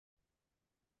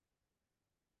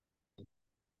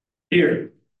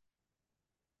Here.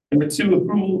 Number two,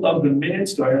 approval of the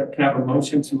minutes. Do I can have a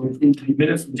motion to approve the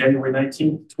minutes from January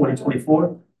 19th,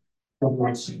 2024? The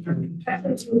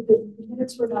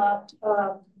minutes were not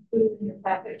included in your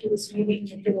packet to this meeting,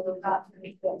 and they were not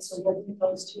make that, so we'll be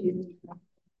those to you.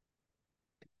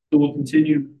 So we'll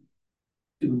continue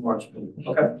to the March meeting.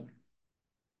 Okay.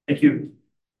 Thank you.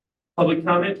 Public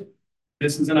comment.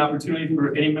 This is an opportunity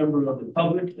for any member of the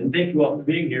public, and thank you all for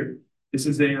being here. This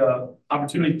is a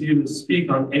opportunity for you to speak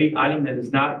on any item that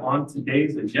is not on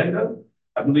today's agenda.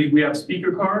 I believe we have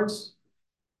speaker cards.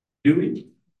 Do we?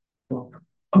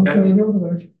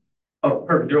 Okay. Oh,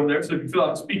 perfect. They're over there. So if you fill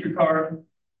out a speaker card,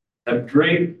 that's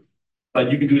great.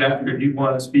 But you can do it after if you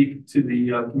want to speak to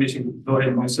the commission. Go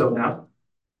ahead and do so now.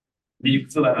 You can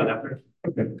fill that out after.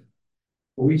 Okay.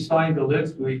 Will we sign the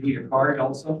list? Do we need a card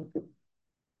also?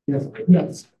 Yes.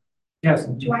 Yes. Yes.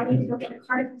 Do I need to go get a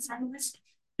card and sign the list?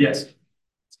 Yes.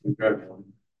 Yeah,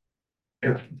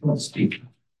 let's speak.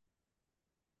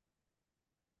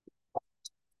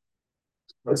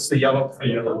 What's the yellow? The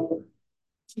yellow.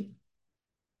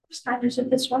 Is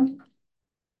it this one?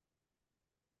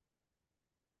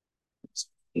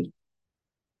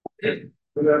 Good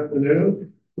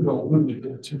afternoon.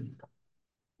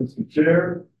 Mr.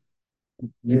 Chair,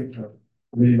 committee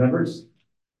members.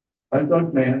 I'm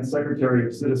Doug Mann, Secretary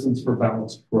of Citizens for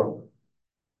Balanced Growth.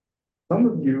 Some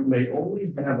of you may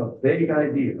only have a vague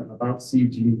idea about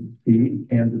CGP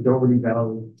and the Doherty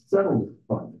Valley Settlement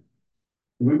Fund.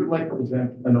 We would like to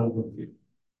present an overview.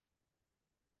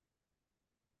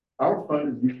 Our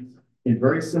fund is used in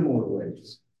very similar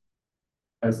ways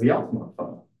as the Altamont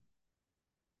Fund.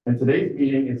 And today's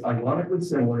meeting is ironically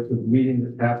similar to the meeting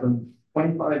that happened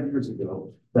 25 years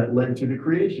ago that led to the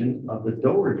creation of the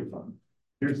Doherty Fund.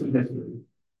 Here's some history.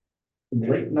 In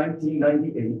late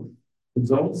 1998, the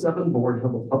Zone 7 board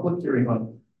held a public hearing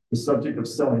on the subject of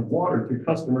selling water to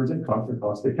customers in Contra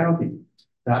Costa County.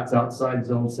 That's outside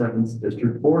Zone 7's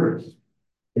district borders.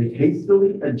 They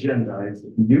hastily agendized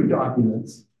new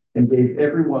documents and gave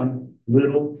everyone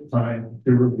little time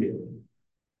to review.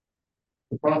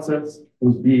 The process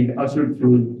was being ushered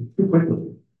through too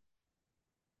quickly.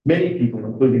 Many people,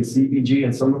 including CPG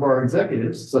and some of our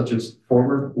executives, such as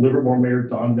former Livermore Mayor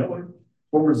Don Miller,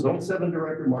 former Zone 7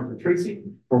 Director Martha Tracy,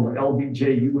 former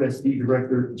LBJ USD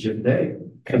Director Jim Day,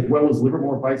 as well as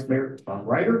Livermore Vice Mayor Tom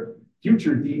Ryder,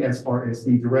 future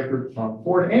DSRSD Director Tom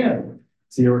Ford, and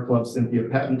Sierra Club Cynthia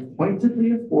Patton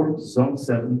pointedly informed Zone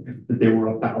 7 that they were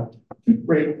about to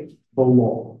break the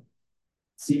law.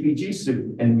 CPG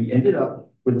sued, and we ended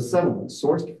up with a settlement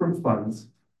sourced from funds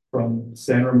from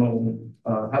San Ramon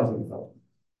Housing Development.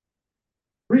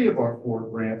 Three of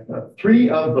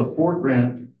the four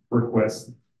grant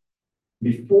requests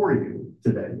before you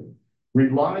today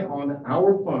rely on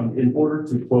our fund in order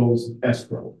to close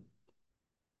escrow.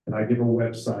 And I give a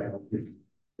website, I'll give you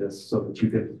this so that you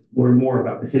can learn more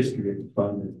about the history of the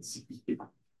fund and CPG.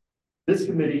 This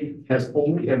committee has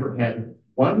only ever had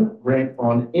one grant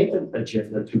on an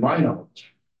agenda, to my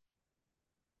knowledge,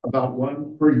 about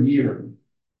one per year.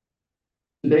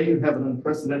 Today, you have an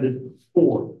unprecedented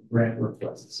 4 grant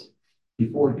requests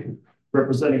before you,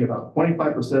 representing about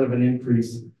 25% of an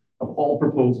increase of all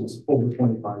proposals over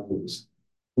 25 years.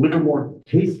 Livermore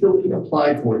hastily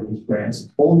applied for these grants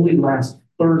only last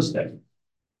Thursday.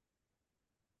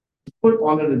 To put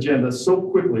on an agenda so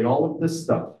quickly all of this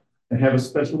stuff and have a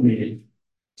special meeting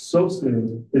so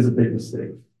soon is a big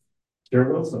mistake. Chair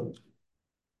Wilson,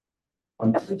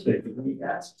 on Tuesday, we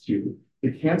asked you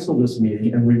to cancel this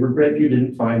meeting, and we regret you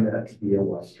didn't find that to be a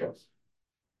wise choice.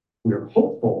 We are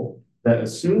hopeful that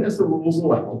as soon as the rules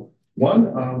allow, one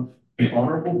of the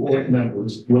honorable board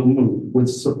members will move with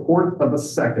support of a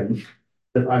second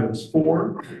that items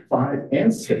 4, 5,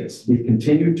 and 6 be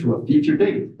continued to a future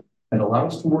date and allow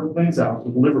us to work things out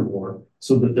with Livermore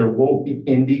so that there won't be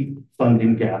any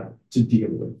funding gap to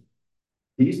deal with.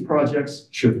 These projects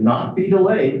should not be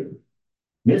delayed,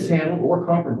 mishandled, or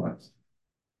compromised.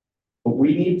 But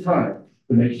we need time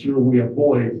to make sure we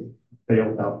avoid a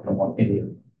failed outcome on any of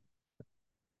them.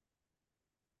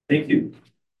 Thank you.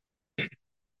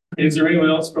 Is there anyone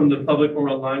else from the public or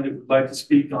online that would like to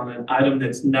speak on an item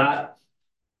that's not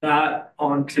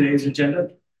on today's agenda?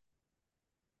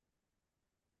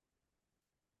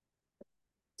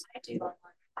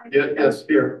 I do. Yes,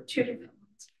 here. 2 different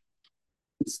ones.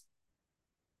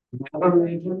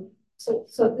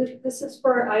 So this is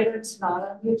for items not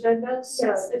on the agenda. So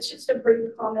yes, it's just a brief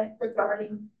comment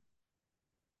regarding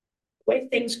the way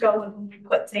things go and when we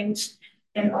put things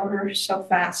in order so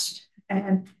fast.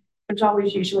 And there's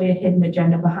always usually a hidden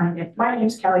agenda behind it. My name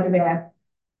is Kelly Gavad.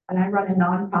 and I run a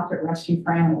nonprofit rescue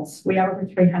for animals. We have over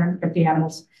 350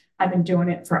 animals. I've been doing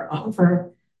it for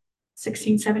over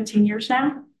 16, 17 years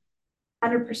now.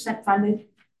 100% funded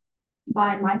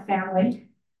by my family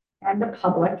and the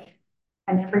public,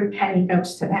 and every penny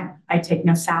goes to them. I take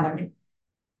no salary.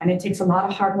 And it takes a lot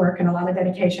of hard work and a lot of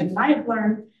dedication. And I have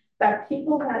learned that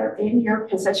people that are in your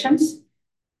positions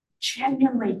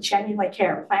genuinely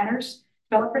care. Planners,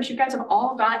 developers, you guys have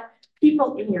all got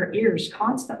people in your ears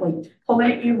constantly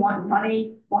pulling at you, wanting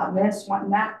money, wanting this,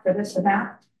 wanting that, for this and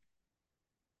that.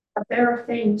 But there are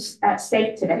things at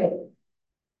stake today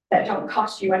that don't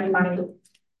cost you any money,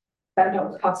 that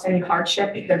don't cause any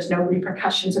hardship. There's no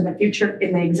repercussions in the future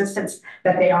in the existence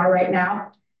that they are right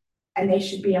now. And they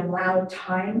should be allowed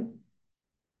time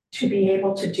to be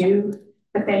able to do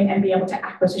the thing and be able to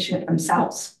acquisition it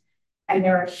themselves. And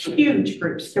there are huge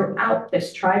groups throughout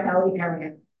this Tri-Valley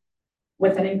area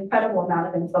with an incredible amount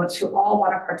of influence who all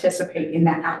want to participate in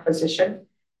that acquisition.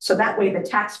 So that way the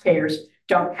taxpayers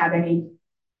don't have any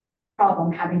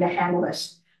problem having to handle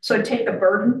this. So take the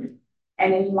burden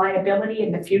and any liability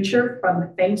in the future from the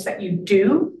things that you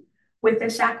do with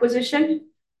this acquisition,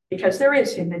 because there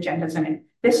is hidden agendas in it.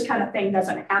 This kind of thing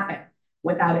doesn't happen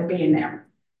without it being there.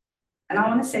 And I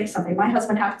want to say something. My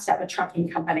husband happens to have a trucking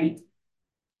company.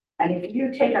 And if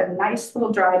you take a nice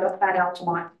little drive up that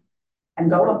Altamont and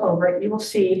go up over it, you will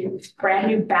see a brand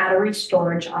new battery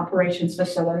storage operations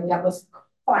facility that was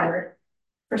acquired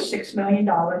for $6 million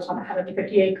on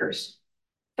 150 acres.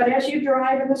 But as you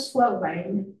drive in the slow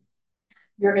lane,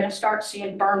 you're going to start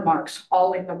seeing burn marks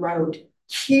all in the road,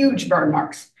 huge burn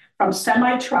marks from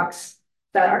semi trucks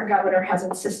that our governor has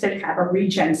insisted have a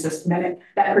regen system in it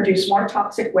that produce more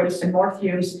toxic waste and more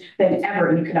fumes than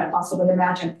ever you could have possibly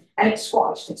imagined. And it's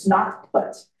squashed, it's not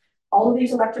put. All of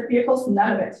these electric vehicles,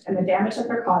 none of it, and the damage that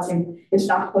they're causing is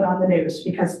not put on the news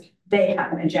because they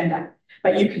have an agenda.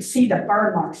 But you can see the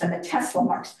burn marks and the Tesla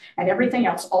marks and everything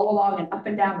else all along and up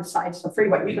and down the sides of the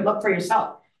freeway. You can look for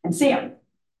yourself and see them.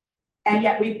 And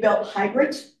yet we've built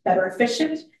hybrids that are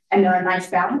efficient and they're a nice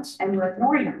balance, and we're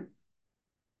ignoring them.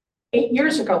 8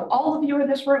 years ago, all of you in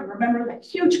this room remember the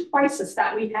huge crisis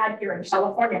that we had here in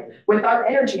California with our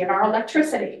energy and our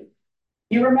electricity.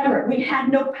 You remember, we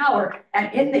had no power,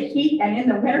 and in the heat and in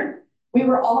the winter, we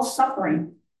were all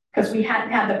suffering because we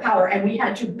hadn't had the power, and we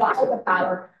had to buy the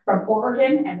power from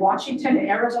Oregon and Washington and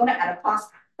Arizona at a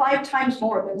cost 5 times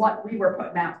more than what we were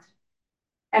putting out.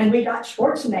 And we got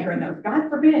Schwarzenegger in there, God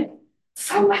forbid,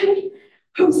 somebody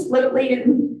who's literally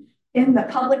in the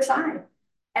public's eye.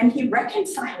 And he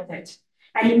reconciled it.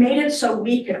 And he made it so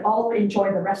we could all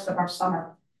enjoy the rest of our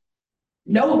summer.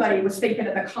 Nobody was thinking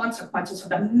of the consequences of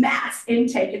the mass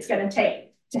intake it's going to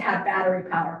take to have battery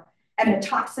power and the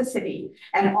toxicity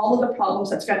and all of the problems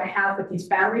that's going to have with these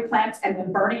battery plants and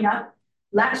them burning up.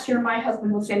 Last year, my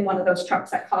husband was in one of those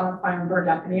trucks that caught on fire and burned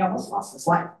up, and he almost lost his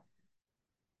life.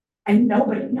 And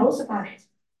nobody knows about it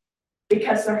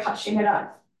because they're hushing it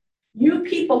up. You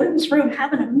people in this room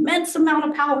have an immense amount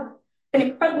of power, an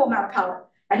incredible amount of power.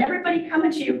 And everybody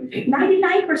coming to you,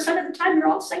 99% of the time, you're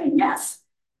all saying yes.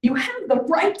 You have the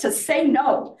right to say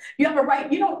no. You have a right,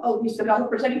 you don't owe these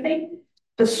developers anything.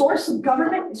 The source of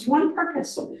government is one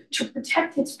purpose, to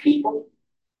protect its people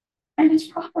and its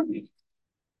property.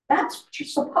 That's what you're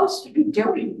supposed to be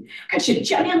doing because you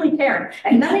genuinely care.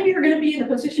 And none of you are going to be in the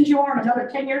positions you are in another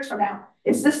 10 years from now.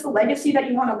 Is this the legacy that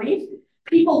you want to leave?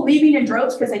 People leaving in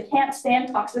droves because they can't stand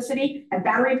toxicity and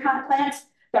battery plants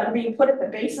that are being put at the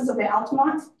bases of the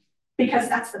Altamont because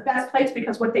that's the best place,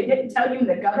 because what they didn't tell you in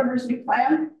the governor's new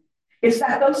plan is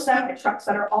that those semi trucks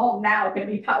that are all now going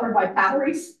to be powered by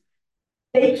batteries,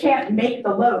 they can't make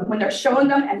the load when they're showing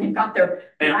them and they've got their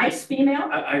nice female.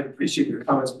 I appreciate your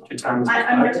comments, but your time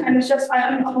is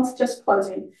I'm almost just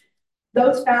closing.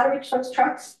 Those battery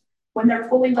trucks, when they're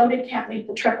fully loaded, can't make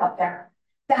the trip up there.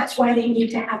 That's why they need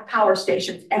to have power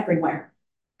stations everywhere,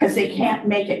 because they can't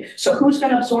make it. So who's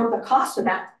going to absorb the cost of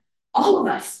that? All of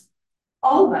us.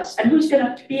 All of us. And who's going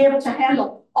to be able to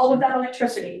handle all of that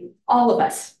electricity? All of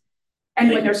us. And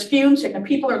when there's fumes and the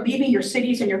people are leaving your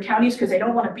cities and your counties because they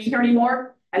don't want to be here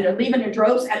anymore, and they're leaving in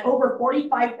droves at over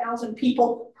 45,000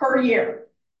 people per year.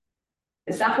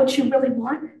 Is that what you really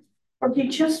want? Or do you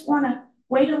just want to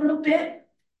wait a little bit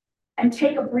and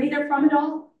take a breather from it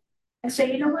all and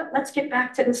say, you know what, let's get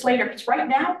back to this later. Because right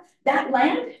now, that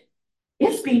land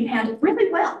is being handled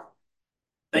really well.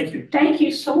 Thank you. Thank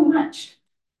you so much.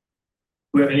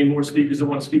 Do we have any more speakers that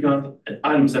want to speak on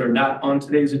items that are not on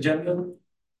today's agenda?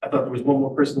 I thought there was one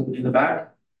more person in the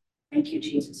back. Thank you,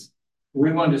 Jesus.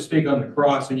 We wanted to speak on the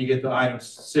cross when you get to item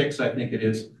 6, I think it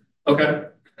is. Okay.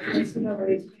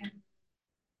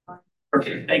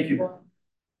 Perfect. Thank you.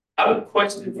 I have a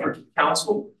question for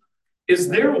council. Is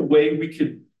there a way we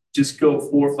could just go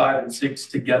 4, 5, and 6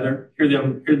 together? Hear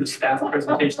the staff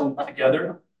presentation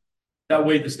together? That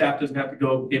way the staff doesn't have to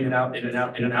go in and out, in and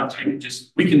out, in and out.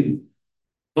 We can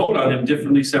vote on them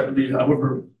differently, separately,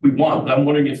 however we want. But I'm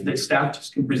wondering if the staff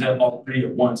just can present all 3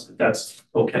 at once, if that's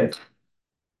okay. Is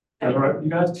that all right with you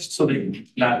guys? Just so they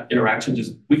not interaction,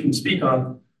 just we can speak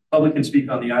on, public can speak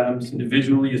on the items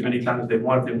individually as many times as they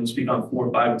want. If they want to speak on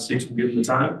 4, 5, and 6, we'll give them the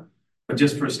time. But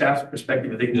just for staff's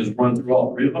perspective, if they can just run through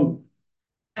all 3 of them.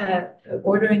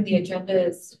 Ordering the agenda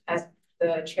is at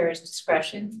the chair's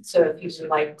discretion. So if you would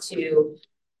like to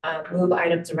move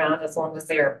items around as long as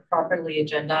they are properly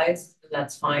agendized, then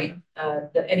that's fine.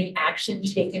 Any action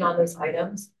taken on those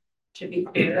items should be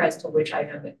clear as to which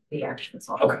item the action is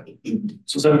on. Okay.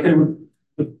 So is that okay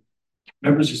with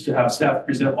members just to have staff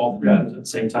present all 3 items at the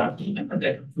same time?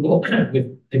 Well,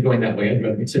 with it going that way, I'd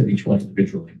rather consider each one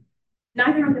individually.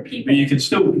 Neither of the I people. mean, you can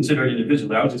still consider it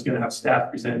individually. I was just going to have staff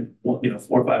present 1,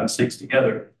 4, 5, and 6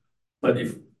 together. But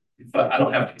if I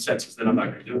don't have consensus, then I'm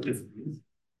not going to do it.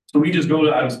 So we just go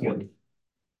to items 1.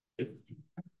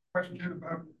 Question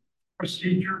about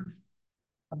procedure.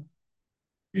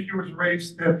 Issue was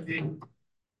raised that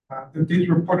that these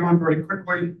were put on very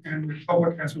quickly and the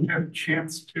public hasn't had a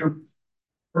chance to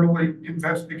thoroughly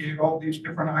investigate all these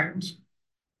different items.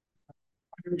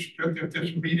 I understood that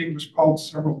this meeting was called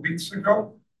several weeks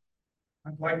ago.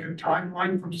 I'd like a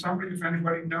timeline from somebody, if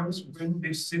anybody knows when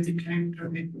the city came to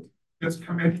this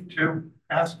committee to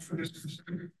ask for this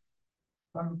specific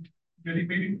committee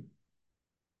meeting.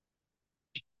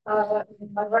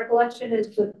 My recollection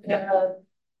is that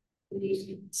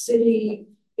the city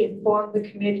informed the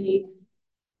committee,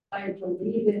 I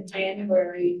believe in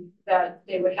January, that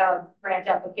they would have grant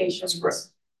applications.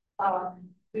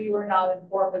 We were not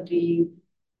informed of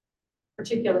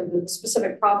particularly the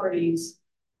specific properties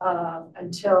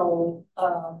until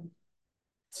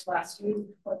last week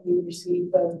when we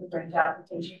received the grant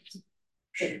applications.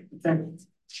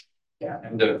 Yeah.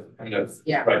 End of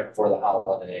Yeah. right before the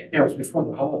holiday. Yeah, it was before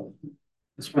the holiday.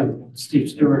 That's when Steve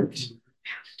Stewart.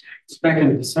 It's back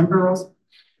in December, also.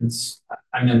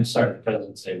 I'm sorry, it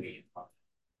doesn't say we.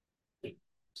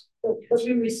 But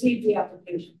we received the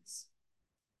applications.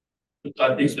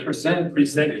 I think the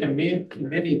presented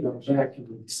committee goes back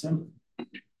in December.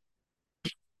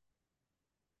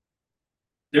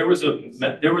 there was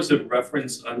a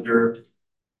reference under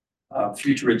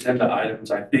future agenda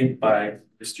items, I think, by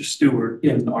Mr. Stewart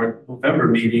in our November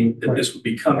meeting that this would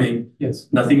be coming. Yes.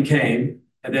 Nothing came.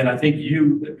 And then I think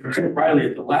you, Mr. Riley,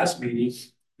 at the last meeting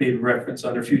made reference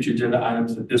under future agenda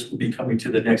items that this will be coming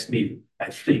to the next meeting. I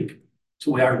think. That's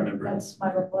the way I remember it. That's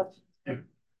my recollection. I'm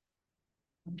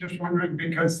just wondering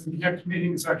because the next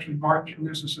meeting is actually March and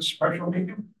this is a special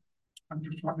meeting. I'm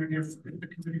just wondering if the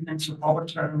committee thinks the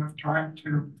public's had enough time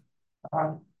to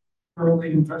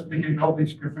thoroughly investigate all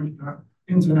these different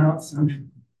ins and outs and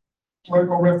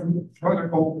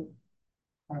political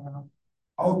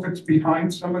politics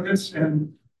behind some of this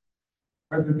and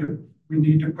whether we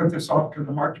need to put this off to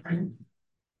the March meeting.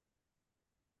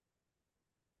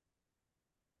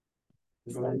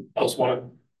 Else want to?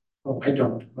 Oh, I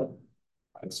don't, but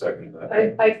I'd second that.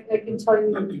 I can tell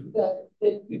you that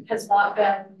it has not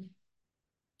been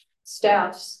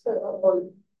staff's or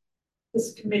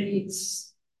this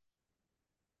committee's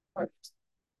or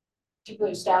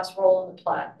particularly staff's role in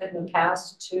the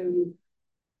past to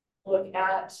look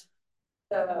at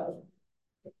the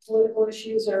political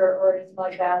issues or anything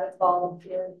like that involved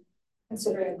in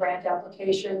considering a grant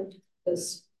application.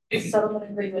 This settlement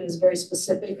agreement is very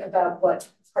specific about what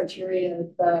criteria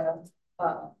the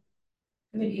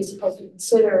committee is supposed to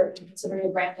consider in considering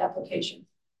a grant application.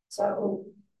 So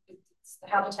it's the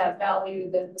habitat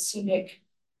value, the scenic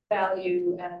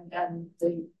value, and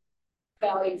the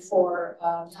value for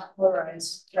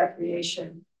non-motorized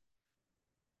recreation.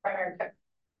 Primary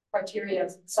criteria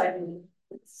cited in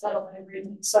the settlement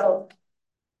agreement. So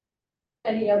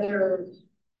any other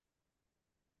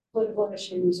political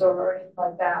issues or anything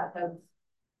like that have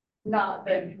not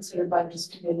been considered by this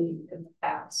committee in the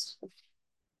past.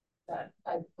 That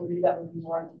I believe that would be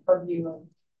more in the purview of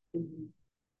the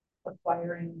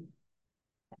acquiring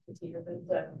entity or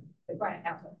the grant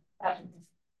applicant.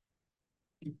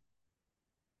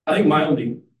 I think my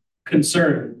only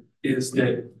concern is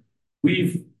that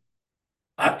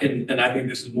and I think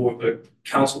this is more of a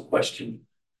council question.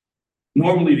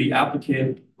 Normally, the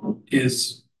applicant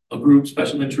is a group,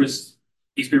 special interest,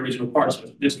 East Bay Regional Park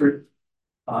Special District,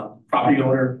 property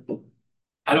owner.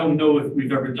 I don't know if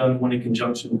we've ever done one in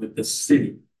conjunction with the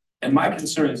city. And my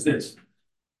concern is this.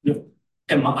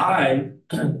 Am I,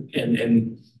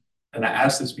 and and I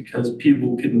ask this because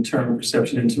people can turn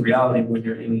perception into reality when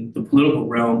you're in the political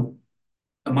realm.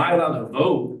 Am I allowed to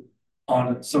vote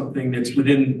on something that's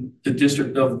within the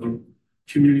district of the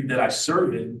community that I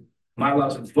serve in? Am I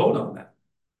allowed to vote on that?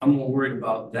 I'm more worried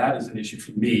about that as an issue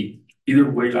for me. Either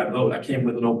way I vote, I came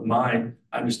with an open mind.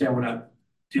 I understand we're not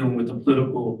dealing with the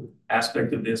political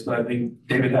aspect of this, but I think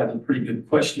David has a pretty good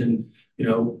question, you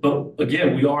know, but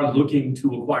again, we are looking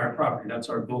to acquire property. That's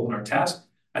our goal and our task.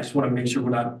 I just want to make sure we're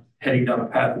not heading down a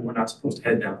path that we're not supposed to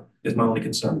head down, is my only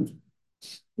concern.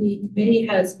 The committee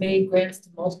has made grants to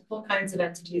multiple kinds of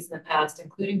entities in the past,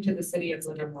 including to the city of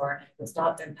Livermore. It's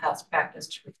not been past practice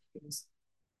to refuse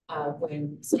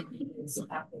when something is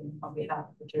happening on behalf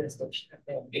of the jurisdiction of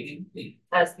the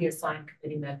as the assigned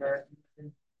committee member.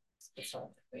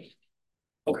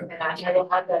 Okay. And I will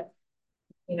have that,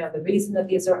 you know, the reason that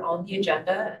these are on the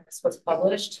agenda and this was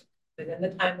published within the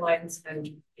timelines and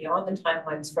beyond the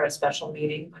timelines for a special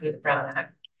meeting under the Brown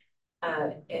Act.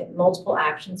 Multiple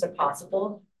actions are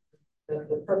possible.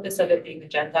 The purpose of it being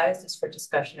agendized is for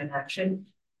discussion and action.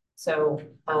 So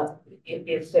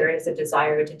if there is a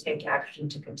desire to take action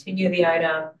to continue the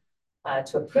item,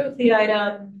 to approve the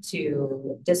item,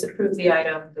 to disapprove the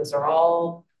item, those are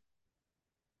all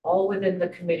within the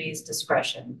committee's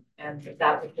discretion, and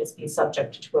that would just be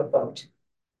subject to a vote.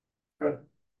 Good.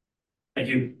 Thank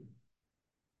you.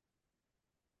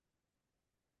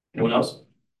 Anyone else?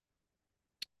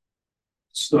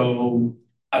 So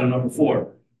item number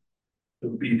 4, it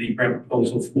would be the grant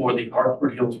proposal for the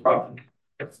Hartford Hills property.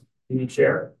 The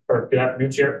chair, or good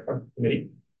afternoon, chair of the committee.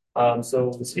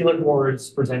 So the city of Livermore is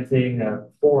presenting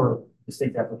 4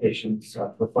 distinct applications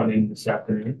for funding this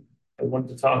afternoon. I wanted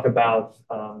to talk about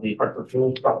the Hartford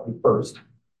Hills property first.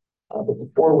 But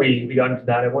before we got into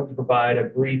that, I wanted to provide a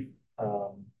brief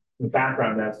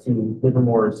background as to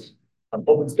Livermore's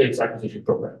open space acquisition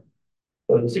program.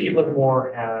 So the city of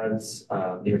Livermore has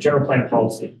their general plan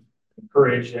policy to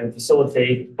encourage and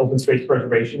facilitate open space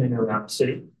preservation in and around the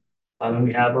city. And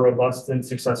we have a robust and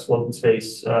successful open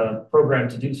space program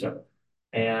to do so.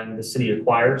 And the city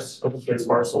acquires open space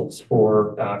parcels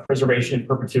for preservation and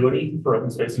perpetuity for open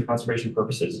space and conservation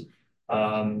purposes.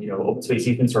 You know, open space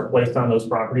easements are placed on those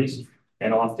properties,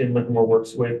 and often Livermore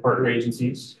works with partner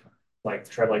agencies like the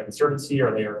Tribal Life Conservancy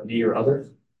or the ARPD or others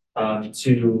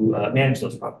to manage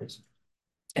those properties.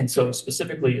 And so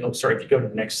specifically, oh, sorry, if you go to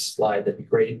the next slide, that'd be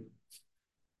great.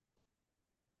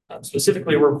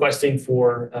 Specifically, we're requesting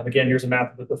for, again, here's a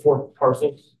map of the 4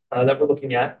 parcels that we're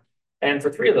looking at. And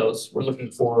for 3 of those, we're looking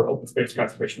for open space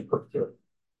conservation and perpetuity.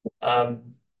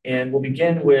 And we'll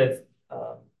begin with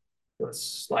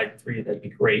slide 3, that'd be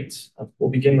great. We'll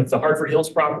begin with the Hartford Hills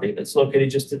property that's located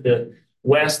just to the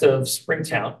west of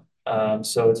Springtown.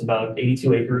 So it's about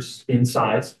 82 acres in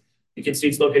size. You can see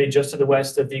it's located just to the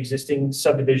west of the existing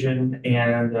subdivision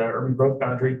and urban growth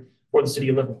boundary for the city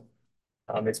of Livermore.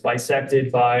 It's bisected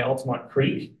by Altamont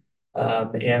Creek,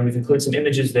 and we've included some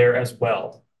images there as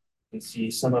well. You can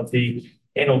see some of the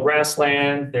annual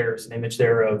grassland. There's an image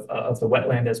there of the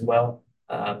wetland as well.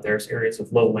 There's areas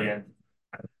of lowland.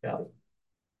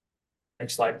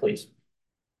 Next slide, please.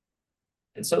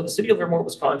 And so the city of Livermore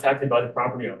was contacted by the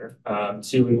property owner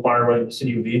to inquire whether the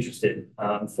city would be interested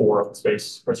for open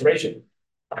space preservation.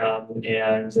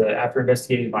 After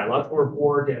investigating the biological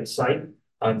report and the site,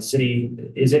 the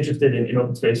city is interested in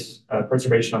open space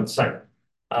preservation on the site.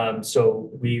 So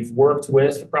we've worked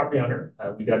with the property owner.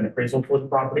 We got an appraisal for the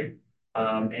property,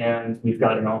 and we've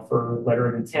got an offer letter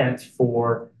of intent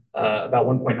for about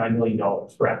 $1.9 million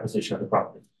for acquisition of the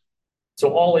property.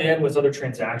 So all in with other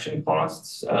transaction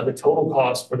costs, the total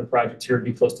cost for the project here would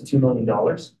be close to $2 million.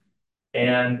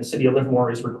 And the city of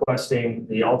Livermore is requesting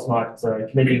the Altamont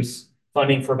committee's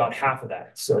funding for about half of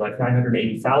that. So like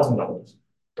 $980,000.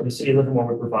 But the city of Livermore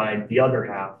would provide the other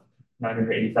half,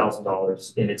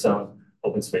 $980,000 in its own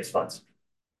open space funds.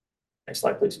 Next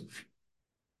slide, please.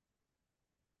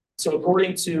 So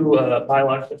according to a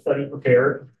biological study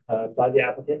prepared by the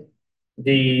applicant,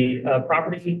 the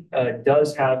property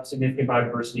does have significant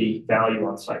biodiversity value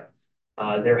on site.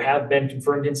 There have been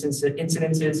confirmed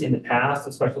incidences in the past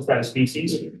of special status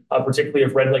species, particularly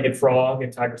of red-legged frog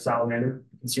and tiger salamander.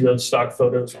 You can see those stock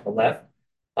photos on the left,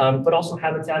 but also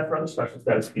habitat for other special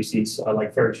status species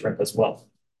like fairy shrimp as well.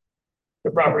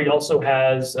 The property also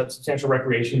has a substantial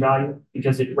recreation value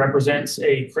because it represents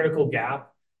a critical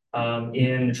gap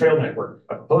in the trail network,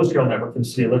 a proposed trail network for the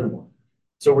city of Livermore.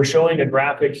 So we're showing a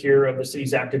graphic here of the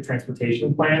city's active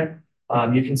transportation plan.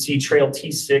 You can see Trail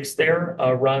T6 there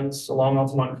runs along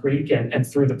Altamont Creek and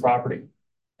through the property.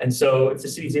 And so if the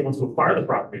city is able to acquire the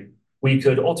property, we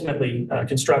could ultimately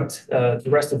construct the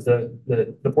rest of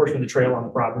the portion of the trail on the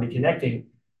property connecting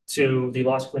to the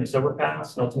Los Colinas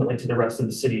overpass and ultimately to the rest of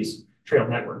the city's trail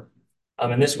network.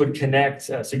 And this would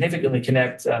significantly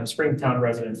connect Springtown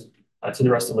residents to the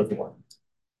rest of Livermore.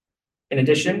 In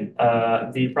addition,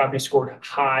 the property scored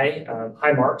high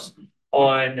marks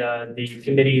on the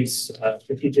committee's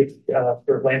strategic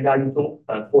land value tool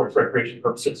for its recreation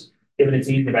purposes, given its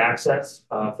ease of access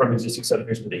from existing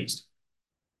subdivisions to the east.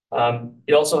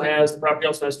 The property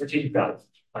also has strategic value.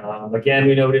 Again,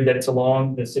 we noted that it's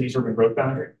along the city's urban growth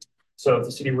boundary. So if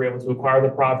the city were able to acquire the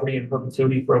property in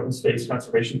perpetuity for open space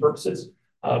conservation purposes,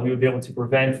 we would be able to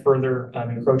prevent further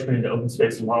encroachment into open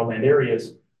space and wildland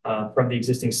areas from the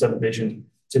existing subdivision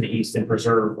to the east and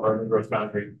preserve our urban growth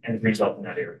boundary and the green belt in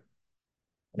that area.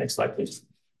 Next slide, please.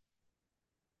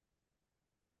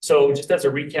 So just as a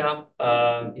recap,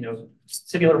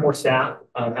 City of Livermore staff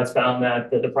has found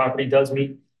that the property does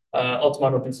meet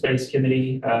Altamont Open Space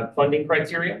Committee funding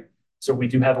criteria. So we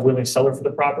do have a willing seller for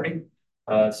the property.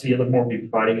 City of Livermore will be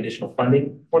providing additional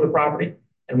funding for the property.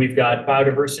 And we've got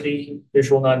biodiversity,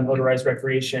 visual non-motorized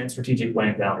recreation, and strategic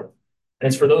land value. And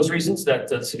it's for those reasons that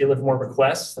the City of Livermore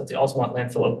requests that the Altamont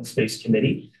Landfill Open Space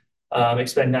Committee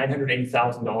expend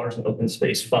 $980,000 in open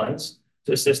space funds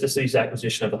to assist the city's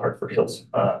acquisition of the Hartford Hills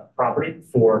property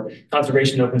for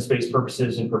conservation and open space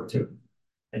purposes in perpetuity.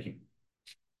 Thank you.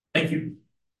 Thank you.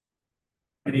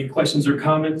 Any questions or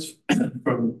comments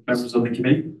from members of the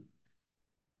committee?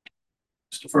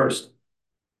 Mr. First.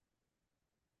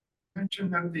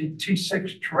 Mentioned that the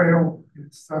T6 trail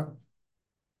is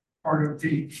part of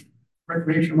the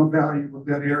recreational value of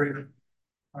that area.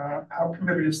 How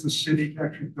committed is the city to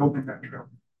actually building that trail?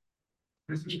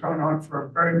 This has gone on for a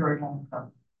very, very long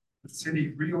time. The city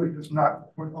really does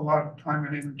not put a lot of time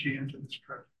and energy into this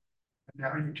trail. And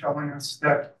now you're telling us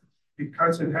that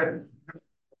because it had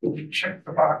checked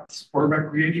the box for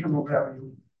recreational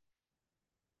value,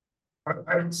 but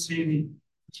I don't see any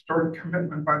historic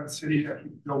commitment by the city to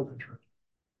actually build the trail.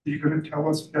 Are you going to tell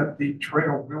us that the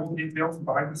trail will be built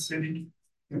by the city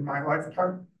in my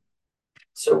lifetime?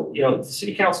 So, the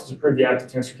city council has approved the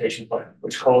active transportation plan,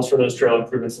 which calls for those trail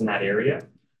improvements in that area.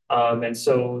 And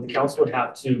so the council would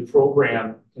have to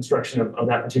program construction of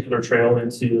that particular trail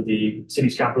into the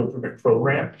city's capital improvement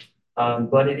program.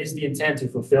 But it is the intent to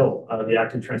fulfill the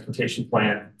active transportation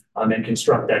plan and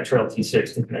construct that trail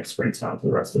T6 to connect Springtown to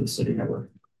the rest of the city network.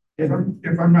 If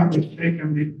I'm not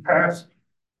mistaken, the past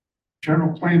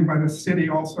general plan by the city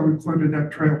also included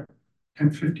that trail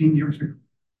 10, 15 years ago.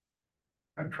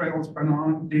 That trail has been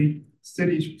on the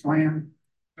city's plan,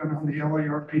 been on the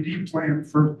LARPD plan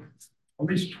for at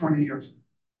least 20 years.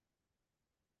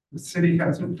 The city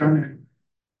hasn't done it.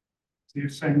 So you're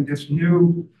saying this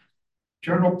new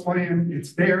general plan,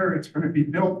 it's there, it's going to be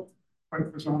built, but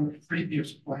it was on the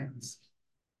previous plans.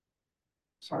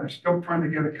 So I'm still trying to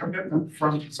get a commitment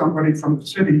from somebody from the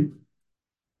city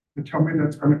to tell me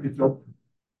that's going to be built.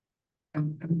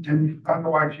 And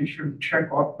otherwise you should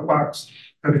check off the box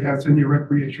that it has in your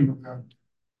recreational value.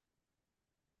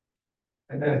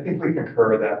 And then I think we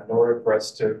concur that in order for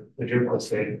us to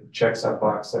legitimately check that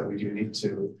box, that we do need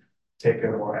to take a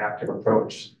more active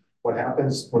approach. What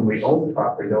happens when we own the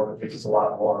property, though, it gives us a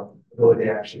lot more ability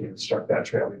to actually construct that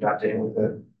trail. We're not dealing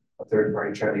with a third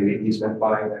party trying to get easement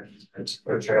buying that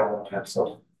put a trail on that.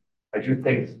 So I do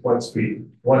think once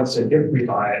and if we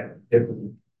buy it, if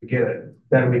we get it,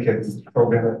 then we can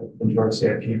program it into our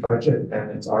CIP budget,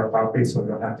 and it's our property, so we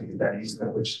don't have to get that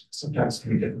easement, which sometimes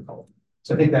can be difficult.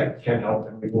 So I think that can help,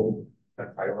 and we will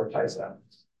prioritize that.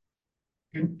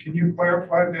 Can you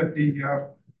clarify that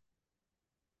the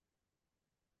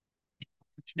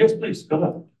Yes, please, go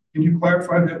ahead. Can you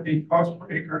clarify that the cost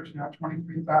per acre is now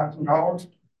 $23,000?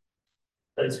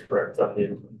 That is correct. On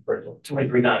the appraisal.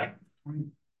 23.9.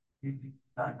 20,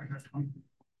 I got 20,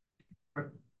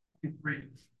 but 23.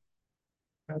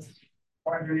 That's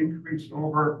quite an increase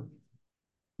over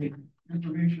the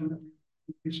information that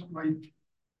we recently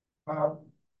cost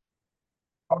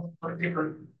per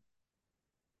acre.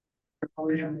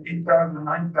 Probably in 8,000,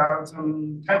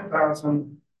 9,000,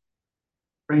 10,000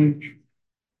 range.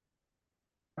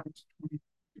 That's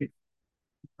 28.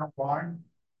 Why?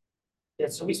 Yeah,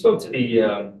 so we spoke to the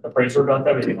appraiser about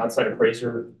that. We had an outside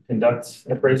appraiser conduct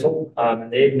an appraisal,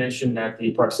 and they had mentioned that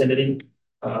the proximity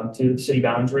to the city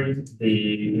boundary,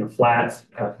 the flat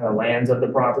kind of lands of the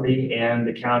property, and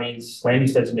the county's land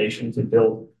use designation to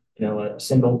build a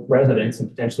single residence and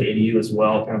potentially ADU as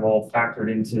well, kind of all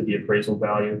factored into the appraisal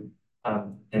value.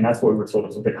 And that's what we were told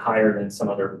was a bit higher than some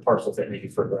other parcels that may be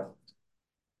further out.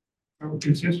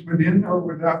 So is this within or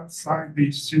without outside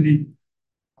the city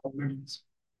limits?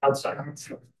 Outside.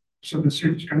 So the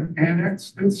city's going to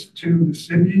annex this to the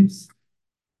cities?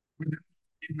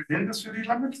 within the city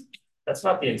limits? That's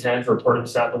not the intent or part of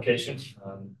this application.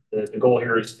 The goal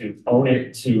here is to own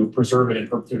it, to preserve it in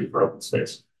perpetuity for open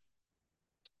space.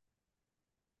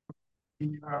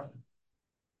 The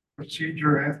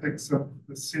procedure ethics of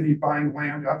the city buying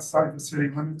land outside the city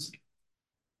limits?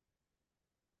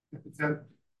 Is that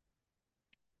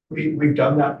We've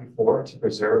done that before to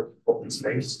preserve open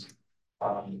space.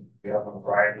 We have a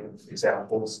variety of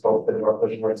examples, both in North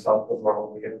Livermore and South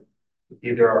Livermore. We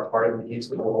either are part of the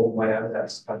easement or old land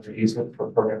that's under easement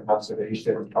for permanent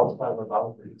conservation outside of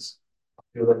boundaries.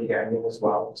 Field Canyon as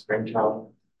well, Springtown,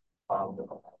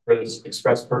 for this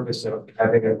express purpose of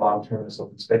having a long-term as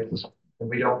open space. And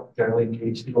we don't generally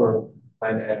engage to or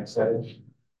plan to annex that in.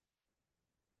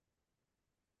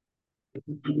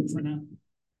 For now.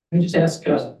 Let me just ask,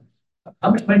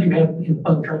 how much money do you have in the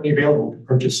fund currently available to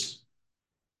purchase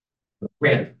the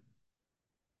grant?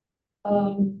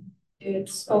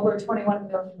 It's over $21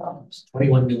 million.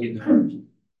 $21 million.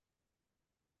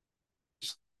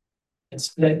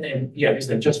 It's that, and yeah, is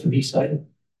that just for the east side?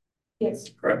 Yes.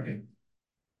 Correct.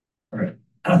 All right.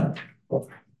 Well,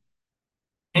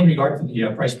 in regard to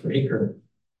the price per acre,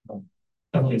 not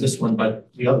only this one,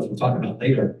 but the others we'll talk about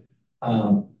later.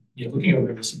 Looking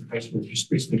over this information we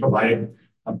just recently provided,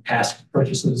 past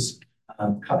purchases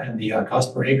and the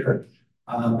cost per acre,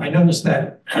 I noticed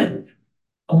that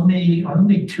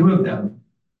only two of them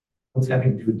was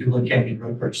having to do with Dual Canyon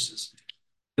Road purchases.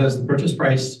 Does the purchase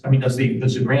price, does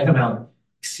the grant amount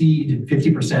exceed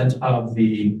 50% of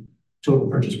the total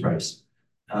purchase price?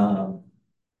 And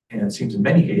it seems in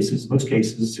many cases, most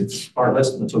cases, it's far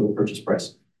less than the total purchase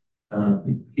price.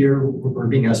 Here we're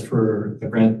being asked for the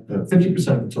grant 50%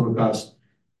 of the total cost,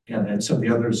 and some of the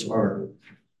others are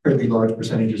fairly large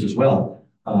percentages as well.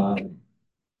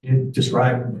 You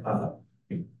describe, I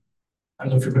don't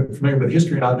know if you're familiar with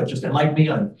history or not, but just enlighten me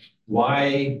on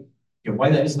why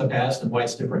that is in the past and why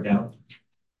it's different now.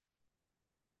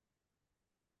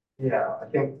 Yeah, I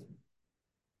think.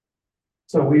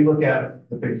 So we look at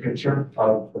the big picture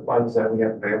of the funds that we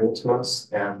have available to us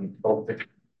and both the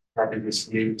property we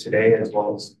see today as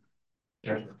well as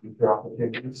future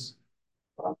opportunities.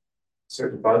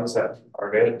 Certain funds that are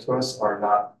available to us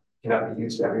cannot be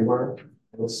used everywhere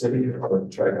in the city or the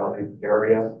Tri-Valley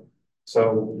area.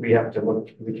 So we have to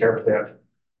look really carefully at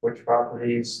which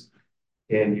properties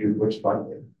can use which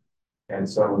funding. And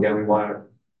so again, we want to,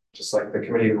 just like the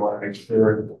committee, we want to make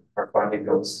sure our funding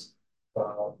goes,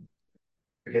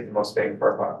 we get the most bang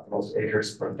for our buck, the most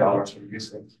acres per dollars we're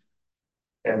using.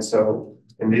 And so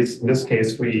in this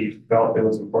case, we felt it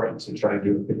was important to try to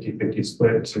do a 50-50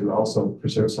 split to also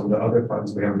preserve some of the other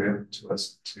funds we have available to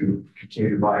us to continue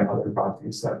to buy other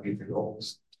properties that meet the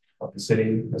goals of the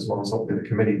city, as well as hopefully the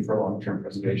committee for long-term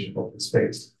preservation of open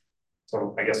space.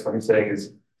 So I guess what I'm saying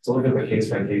is it's a little bit of a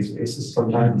case-by-case basis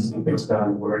sometimes based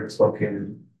on where it's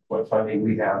located, what funding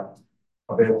we have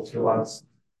available to us,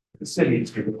 the city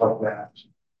to help that.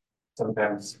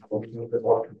 Sometimes a little bit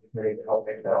more from the committee to help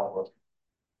make that all work.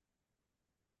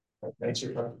 Thanks,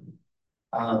 your question.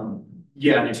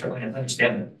 Yeah, I certainly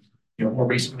understand that. More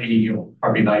recently,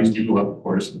 property values do go up, of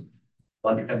course. A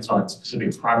lot depends on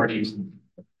specific properties and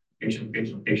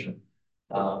location.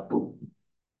 So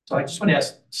I just want to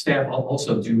ask staff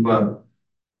also,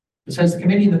 has the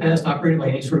committee in the past operated like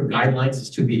any sort of guidelines as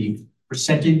to the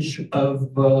percentage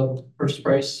of purchase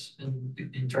price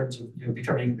in terms of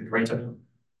determining the grant amount?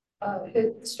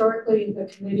 Historically, the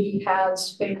committee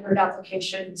has favored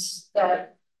applications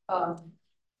that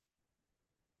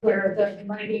where the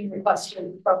money being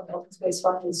requested from the open space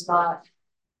fund is not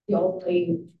the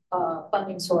only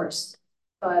funding source,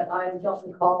 but I don't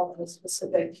recall the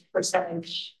specific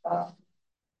percentage.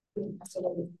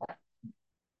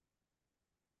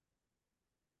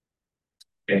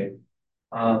 Okay.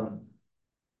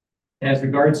 As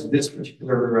regards to this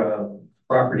particular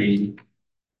property,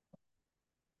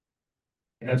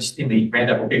 just in the grant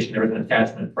application, there was an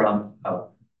attachment from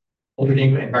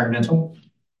Olderding Environmental.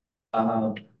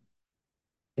 I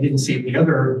didn't see the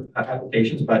other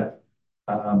applications, but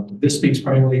this speaks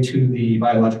primarily to the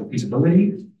biological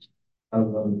feasibility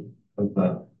of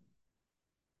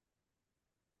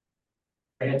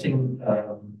granting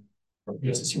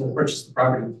to purchase the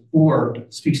property for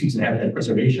species and habitat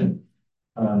preservation.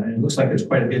 And it looks like there's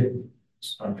quite a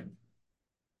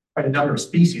number of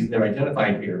species that are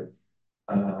identified here,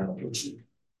 which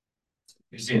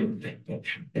is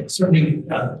it certainly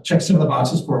checks some of the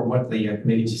boxes for what the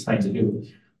committee is trying to do.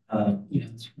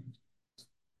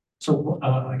 So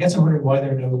I guess I'm wondering why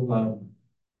there are no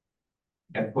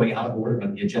going out of order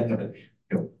on the agenda,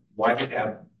 but why do we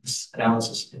have this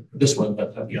analysis for this one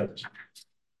but not the others?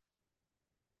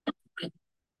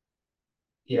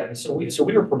 Yeah, so we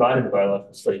were provided the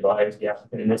biological study by the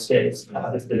applicant in this case.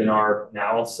 This did in our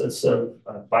analysis of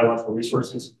biological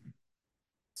resources.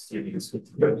 Let's see if you can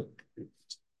speak to it.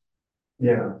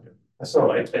 Yeah,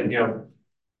 so and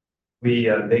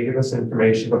they give us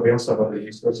information, but we also have other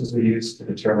resources we use to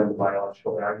determine the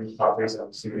biological value of properties.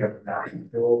 Obviously, we have a mapping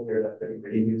tool here that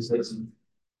everybody uses.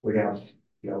 We have,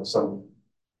 some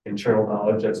internal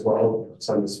knowledge as well,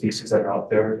 some of the species that are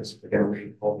out there, because again,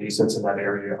 we hold easements in that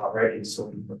area already,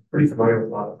 so we're pretty familiar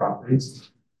with a lot of properties.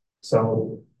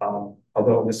 So,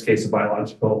 although in this case, a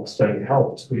biological study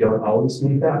helps, we don't always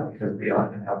need that because we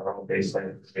often have our own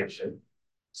baseline information.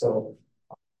 So,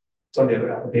 some of the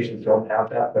other applications don't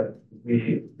have that, but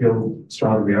we feel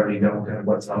strongly we already know kind of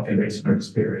what's out there based on our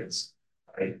experience,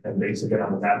 right? And basically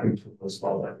on the mapping tool as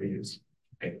well that we use.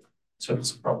 Okay. So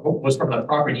this was from the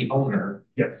property owner.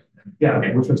 Yeah,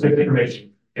 which was good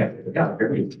information. Yeah, very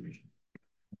good information.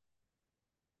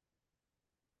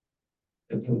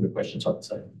 Any other questions on the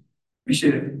side?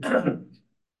 Appreciate it. Go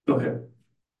ahead.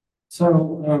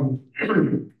 So,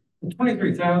 the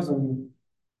 $23,000,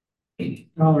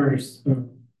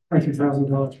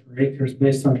 $23,000 per acre is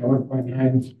based on the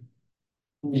 $1.9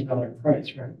 million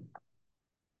price, right?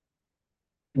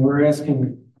 And we're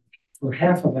asking for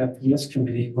half of that from this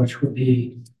committee, which would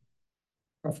be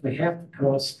roughly half the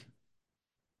cost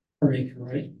per acre,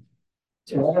 right?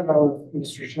 So I don't know if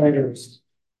Mr. Schneider's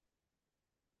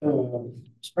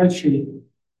spreadsheet,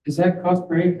 is that cost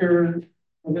per acre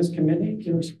for this committee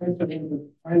irrespective of the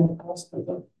final cost of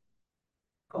the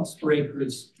Cost per acre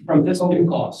is from this total new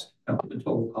cost, not the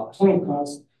total cost. total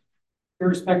cost,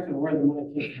 irrespective of where the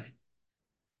money came from?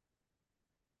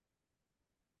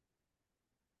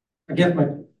 I guess my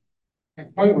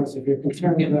point was, if you're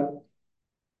concerned about,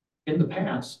 In the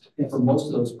past, Yes. for most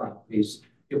of those properties,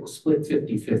 it was split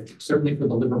 50-50, certainly for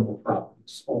the Livermore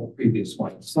properties, all the previous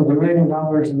ones. so the $1 million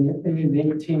in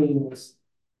 18 was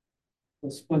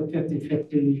split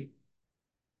 50-50.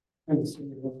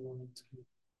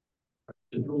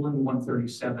 The Berlin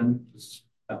 137 is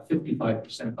about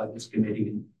 55% by this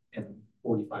committee and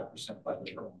 45% by the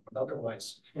Livermore, but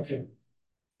otherwise, Okay.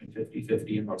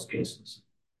 50-50 in most cases.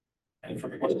 And for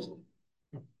the question.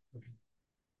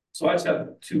 So I just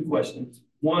have two questions.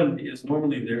 One is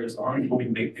normally there's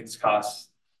ongoing maintenance costs.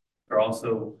 They're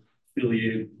also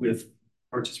affiliated with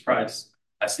purchase price.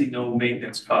 I see no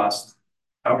maintenance cost.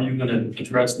 How are you going to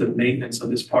address the maintenance of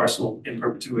this parcel in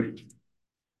perpetuity?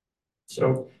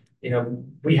 So,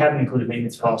 we haven't included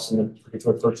maintenance costs in the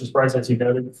particular purchase price, as you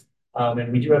noted.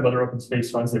 And we do have other open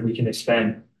space funds that we can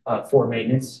expend for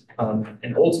maintenance.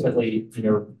 And ultimately,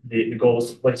 the goal is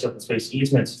to place open space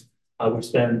easements,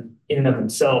 which then in and of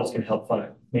themselves can help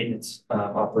fund maintenance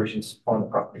operations on the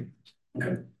property.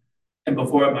 Okay. And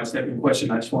before my second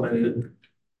question, I just wanted to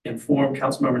inform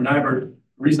Councilmember Nyberg,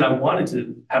 the reason I wanted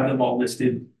to have them all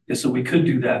listed is so we could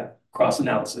do that cross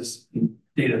analysis,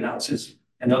 data analysis,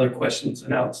 and other questions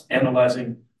and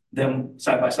analyzing them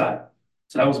side by side.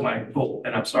 So that was my goal,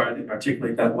 and I'm sorry I didn't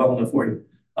articulate that well enough for you.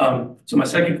 So my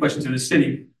second question to the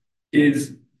city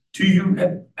is,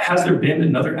 has there been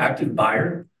another active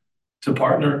buyer to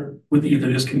partner with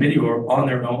either this committee or on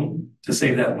their own to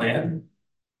save that land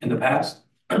in the past?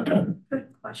 Good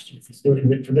question.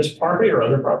 For this property or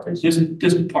other properties?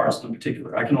 This parcel in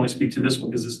particular. I can only speak to this one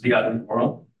because this is the item we're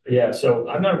on. Yeah, so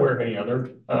I'm not aware of any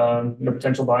other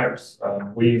potential buyers.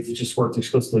 We've just worked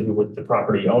exclusively with the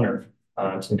property owner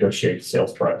to negotiate the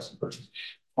sales price.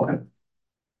 Okay.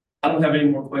 I don't have any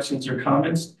more questions or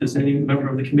comments. Does any member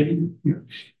of the committee? Yeah.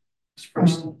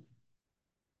 First.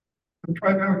 The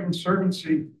Tri-Valley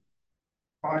Conservancy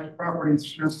buys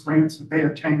properties through grants that they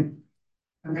attain,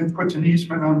 and then puts an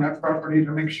easement on that property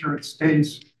to make sure it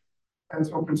stays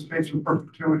as open space in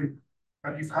perpetuity.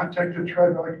 Have you contacted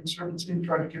Tri-Valley Conservancy and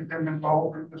tried to get them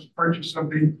involved in this purchase of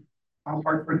the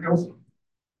Hartford Hills?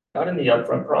 Not in the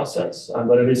upfront process,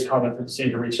 but it is common for the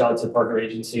city to reach out to partner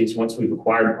agencies once we've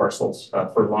acquired parcels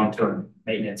for long-term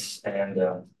maintenance and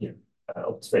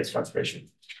open space conservation.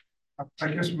 I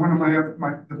guess one of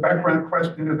the background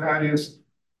question to that is,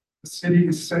 the city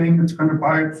is saying it's going to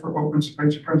buy it for open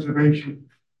space preservation.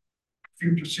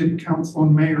 Future city council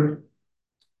and mayor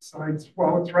decides,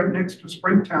 well, it's right next to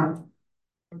Springtown.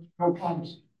 No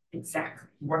homes. Exactly.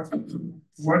 What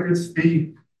is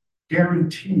the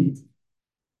guarantee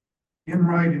in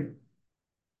writing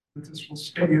that this will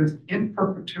stay as in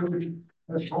perpetuity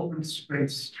as open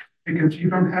space? Because you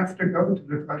don't have to go to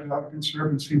the Tri-Valley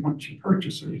Conservancy once you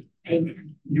purchase it.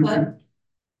 Amen. You can,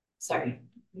 Sorry,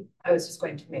 I was just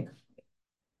going to make.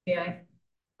 May I?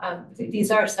 These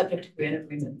are subject to grant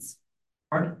agreements.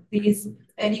 Pardon?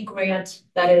 Any grant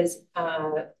that is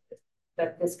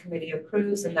that this committee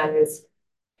approves, and that is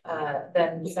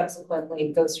then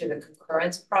subsequently goes through the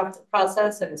concurrence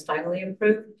process and is finally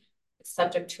approved, it's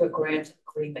subject to a grant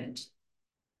agreement,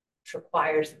 which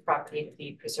requires the property to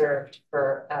be preserved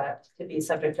for to be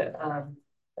subject to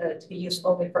be used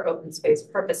only for open space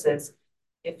purposes.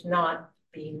 If not,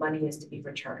 the money is to be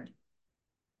returned.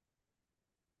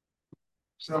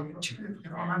 So if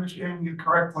I'm understanding you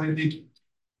correctly,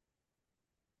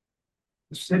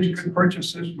 the city could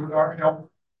purchase this with our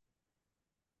help,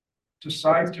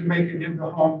 decide to make it into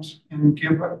homes and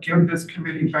give this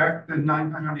committee back the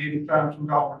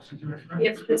 $980,000.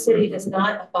 If the city does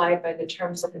not abide by the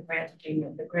terms of the grant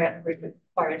agreement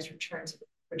requires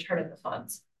return of the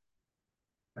funds.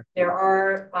 There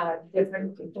are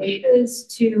different approaches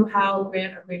to how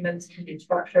grant agreements can be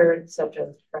structured, such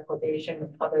as reclamation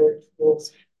and other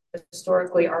tools.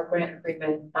 Historically, our grant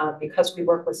agreement, because we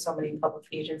work with so many public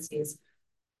agencies,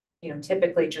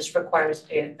 typically just requires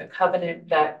a covenant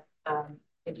that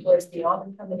employs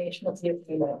beyond the termination of the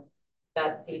agreement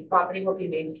that the property will be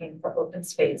maintained for open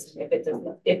space. If it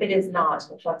is not,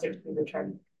 the funds are to be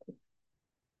returned.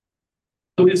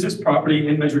 So is this property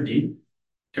in Measure D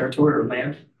territory or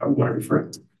land? I want to refer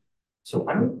it. So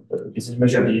I don't, this is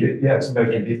Measure D. Yes,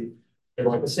 Measure D. I'd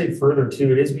like to say further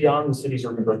too, it is beyond the city's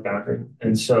urban growth boundary.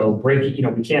 And so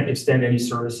we can't extend any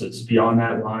services beyond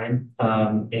that line.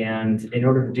 And in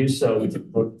order to do so, we took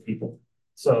vote of people.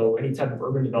 So any type of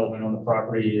urban development on the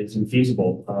property is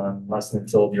infeasible unless and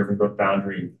until the urban growth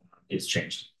boundary is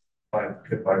changed. By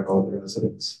vote of the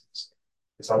residents.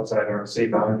 It's outside our city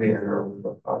boundary and our urban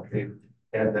growth boundary,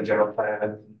 and the general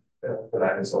plan for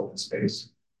that is open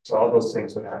space. So all those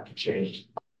things would have to change.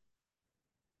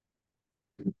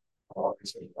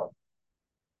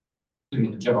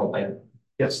 In the general plan.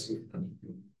 Yes.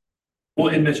 Well,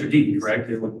 in Measure D, correct?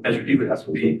 Measure D would have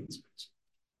to be.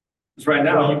 Because right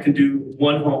now you can do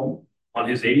one home on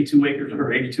his 82 acres or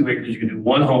her 82 acres. You can do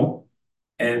one home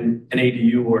and an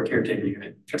ADU or a caretaker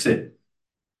unit. That's it.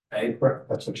 Right? Correct.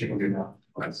 That's what you can do now.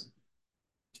 Okay. Is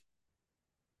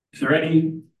there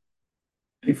any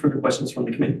further questions from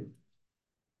the committee?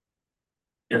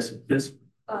 Yes, this.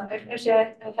 Actually,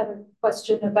 I have a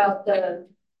question about the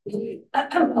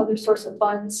other source of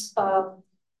funds.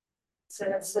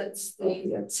 Since it's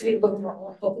the city looking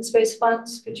for open space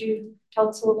funds, could you tell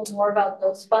us a little more about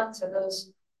those funds? Are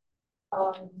those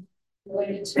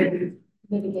related to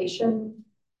mitigation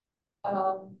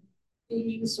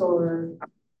fees or?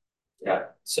 Yeah.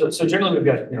 So generally we've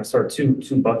got sort of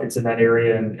two buckets in that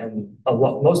area, and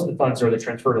most of the funds are the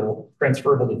transferable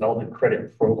development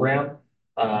credit program,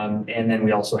 and then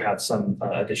we also have some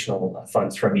additional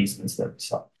funds from easements that we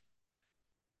saw.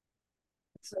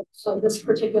 So this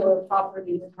particular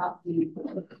property would not be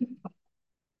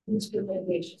used for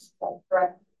mitigation, is that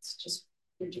correct? It's just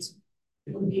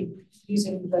you'll be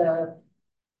using the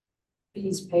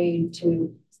fees paid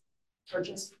to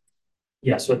purchase.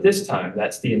 Yeah, so at this time,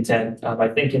 that's the intent. I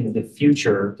think in the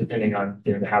future, depending on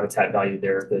the habitat value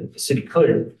there, the city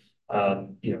could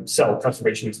sell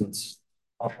conservation easements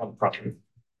on the property.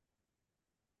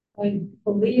 I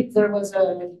believe there was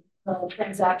a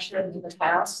transaction in the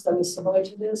past that was similar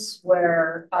to this,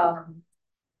 where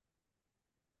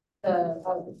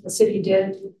the city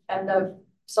did end up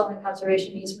selling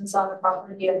conservation easements on the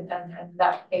property, and in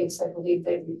that case, I believe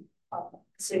the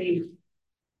city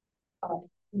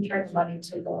returned the money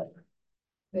to the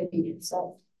committee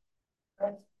itself.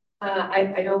 Right?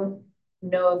 I don't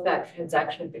know of that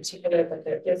transaction in particular, but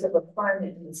there is a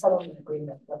requirement in the settlement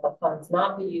agreement that the funds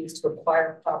not be used to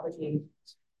acquire property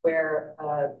where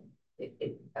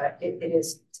it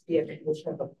is to be a condition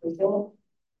of approval.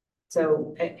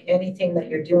 So anything that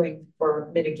you're doing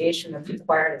for mitigation that's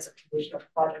required as a condition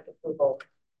of project approval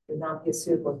would not be a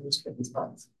suitable use for these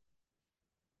funds.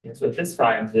 Yeah, so at this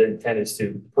time, the intent is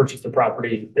to purchase the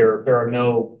property. There are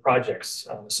no projects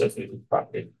associated with the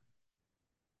property.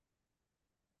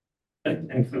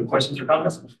 Any further questions or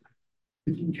comments?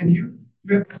 Can you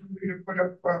put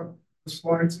up the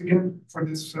slides again for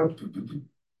this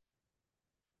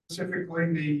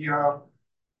specifically the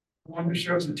one that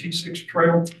shows the T6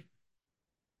 trail?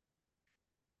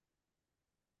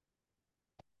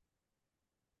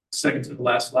 Second to the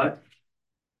last slide.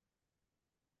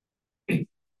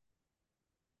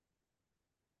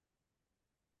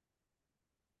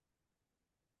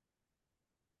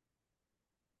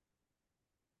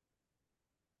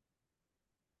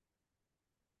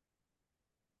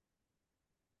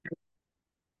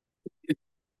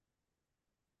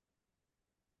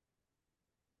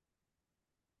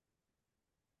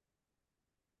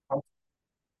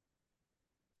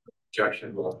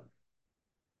 Objection.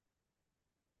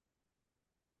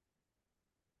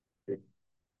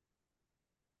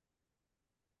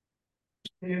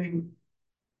 meaning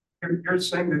you're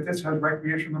saying that this has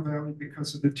recreational value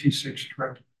because of the T6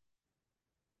 trail.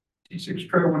 T6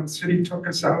 trail, when the city took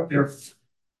us out there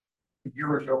a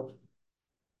year ago,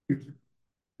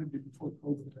 before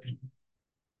COVID,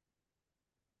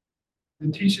 the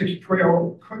T6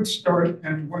 trail could start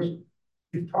and was,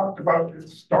 we talked about it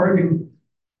starting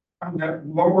on that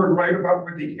lower right about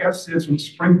where the S is in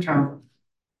Springtown.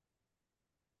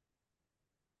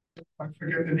 I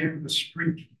forget the name of the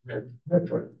street.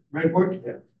 Redwood. Redwood?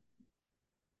 Yeah.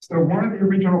 So one of the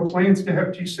original plans to have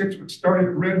T6 would start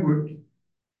at Redwood,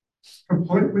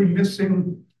 completely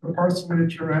missing the parcel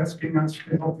that you're asking us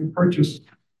to help you purchase,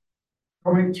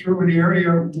 going through an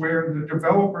area where the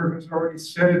developer has already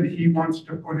said he wants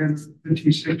to put in the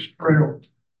T6 trail.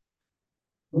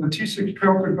 Well, the T6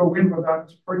 trail could go in without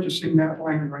us purchasing that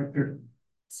land right there.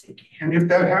 And if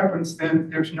that happens, then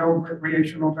there's no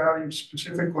recreational value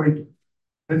specifically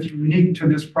that's unique to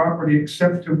this property,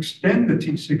 except to extend the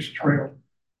T6 trail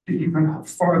to even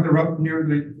farther up near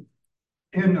the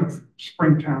end of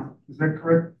Springtown. Is that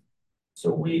correct?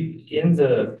 So we, in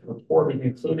the report, we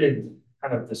included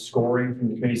kind of the scoring from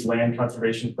the committee's land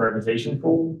conservation prioritization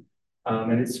pool.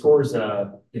 And it scores,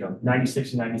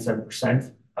 96 to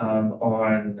 97%.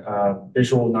 On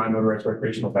visual non-motorized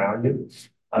recreational value.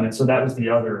 And so that was the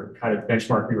other kind of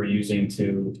benchmark we were using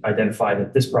to identify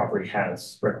that this property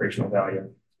has recreational value.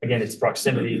 Again, its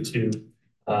proximity to,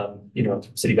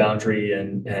 city boundary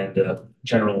and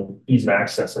general ease of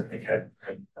access, I think, had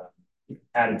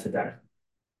added to that.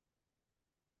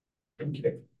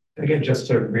 Okay. Again, just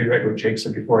to reiterate what Jake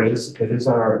said before, it is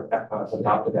our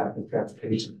adopted active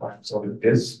transportation plan. So it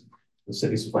is the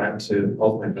city's plan to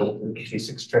ultimately build the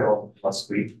T6 trail, plus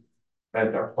we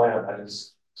amend our plan. That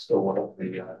is still one of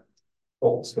the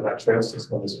goals for that trail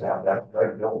system, is to have that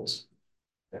right built.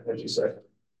 And as you said,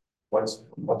 once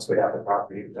we have the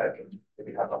property, that can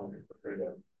maybe have something for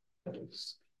them. That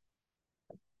is,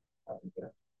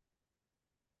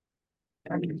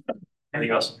 Thank you.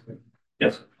 Anything else?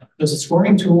 Yes. Does the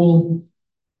scoring tool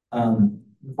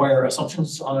require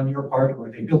assumptions on your part, or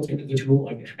are they built into the tool?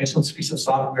 Like, based on this piece of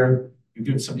software, you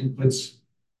give some inputs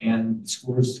and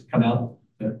scores come out?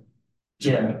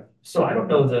 Yeah. So I don't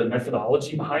know the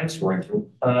methodology behind the scoring tool,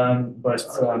 but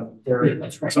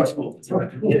That's right. Cool.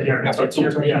 Totally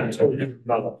different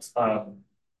developed.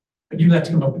 But you have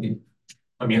to come up with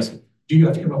let me ask you, do you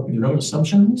have to come up with your own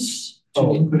assumptions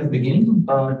to input at the beginning?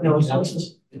 No,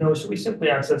 so we simply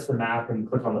access the map and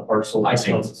click on the parcel. I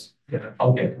see. Yeah.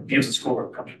 Okay. Use the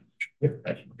score. Okay.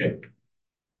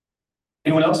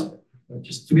 Anyone else?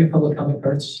 Just do we have public comment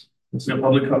cards? We have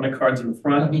public comment cards in the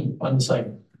front. I mean, on the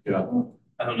side. Yeah.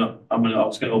 I don't know. I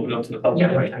was gonna open it up to the public.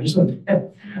 Yeah, right. I just want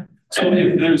to. So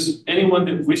if there's anyone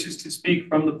that wishes to speak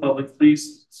from the public,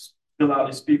 please fill out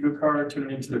a speaker card, turn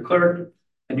it into the clerk,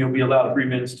 and you'll be allowed 3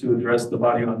 minutes to address the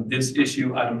body on this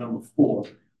issue, item number 4.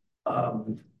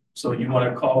 So you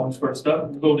want to call who's first up?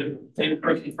 We'll go to the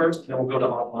person first, then we'll go to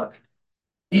online.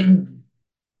 Item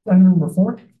number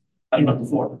 4. Item number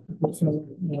 4. So,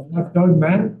 that's Doug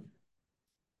Mann.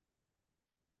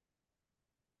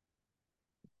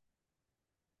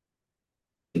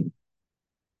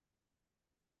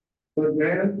 But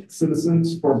man,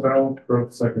 Citizens for Balanced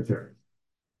Growth Secretary.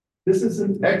 This is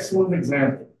an excellent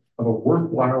example of a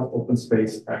worthwhile open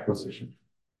space acquisition.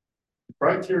 The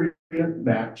criteria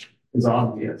match is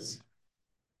obvious,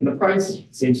 and the price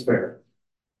seems fair.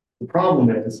 The problem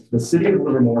is the city of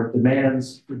Livermore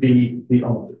demands to be the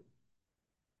owner.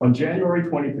 On January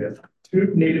 25th,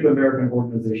 2 Native American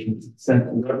organizations sent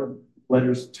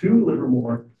letters to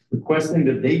Livermore requesting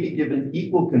that they be given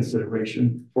equal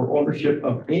consideration for ownership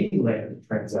of any land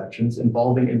transactions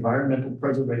involving environmental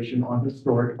preservation on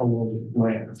historic allotted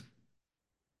land.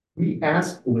 We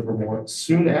asked Livermore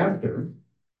soon after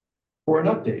for an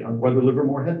update on whether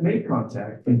Livermore had made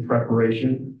contact in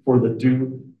preparation for the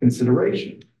due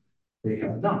consideration. They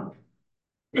have not.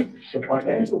 The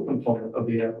financial component of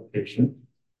the application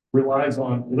relies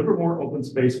on Livermore open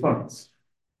space funds.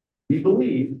 We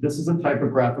believe this is a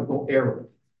typographical error.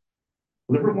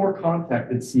 Livermore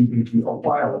contacted CBP a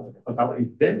while ago about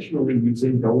eventually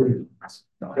using Doherty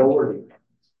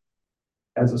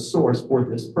as a source for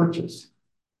this purchase.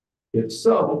 If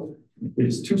so, it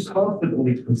is too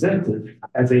confidently presented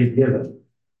as a given.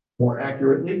 More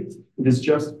accurately, it is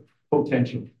just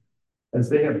potential, as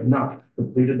they have not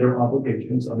completed their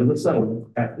obligations under the settlement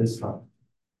at this time.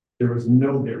 There is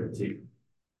no guarantee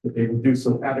that they will do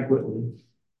so adequately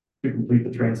to complete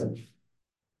the transaction.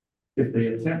 If they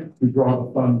attempt to draw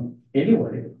the fund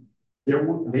anyway, they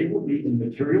will be in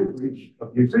material breach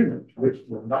of the agreement, which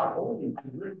will not only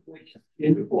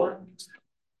in court,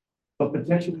 but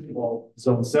potentially involve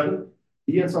Zone 7,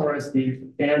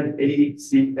 ESRSD, and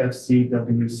ACFCWCD.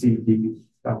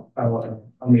 Alameda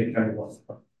County Water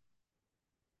Department.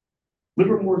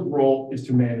 Livermore's role is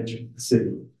to manage the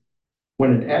city.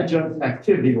 When an adjunct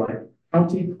activity like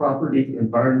county property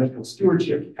environmental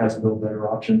stewardship has no better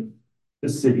option, the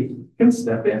city can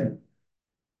step in.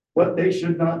 What they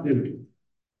should not do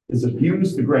is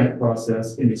abuse the grant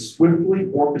process in a swiftly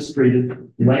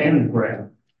orchestrated land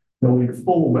grab, knowing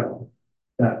full well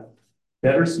that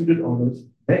better suited owners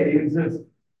may exist.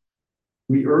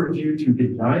 We urge you to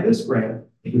deny this grant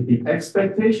with the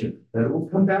expectation that it will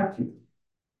come back to you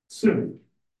soon,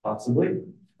 possibly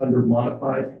under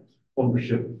modified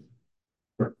ownership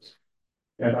terms.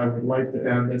 And I would like to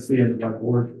add, that's the end of my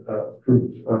board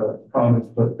approved comments,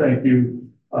 but thank you,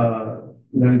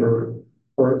 member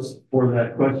first, for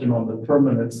that question on the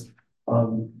permanence.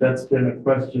 That's been a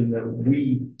question that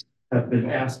we have been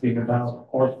asking about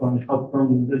our fund, how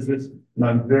permanent is this? And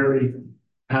I'm very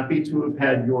happy to have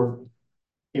had your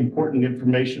important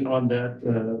information on that.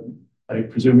 I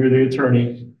presume you're the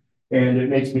attorney, and it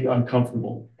makes me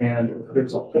uncomfortable. And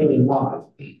there's a whole lot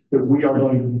that we are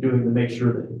going to be doing to make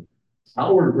sure that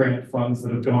our grant funds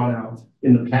that have gone out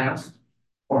in the past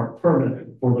are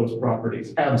permanent for those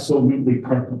properties. Absolutely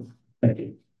permanent. Thank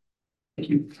you. Thank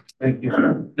you. Thank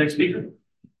you. Next speaker.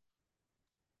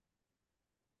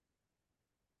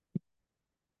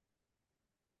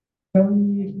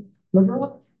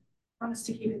 Liberal? Promise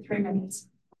to keep it 3 minutes.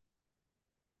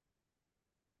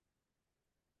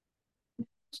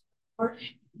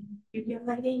 You young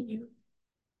lady,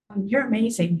 you're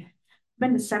amazing. I've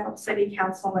been to several city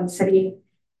council and city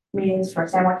meetings for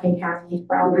San Joaquin County,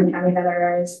 for Altamont County, and other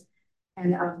areas.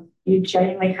 And you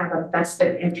genuinely have a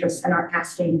vested interest and are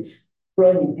asking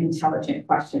brilliant, intelligent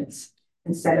questions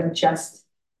instead of just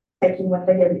taking what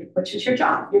they give you, which is your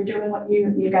job. You're doing what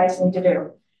you guys need to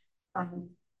do.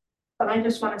 But I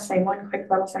just want to say one quick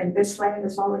little thing. This land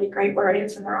is already great where it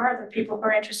is, and there are other people who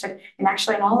are interested in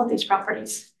actually in all of these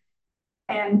properties.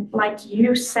 And like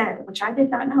you said, which I did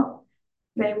not know,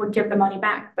 they would give the money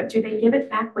back. But do they give it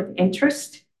back with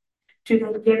interest? Do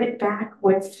they give it back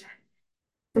with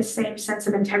the same sense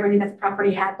of integrity that the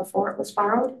property had before it was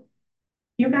borrowed?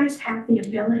 You guys have the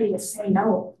ability to say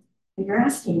no. And you're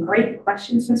asking great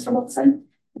questions, Mr. Wilson,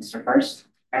 Mr. First.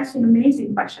 You're asking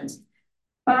amazing questions.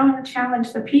 But I want to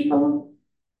challenge the people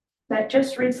that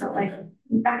just recently,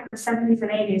 back in the 70s and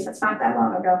 80s, it's not that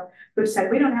long ago, who said,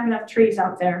 we don't have enough trees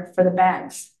out there for the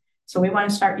bags. So we want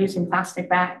to start using plastic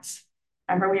bags.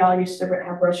 Remember, we all used to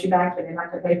have grocery bags, but they didn't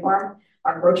have to pay for them.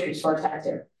 Our grocery stores had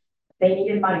to. They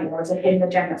needed money. There was a hidden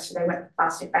agenda, so they went with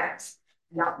plastic bags.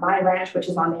 Now, my ranch, which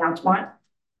is on the Altamont,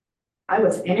 I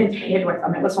was inundated with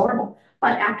them. It was horrible.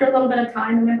 But after a little bit of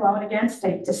time and then blowing against,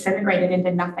 they disintegrated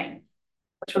into nothing,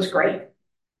 which was great.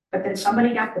 But then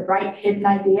somebody got the bright hidden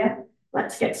idea,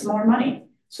 let's get some more money.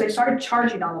 So they started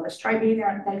charging all of us. Try being there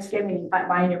on Thanksgiving and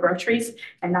buying your groceries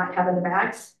and not having the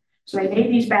bags. So they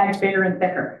made these bags bigger and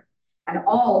thicker, and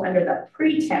all under the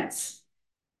pretense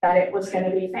that it was going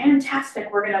to be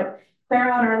fantastic. We're going to clear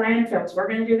out our landfills. We're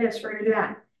going to do this, we're going to do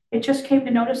that. It just came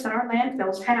to notice that our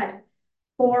landfills had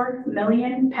 4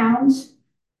 million pounds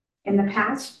in the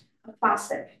past of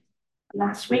plastic.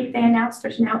 Last week, they announced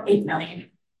there's now 8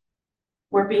 million.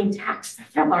 We're being taxed to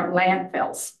fill our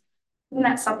landfills. And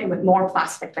that's something with more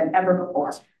plastic than ever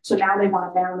before. So now they want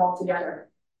to ban them all together.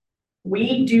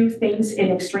 We do things in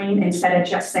extreme instead of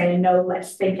just saying, no,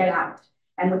 let's think it out.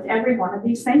 And with every one of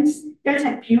these things, you guys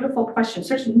have beautiful questions.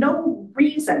 There's no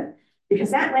reason,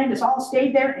 because that land has all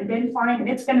stayed there and been fine, and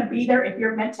it's going to be there if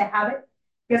you're meant to have it.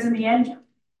 Because in the end, it's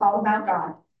all about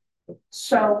God.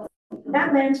 So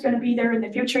that land's going to be there in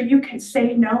the future. You can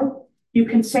say no. You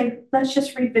can say, let's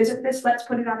just revisit this. Let's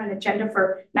put it on an agenda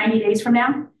for 90 days from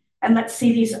now. And let's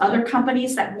see these other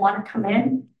companies that want to come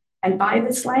in and buy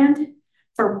this land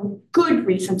for good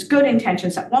reasons, good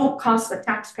intentions that won't cost the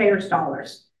taxpayers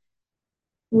dollars.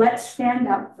 Let's stand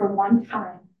up for one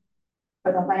time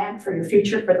for the land, for your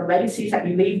future, for the legacies that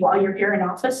you leave while you're here in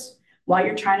office, while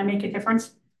you're trying to make a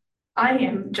difference. I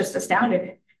am just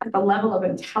astounded at the level of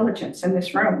intelligence in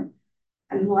this room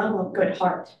and the level of good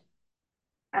heart.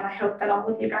 And I hope that all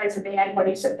of you guys at the end, when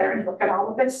you sit there and look at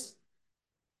all of this,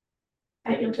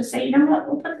 that you'll just say, you know what,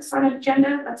 we'll put this on an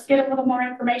agenda. Let's get a little more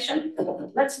information.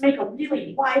 Let's make a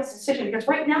really wise decision, because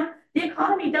right now the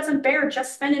economy doesn't bear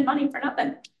just spending money for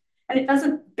nothing. And it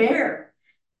doesn't bear.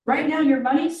 Right now, your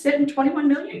money's sitting 21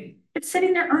 million. It's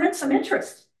sitting there earning some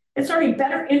interest. It's earning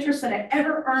better interest than it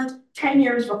ever earned 10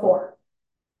 years before.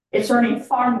 It's earning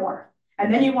far more.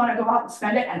 And then you want to go out and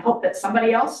spend it and hope that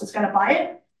somebody else is going to buy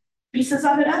it, pieces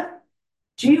of it up.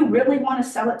 Do you really want to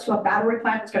sell it to a battery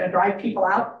plant that's going to drive people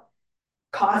out,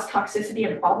 cause toxicity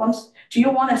and problems? Do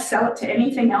you want to sell it to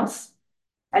anything else?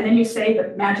 And then you say the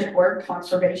magic word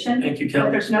conservation. Thank you, But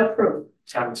Kelly. there's no proof.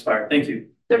 Time expired. Thank you.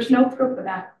 There's no proof of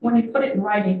that. When you put it in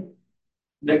writing,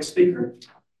 Next speaker.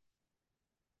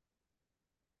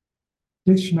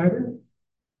 Dick Schneider?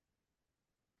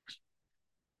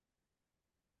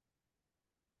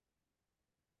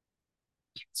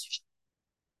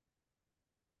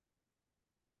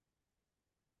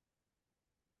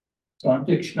 So I'm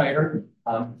Dick Schneider.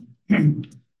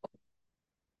 And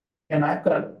I've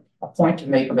got a point to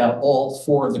make about all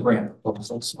four of the grant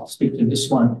proposals. I'll speak to this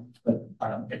one, but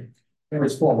it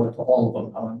carries forward to all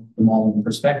of them, them all in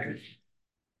perspective.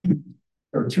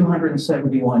 There are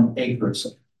 271 acres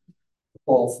of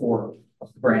all four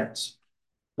of the grants,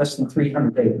 less than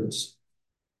 300 acres.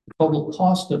 The total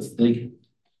cost of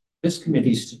this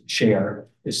committee's share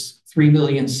is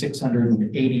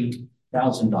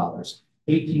 $3,680,000,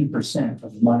 18%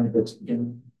 of the money that's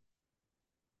in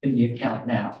the account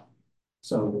now.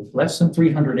 So less than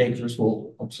 300 acres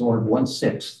will absorb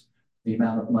 1/6 the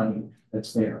amount of money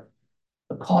that's there.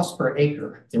 The cost per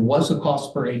acre, there was a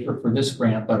cost per acre for this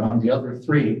grant, but on the other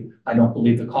three, I don't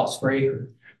believe the cost per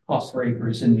acre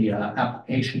is in the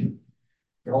application.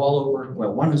 They're all over,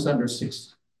 well, one is under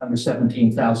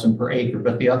 17,000 per acre,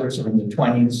 but the others are in the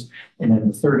 20s and in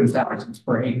the 30,000s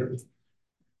per acre.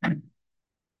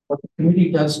 What the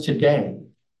committee does today,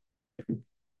 if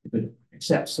it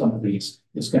accepts some of these,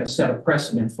 is going to set a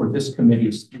precedent for this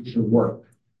committee's future work.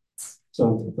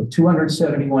 So the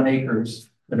 271 acres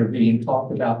that are being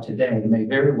talked about today may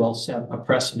very well set a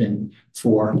precedent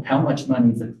for how much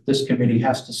money that this committee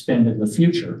has to spend in the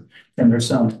future. And there's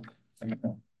some,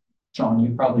 John,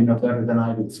 you probably know better than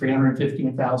I do,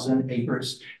 315,000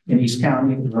 acres in East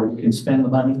County where we can spend the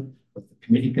money, where the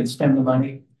committee can spend the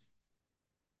money.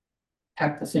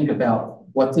 Have to think about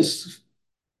what this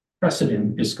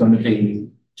precedent is going to be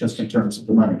just in terms of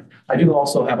the money. I do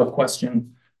also have a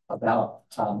question about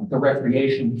the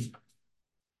recreation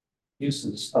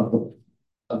uses of the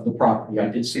property. I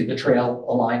did see the trail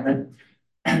alignment.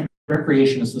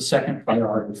 Recreation is the second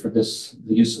priority for the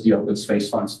use of the open space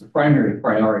funds. The primary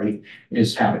priority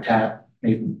is habitat,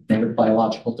 native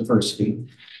biological diversity.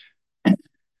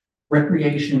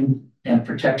 Recreation and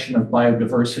protection of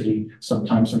biodiversity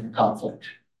sometimes are in conflict.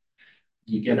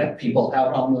 You get people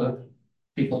out on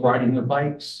people riding their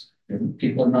bikes, and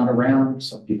people are not around.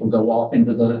 Some people go off off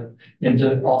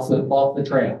the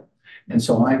trail. And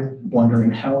so I'm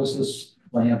wondering, how is this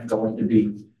land going to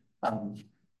be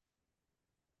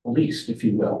policed, if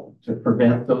you will, to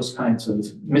prevent those kinds of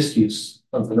misuse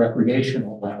of the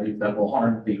recreational value that will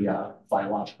harm the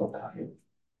biological value?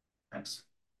 Thanks.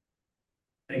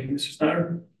 Thank you, Mr.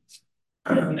 Snyder.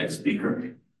 Next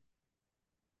speaker.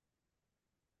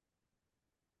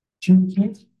 Jim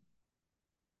Keith?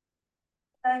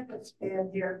 I could stand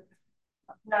here.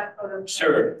 Not for the.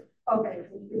 Sure. Okay,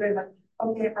 thank you very much.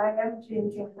 Okay, I am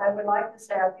Jean King. I would like to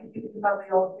say, I think you can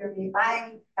probably all hear me.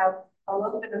 I have a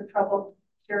little bit of trouble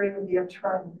hearing the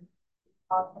attorney.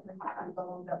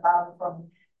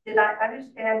 Did I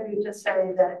understand you to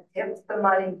say that if the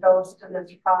money goes to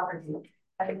this property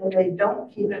and then they don't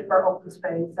keep it for open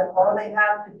space, then all they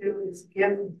have to do is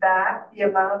give back the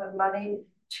amount of money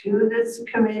to this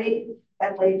committee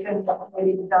and they can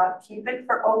maybe not keep it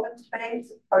for open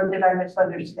space? Or did I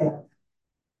misunderstand?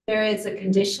 There is a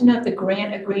condition of the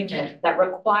grant agreement that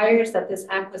requires that this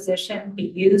acquisition be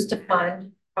used to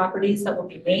fund properties that will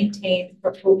be maintained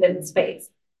for open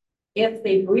space. If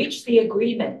they breach the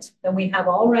agreement, then we have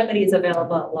all remedies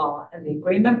available at law, and the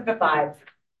agreement provides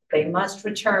they must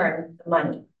return the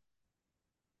money.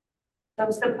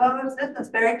 So suppose, this is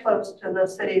very close to the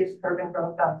city's urban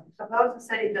growth boundary. Suppose the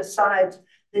city decides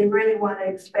they really want to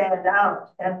expand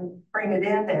out and bring it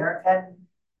in there and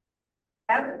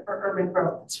have it for urban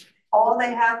growth. All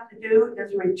they have to do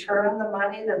is return the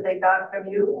money that they got from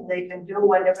you, and they can do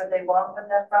whatever they want with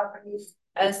that property.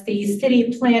 As the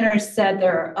city planner said,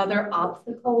 there are other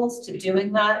obstacles to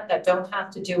doing that don't have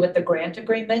to do with the grant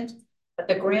agreement. But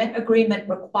the grant agreement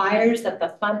requires that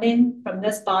the funding from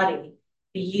this body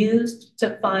be used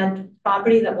to fund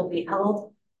property that will be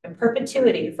held in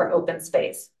perpetuity for open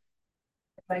space.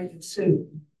 May be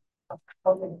sued.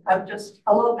 Okay, I'm just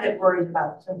a little bit worried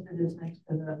about, since it is next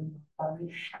to the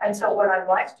property. And so what I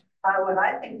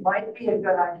think might be a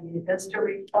good idea is to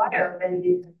require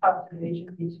maybe the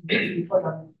conservation needs to be put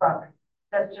on the property.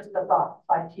 That's just a thought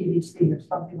by TDC or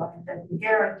something like that to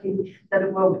guarantee that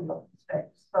it will be open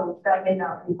space. So that may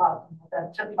not be possible.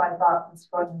 That's just my thought that's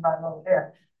going in my little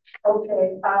head.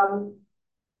 Okay.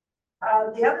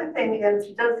 The other thing is,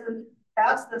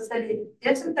 ask the city,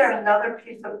 isn't there another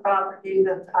piece of property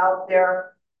that's out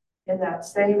there in that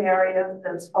same area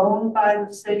that's owned by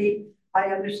the city? I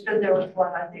understood there was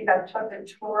one. I think I took a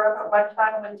tour of it one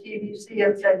time with TVC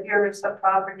and said, here is a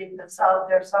property that's out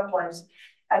there someplace.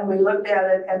 And we looked at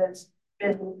it and it's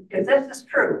been, if this is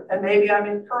true, and maybe I'm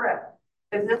incorrect,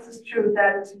 if this is true,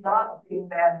 that is not being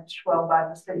managed well by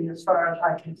the city as far as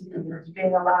I can see. It's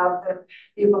being allowed for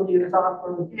people to use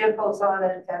off-road vehicles on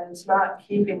it, and it's not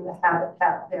keeping the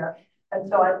habitat there. And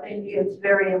so I think it's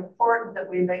very important that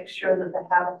we make sure that the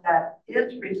habitat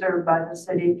is preserved by the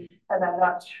city. And I'm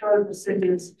not sure the city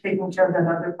is taking care of that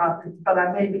other property, but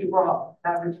I may be wrong.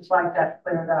 I would just like that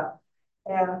cleared up.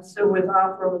 And so with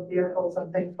off-road vehicles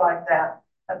and things like that,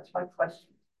 that's my question.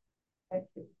 Thank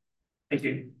you. Thank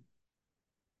you.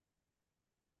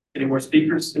 Any more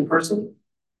speakers in person?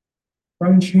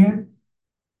 Brian Sheehan?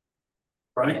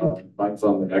 Brian? Mike's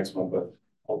on the next one, but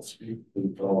I'll speak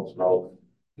until it's relevant.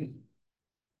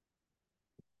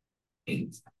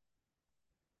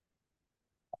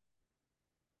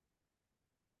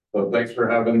 So thanks for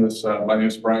having this. My name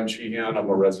is Brian Sheehan. I'm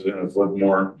a resident of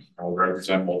Livermore. I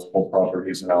represent multiple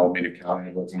properties in Alameda County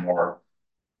and Livermore,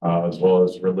 as well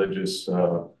as religious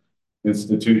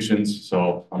institutions.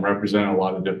 So I'm representing a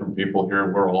lot of different people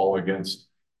here. We're all against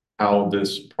how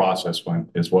this process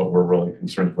went is what we're really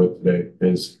concerned with today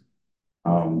is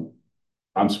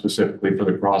I'm specifically for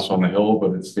the cross on the hill,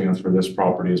 but it stands for this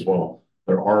property as well.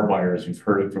 There are buyers. You've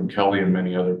heard it from Kelly and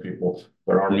many other people.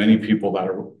 There are many people that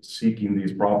are seeking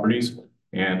these properties,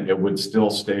 and it would still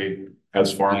stay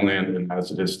as farmland and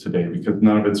as it is today because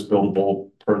none of it's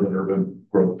buildable per the urban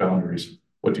growth boundaries.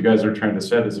 What you guys are trying to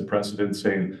set is a precedent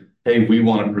saying, hey, we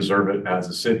want to preserve it as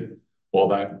a city. Well,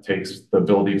 that takes the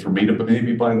ability for me to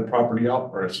maybe buy the property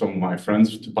out or some of my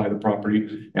friends to buy the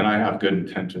property, and I have good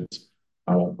intentions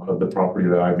of the property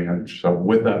that I manage. So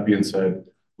with that being said,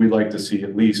 we'd like to see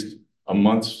at least a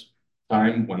month's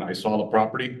time. When I saw the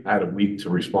property, I had a week to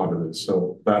respond to this.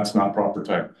 So that's not proper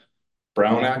time.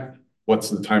 Brown Act, what's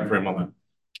the time frame on that?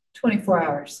 24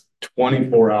 hours.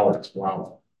 24 hours.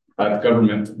 Wow. That's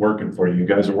government working for you. You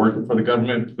guys are working for the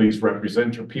government. Please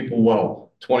represent your people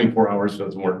well. 24 hours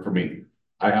doesn't work for me.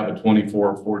 I have a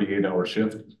 24, 48-hour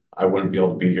shift. I wouldn't be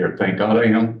able to be here. Thank God I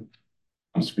am.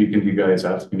 I'm speaking to you guys,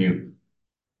 asking you,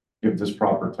 give this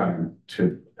proper time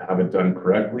to have it done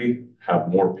correctly, have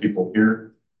more people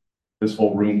here. This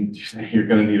whole room, you're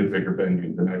going to need a bigger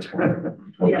venue the next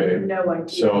one. Okay. Yeah, no idea.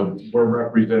 So we're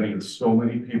representing so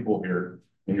many people here,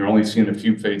 and you're only seeing a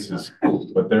few faces,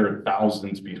 but there are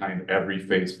thousands behind every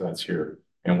face that's here.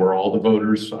 And we're all the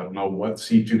voters. I don't know what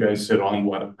seat you guys sit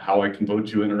on, how I can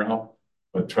vote you in or out,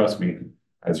 but trust me,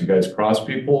 as you guys cross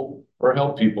people or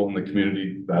help people in the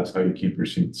community, that's how you keep your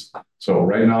seats. So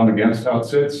right now I'm against how it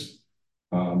sits.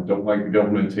 Don't like the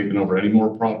government taking over any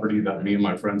more property that me and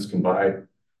my friends can buy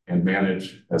and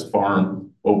manage as farm,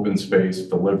 open space,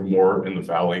 to live more in the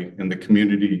valley, in the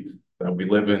community that we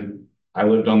live in. I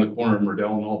lived on the corner of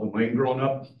Merdell and Alden Lane growing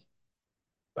up.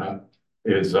 That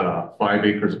is 5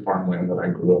 acres of farmland that I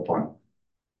grew up on,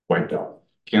 wiped out.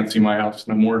 Can't see my house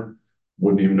no more.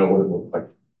 Wouldn't even know what it looked like.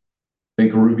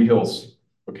 Think of Ruby Hills.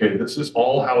 Okay, this is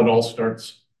all how it all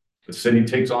starts. The city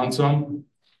takes on some.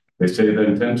 They say the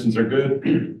intentions are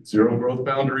good. Zero growth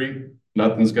boundary.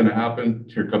 Nothing's going to happen.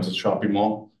 Here comes a shopping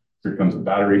mall. Here comes a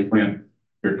battery plant.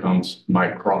 Here comes my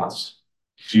cross.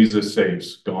 Jesus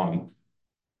saves, gone.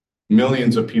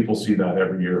 Millions of people see that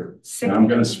every year. And I'm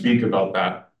going to speak about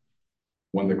that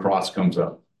when the cross comes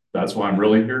up. That's why I'm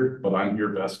really here, but I'm here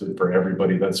vested for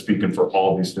everybody that's speaking for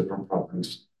all these different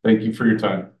properties. Thank you for your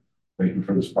time. Thank you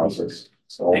for this process.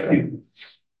 So, Thank you.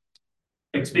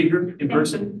 Next speaker in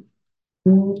person.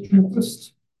 Bill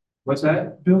Turnquist. What's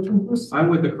that? Bill Turnquist. I'm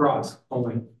with the cross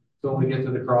only. So when we get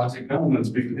to the cross, I'm going to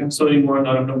speak to him. So anymore on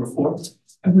item number 4.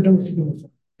 We're done with you.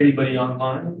 Anybody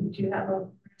online? Do you have a?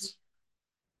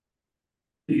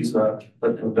 Please let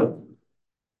them know.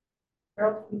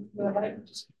 Go ahead.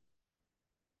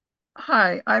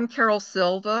 Hi, I'm Carol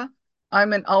Silva.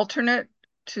 I'm an alternate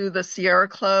to the Sierra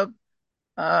Club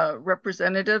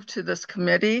representative to this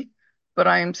committee, but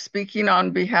I am speaking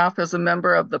on behalf as a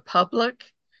member of the public.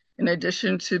 In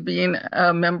addition to being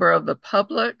a member of the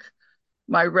public,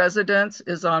 my residence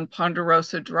is on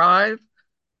Ponderosa Drive,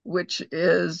 which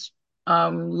is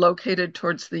located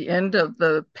towards the end of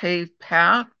the paved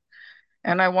path.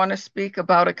 And I want to speak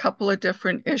about a couple of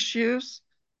different issues.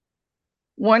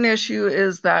 One issue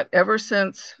is that ever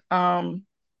since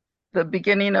the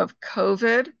beginning of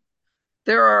COVID,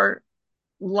 there are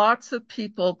lots of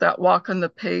people that walk on the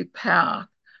paved path.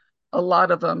 A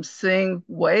lot of them sing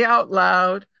way out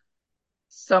loud.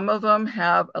 Some of them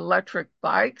have electric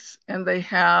bikes and they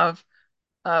have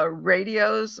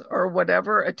radios or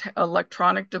whatever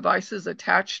electronic devices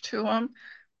attached to them.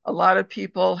 A lot of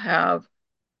people have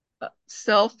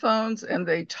cell phones and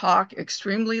they talk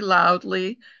extremely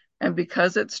loudly. And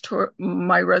because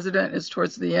my resident is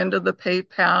towards the end of the paved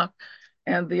path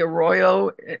and the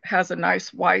arroyo has a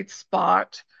nice wide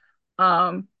spot,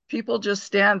 people just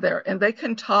stand there and they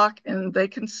can talk and they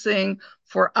can sing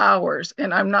for hours.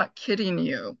 And I'm not kidding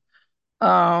you.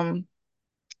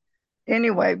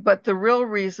 Anyway, but the real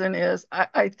reason is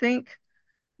I think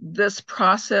this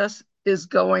process is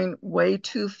going way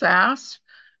too fast,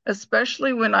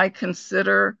 especially when I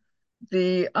consider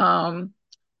the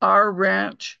our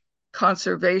ranch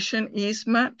conservation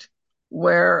easement,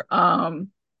 where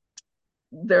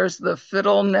there's the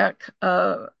fiddleneck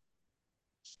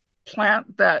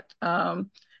plant that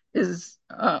is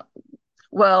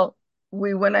well,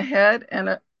 we went ahead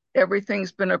and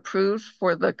everything's been approved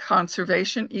for the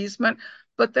conservation easement,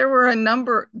 but there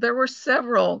were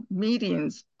several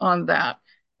meetings on that.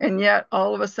 And yet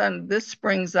all of a sudden this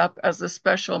springs up as a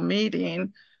special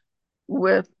meeting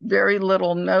with very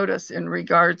little notice in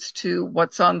regards to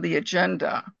what's on the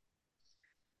agenda.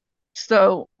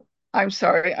 So I'm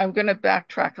sorry, I'm going to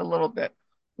backtrack a little bit.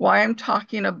 Why I'm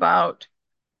talking about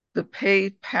the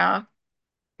paved path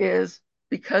is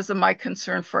because of my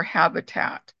concern for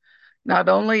habitat. Not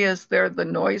only is there the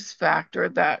noise factor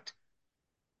that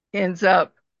ends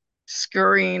up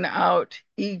scurrying out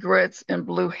egrets and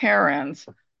blue herons,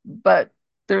 but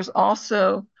there's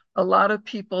also a lot of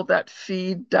people that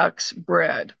feed ducks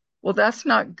bread. Well, that's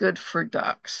not good for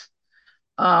ducks.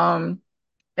 And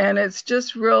it's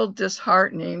just real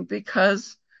disheartening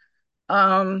because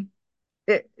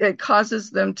it causes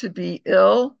them to be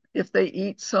ill if they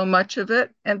eat so much of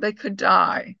it, and they could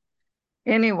die.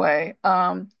 Anyway,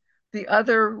 the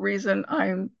other reason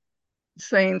I'm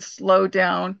saying slow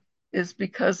down is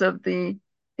because of the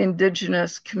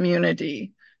indigenous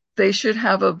community. They should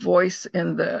have a voice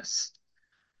in this.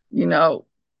 You know,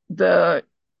 the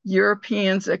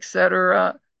Europeans,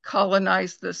 etc.,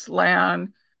 colonized this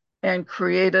land and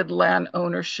created land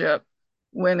ownership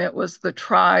when it was the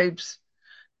tribes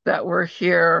that were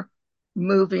here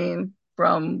moving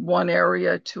from one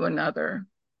area to another.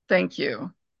 Thank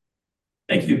you.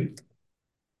 Thank you.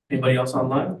 Anybody else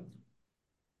online?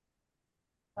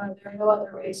 There are no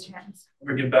other raised hands.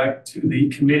 We're getting back to the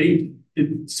committee.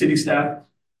 Did city staff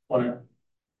want to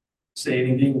say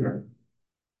anything or?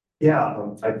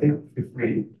 Yeah, I think if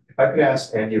I could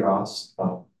ask Andy Ross,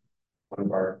 one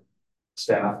of our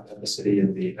staff at the city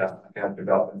in the economic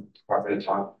development department to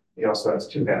talk. He also has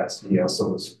two hats. He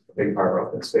also was a big part of our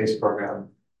open space program.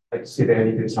 I'd like to see if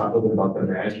Andy could talk a little bit about the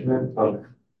management of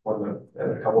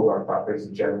a couple of our properties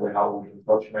and generally how we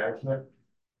approach management.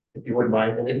 If you wouldn't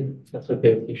mind, Andy. That's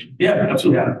okay with you. Yeah,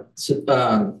 absolutely. Yeah.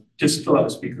 So, Just fill out a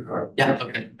speaker card. yeah,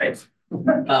 okay. Thanks.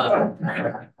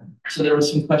 So there were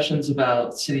some questions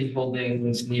about city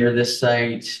holdings near this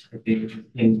site. I think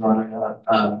things brought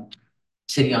up.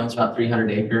 City owns about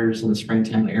 300 acres in the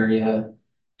Springtown area.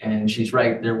 And she's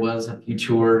right, there was a few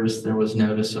tours, there was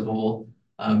noticeable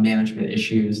management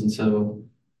issues. And so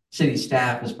city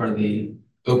staff, as part of the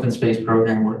open space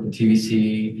program, worked with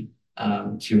TVC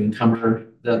to encumber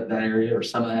that area or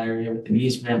some of that area with an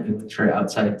easement. We looked for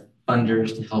outside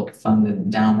funders to help fund the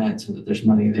endowment so that there's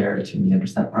money there to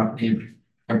manage that property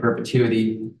in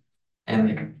perpetuity. And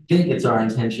I think it's our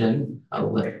intention,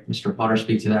 I'll let Mr. Potter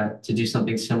speak to that, to do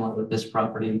something similar with this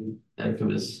property, that if it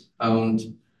was owned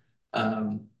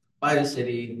by the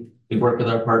city, we work with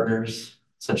our partners,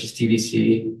 such as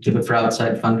TVC, to look for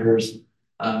outside funders,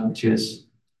 to, as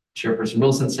Chairperson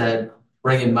Wilson said,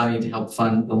 bring in money to help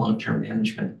fund the long-term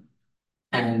management.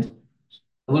 And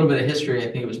a little bit of history,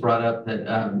 I think it was brought up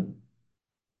that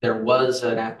there was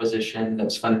an acquisition that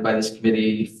was funded by this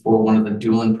committee for one of the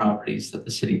Doolin properties that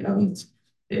the city owns.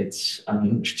 It's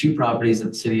there's two properties that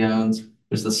the city owns.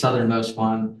 There's the southernmost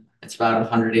one. It's about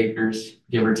 100 acres,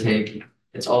 give or take.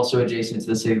 It's also adjacent to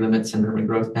the city limits and urban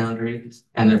growth boundary.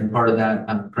 And then part of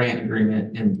that grant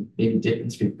agreement, and maybe Dick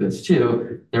can speak to this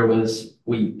too, it was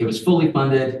fully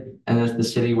funded, and if the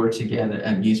city were to get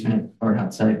an easement or an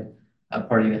outside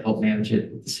party to help manage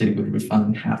it, the city would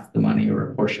refund half the money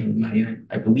or a portion of the money.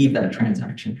 I believe that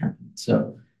transaction happened.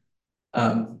 So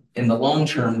in the long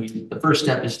term, the first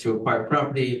step is to acquire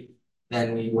property.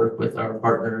 Then we work with our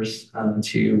partners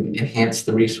to enhance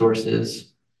the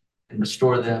resources and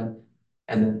restore them,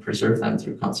 and then preserve them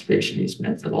through conservation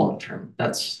easement for the long term.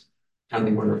 That's kind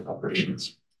of the order of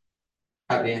operations.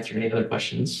 Happy to answer any other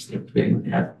questions the committee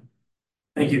might have.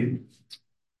 Thank you.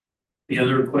 Any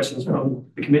other questions from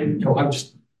the committee? No, I'm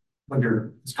just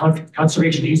under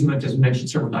conservation easement, as mentioned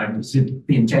several times, is it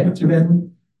the intent to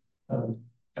then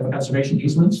have a conservation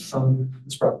easement from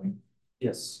this property?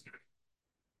 Yes.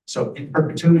 So in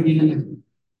perpetuity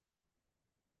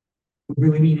would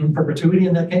really mean in perpetuity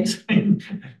in that case?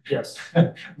 Yes.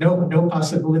 No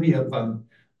possibility of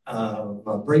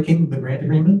breaking the grant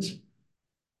agreement?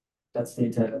 That's the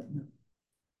intent.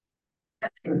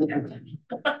 I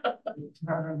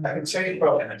can say,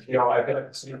 well, you know, I've been at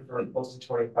the city for close to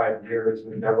 25 years.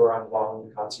 We've never run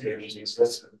long conservation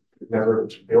easements. We've never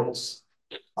built,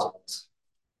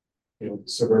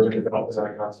 suburban developments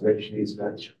on a conservation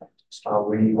easement.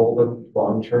 We hold them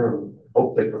long term,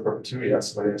 hopefully for perpetuity.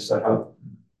 That's the way they're set up.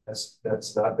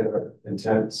 That's not been our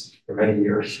intent for many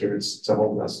years here. It's to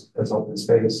hold us as open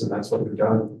space, and that's what we've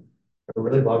done. A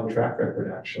really long track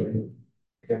record, actually.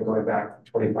 Again, going back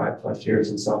 25 plus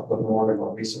years in South Livermore and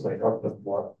more recently North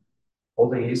Livermore,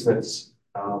 holding easements,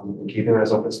 and keeping them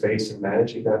as open space and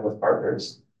managing them with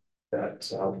partners. That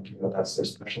that's their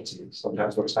specialty.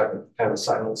 Sometimes we're kind of a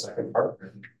silent second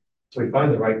partner. So we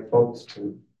find the right folks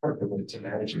to partner with to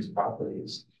manage these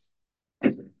properties.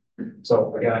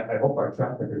 So again, I hope our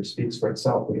track record speaks for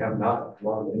itself. We have not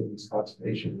long in these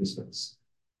conservation easements.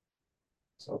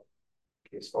 So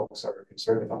in case folks are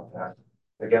concerned about that.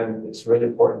 Again, it's really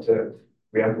important to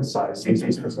reemphasize these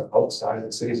easements are outside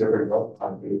the city's urban growth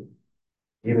boundary.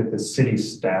 Even if the city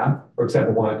staff, for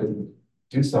example, wanted to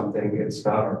do something, it's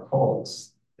not our call.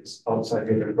 It's outside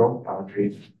the urban growth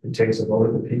boundary. It takes a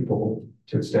vote of the people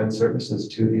to extend services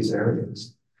to these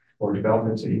areas for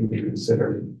development to even be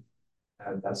considered.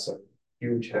 And that's a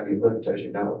huge heavy lift, as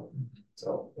you know.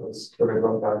 So those urban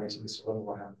growth boundaries in this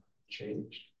little have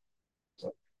changed. So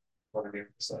I want to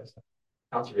emphasize that.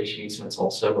 Conservation easements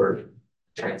also were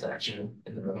transaction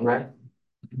in their own right,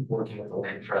 working with the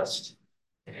land trust,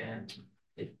 and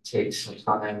it takes some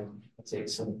time, it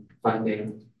takes some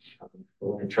funding. The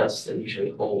land trusts that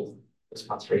usually hold those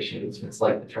conservation easements,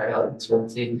 like the Tri-Valley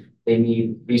Conservancy, they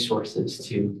need resources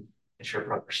to ensure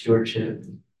proper stewardship,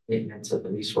 maintenance of the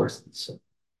resources. So it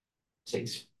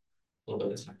takes a little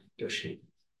bit of time to negotiate.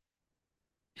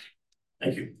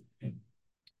 Thank you.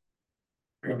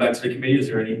 Bring it back to the committee. Is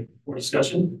there any more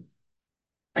discussion?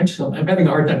 I'm having a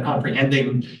hard time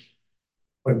comprehending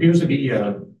what appears to be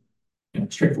a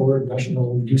straightforward,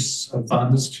 rational use of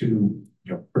funds to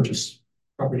purchase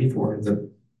property for the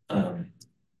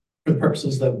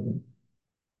purposes that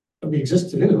we exist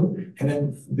to do, and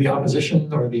then the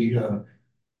opposition or the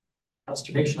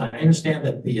consternation. I understand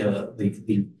that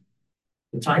the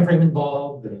time frame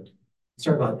involved, the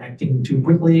concern about acting too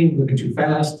quickly, moving too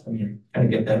fast. I mean, I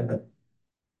kind of get that, but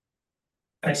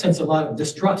I sense a lot of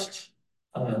distrust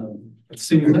of the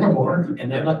city of Livermore,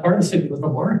 and I'm not part of the city of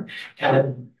Livermore.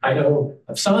 And I know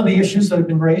of some of the issues that have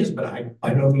been raised, but I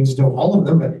by no means know all of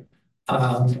them. But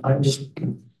I'm just,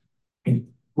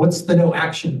 what's the no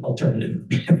action alternative?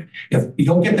 If you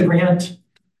don't get the grant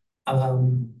at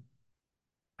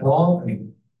all, I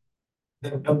mean,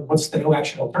 then what's the no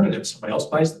action alternative? Somebody else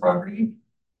buys the property?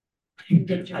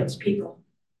 Indigenous people.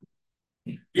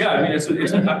 Yeah,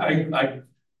 I mean,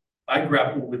 I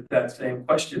grapple with that same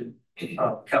question.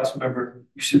 Council member,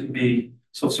 you shouldn't be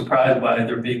so surprised by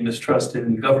there being mistrust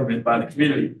in government by the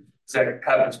community, because that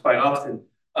happens quite often.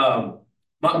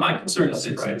 My concern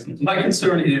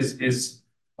is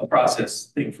a process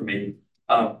thing for me.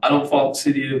 I don't fault the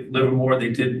city of Livermore. They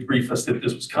did brief us that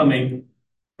this was coming,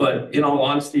 but in all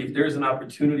honesty, if there's an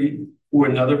opportunity for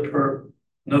another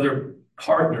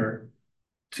partner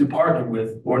to partner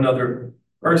with, or another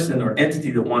person or entity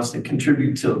that wants to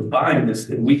contribute to buying this,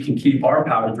 and we can keep our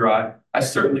powder dry, I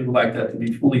certainly would like that to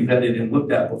be fully vetted and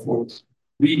looked at before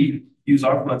we use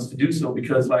our funds to do so,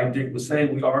 because like Dick was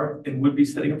saying, we are and would be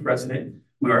setting a precedent.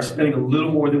 We are spending a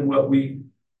little more than what we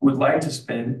would like to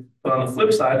spend. But on the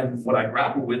flip side, and what I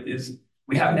grapple with is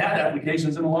we haven't had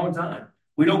applications in a long time.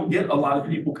 We don't get a lot of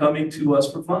people coming to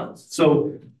us for funds.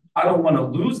 So I don't want to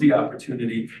lose the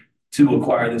opportunity to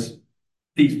acquire this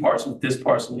parcel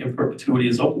in perpetuity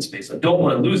as open space. I don't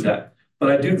want to lose that,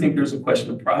 but I do think there's a question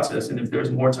of process. And if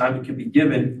there's more time that can be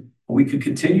given, we could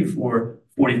continue for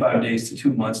 45 days to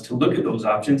 2 months to look at those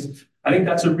options. I think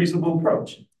that's a reasonable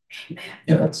approach.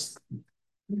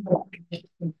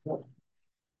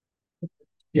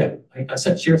 Yeah, I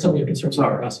said share some of your concerns on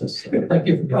our process. So thank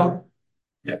you for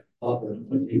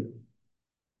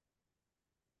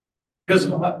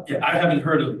Because I haven't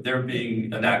heard of there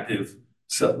being an active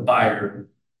buyer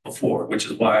before, which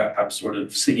is why I'm sort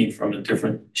of singing from a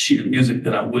different sheet of music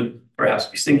than I would perhaps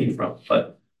be singing from.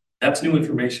 But that's new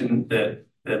information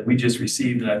that we just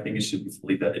received, and I think it should be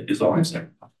fully vetted, is all I'm saying.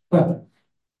 Well,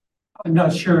 I'm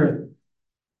not sure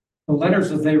the letters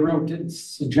that they wrote didn't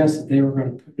suggest that they were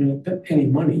going to put in any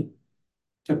money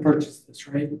to purchase this,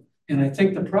 right? And I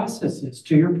think the process is,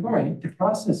 to your point, the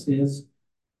process is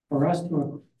for us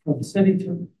to, for the city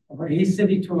to, or a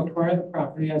city to acquire the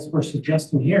property as we're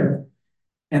suggesting here,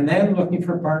 and then looking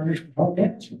for partners to help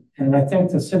manage it. And I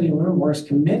think the city of Livermore is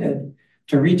committed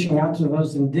to reaching out to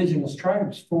those indigenous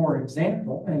tribes, for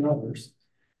example, and others,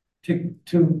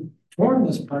 to form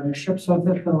this partnership so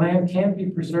that the land can be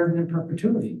preserved in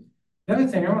perpetuity. The other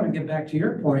thing I want to get back to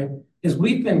your point is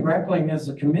we've been grappling as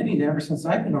a committee ever since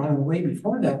I've been on and way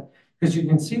before that, because you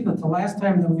can see that the last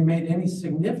time that we made any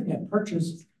significant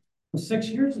purchase was 6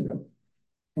 years ago.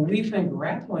 And we've been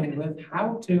grappling with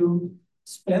how to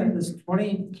spend this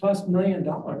 $20+ million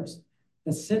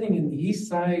that's sitting in the east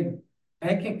side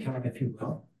bank account, if you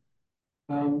will,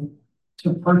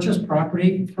 to purchase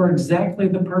property for exactly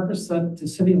the purpose that the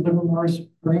city of Livermore is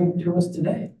bringing to us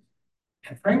today.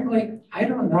 And frankly, I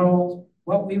don't know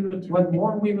what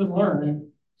more we would learn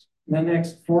in the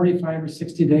next 45 or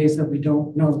 60 days that we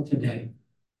don't know today.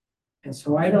 And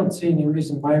so I don't see any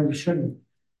reason why we shouldn't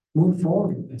move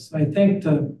forward with this. I think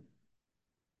the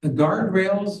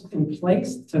guardrails in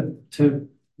place to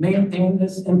maintain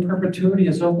this in perpetuity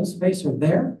as open space are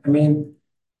there. I mean,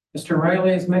 Mr.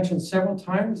 Riley has mentioned several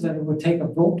times that it would take a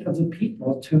vote of the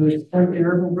people to extend the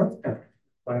urban growth boundary.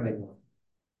 Planning one.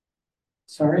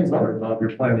 Sorry, Sorry, Bob,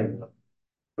 you're planning one.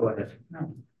 Go ahead.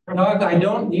 no, I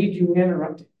don't need you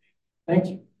interrupting. Thank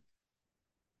you.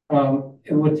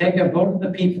 It would take a vote of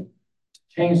the people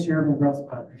to change the urban growth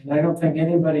boundary. And I don't think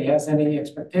anybody has any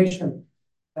expectation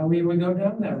that we would go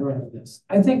down that road of this.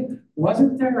 I think,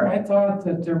 wasn't there, I thought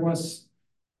that there was,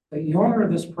 the owner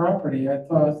of this property, I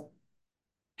thought,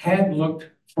 had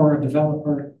looked for a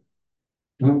developer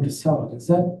to whom to sell it. Is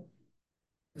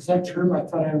that true? I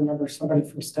thought I remember somebody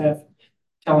from staff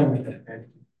telling me that.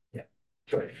 Yeah,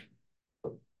 sure.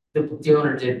 The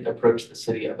owner did approach the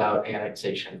city about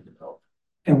annexation of the building.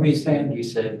 And we And we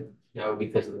said, said no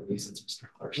because of the reasons Mr.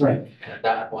 Clarkson. right. And at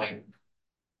that point,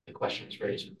 the question was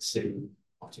raised with the city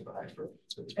wanting to buy for.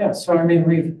 Yeah, so I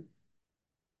mean,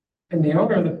 and the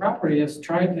owner of the property has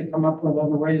tried to come up with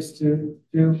other ways to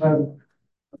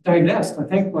divest. I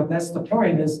think that's the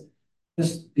point is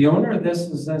the owner of this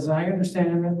is, as I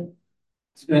understand it,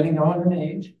 is getting on in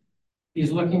age.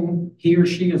 He or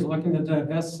she is looking to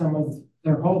divest some of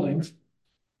their holdings.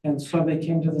 And so they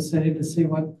came to the city to see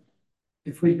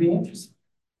if we'd be interested.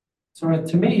 So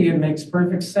to me, it makes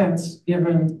perfect sense,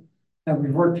 given that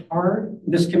we've worked hard.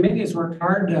 This committee has worked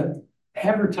hard to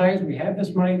advertise. We have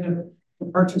this money to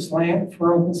purchase land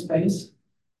for open space.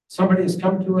 Somebody has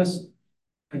come to us,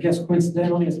 I guess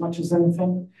coincidentally as much as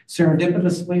anything,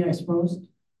 serendipitously, I suppose,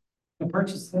 to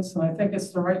purchase this. And I think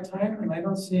it's the right time. And I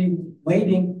don't see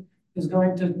waiting is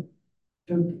going to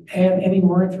add any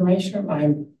more information.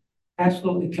 I'm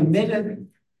absolutely committed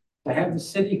to have the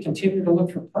city continue to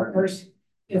look for partners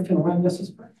if and when this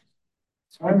is purchased.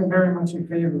 So I'm very much in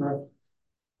favor of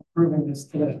approving this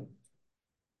today.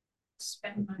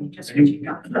 Spend money just what you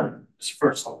got. Just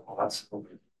first of all, that's.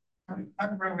 I'm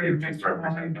really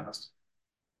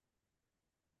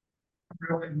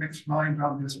mixed mind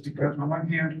on this because on one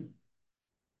hand,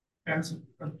 as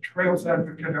a trails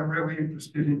advocate, I'm really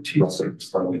interested in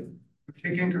T6.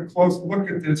 Taking a close look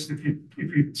at this, if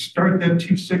you start that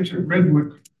T6 at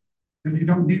Redwood, then you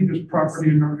don't need this property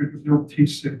in order to build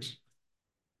T6.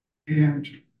 And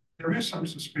there is some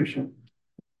suspicion.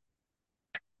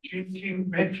 Gene King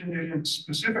mentioned it, and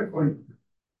specifically,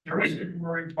 there is a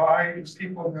worry by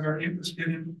people that are interested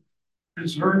in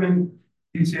preserving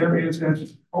these areas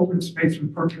as open space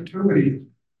in perpetuity,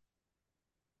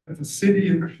 that the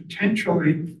city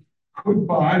potentially could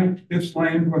buy this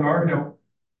land with our help,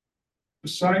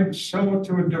 decide to sell it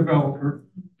to a developer,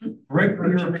 break the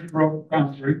urban growth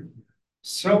boundary,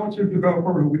 sell it to a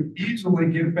developer who would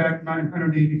easily give back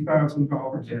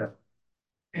 $980,000. Yeah.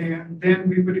 And then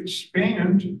we would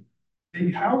expand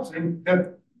the housing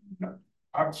that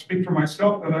I'll speak for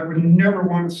myself that I would never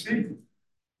want to see.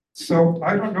 So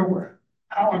I don't know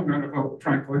how I'm going to vote,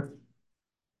 frankly,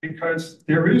 because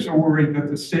there is a worry that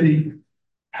the city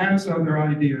has other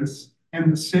ideas,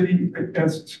 and the city,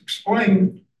 as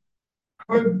explained,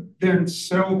 could then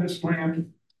sell this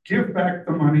land, give back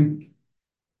the money,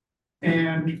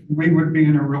 and we would be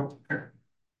in a real pickle.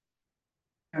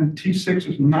 And T6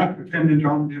 is not dependent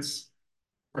on this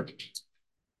purchase.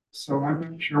 So I'm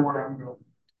not sure where I'm going.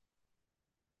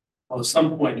 Well, at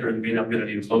some point during the meeting, I'm going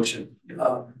to need a motion.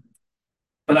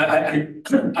 But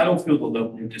I don't feel the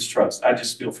level of distrust. I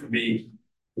just feel, for me,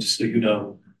 just so you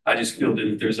know, I just feel that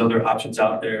if there's other options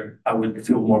out there, I would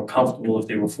feel more comfortable if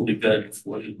they were fully vetted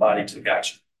before the body took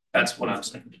action. That's what I'm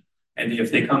saying. And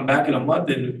if they come back in a month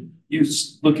and you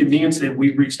look at me and say,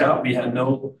 we reached out, we had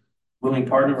no willing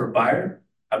partner or buyer,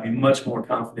 I'd be much more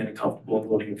confident and comfortable in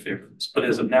voting in favor of this. But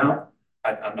as of now,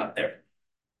 I'm not there.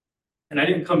 And I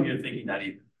didn't come here thinking that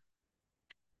either.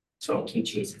 So, Thank you,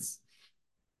 Jesus.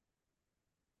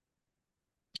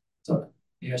 So, let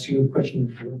me ask you a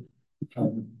question.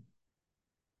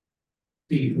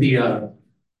 The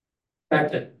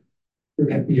fact that there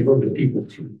have to be a little bit of people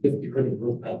to get rid of the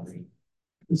road boundary,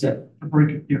 is that To break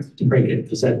it, yes. to break it?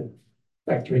 Does that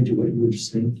factor into what you were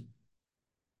just saying?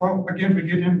 Well, again, we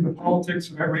get into the politics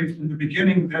of everything in the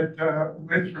beginning that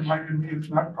Liz reminded me is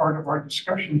not part of our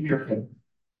discussion here. Okay.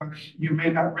 But you may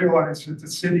not realize that the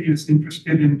city is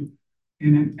interested in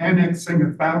annexing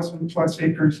 1,000+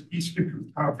 acres east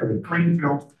of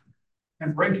Greenville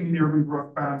and breaking the urban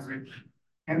growth boundary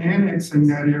and annexing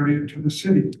that area to the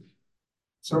city.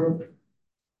 So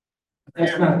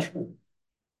That's not true.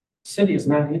 The city is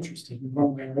not interested in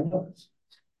one way or another.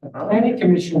 The planning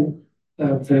commission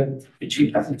of the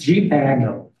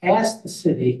GPAC asked the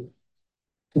city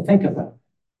to think about it.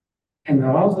 And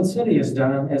all the city has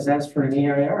done is ask for an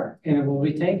EIR, and it will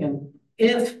be taken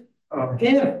if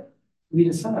we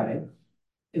decide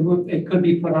it could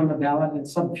be put on the ballot at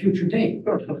some future date,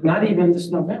 not even this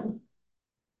November.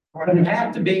 But it would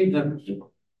have to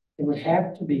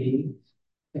be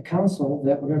the council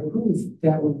that would approve,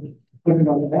 that would put it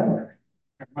on the ballot.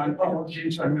 my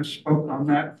apologies, I misspoke on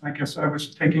that. I guess I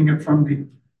was taking it from the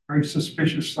very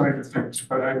suspicious side of things,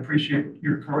 but I appreciate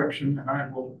your correction and I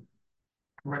will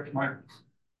correct what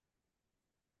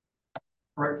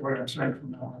I'm saying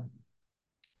from now on.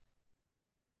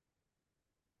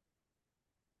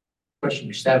 Question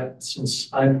you staff, since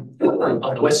I'm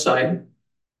on the west side,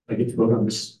 I get to vote on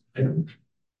this item.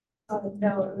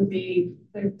 No, it would be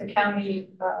the county,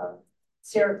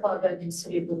 Sierra Club and the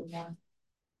city of Livermore.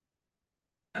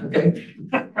 Okay.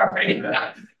 All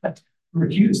right.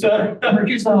 Recused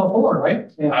on all four,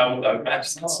 right? I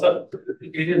matched this up.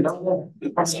 You didn't know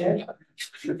that? Yeah.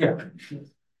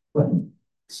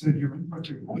 Said you're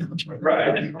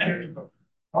Right.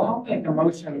 I'll make a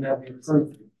motion that we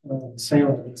approve the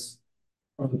sale of this,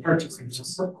 or the purchase of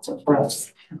this.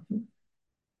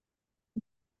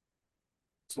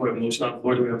 So we have a motion on the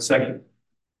floor. Do we have a second?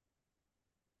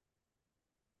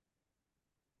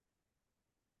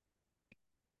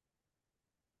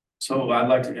 So I'd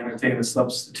like to entertain a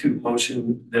substitute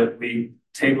motion that we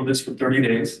table this for 30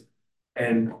 days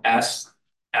and ask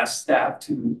staff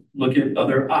to look at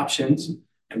other options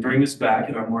and bring us back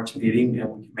at our March meeting, and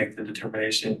we can make the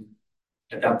determination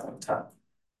at that point in time.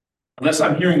 Unless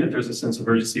I'm hearing that there's a sense of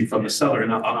urgency from the seller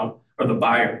and or the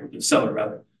buyer, the seller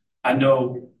rather. I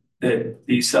know that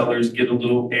these sellers get a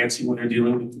little antsy when they're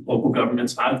dealing with local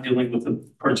governments. I'm dealing with a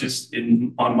purchase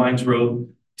on Mines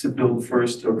Road to build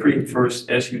first or create first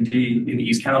SUD in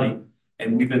East County.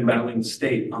 And we've been battling the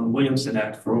state on the Williamson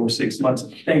Act for over 6 months.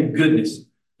 Thank goodness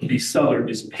the seller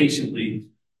is patiently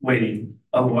waiting.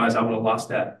 Otherwise, I would have lost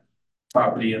that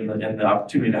property and the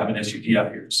opportunity to have an SUD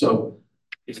out here. So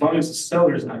as long as the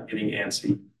seller is not getting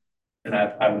antsy, then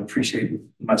I would appreciate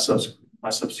my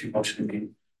substitute motion to be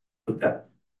looked at.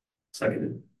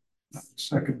 Seconded.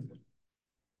 Second.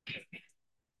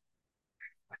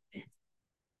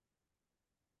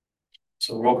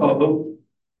 So roll call vote.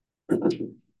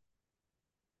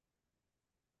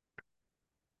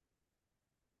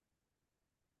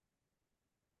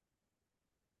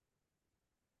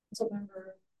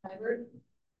 Councilmember Hybrid.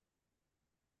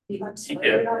 I'm sorry,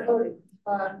 Yeah. you're not voting.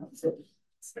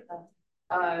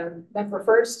 Member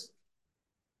First,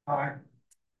 Aye.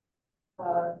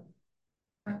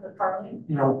 Member Carly,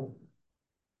 No,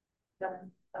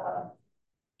 then,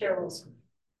 Chair Wilson.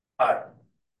 Aye.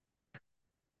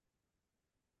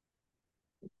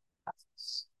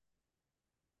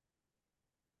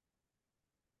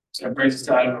 So that brings us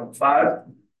to item number 5.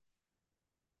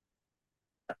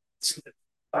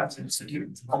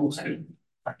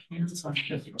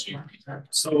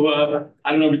 So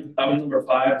item number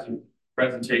 5 is a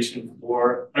presentation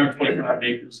for 125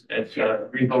 acres at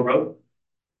Greenville Road.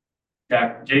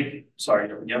 Jake,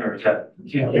 sorry, again, or is that?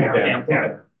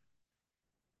 Yeah.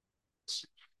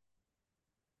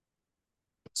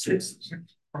 Six.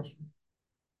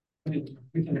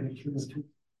 we can make sure that.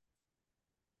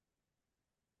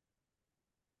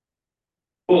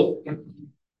 Cool.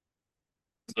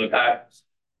 Look,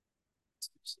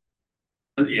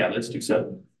 yeah, let's do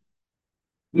 7.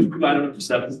 Who's provided number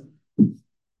 7?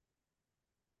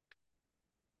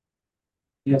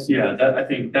 Yes. Yeah, I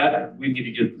think that we need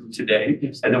to get through today,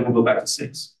 and then we'll go back to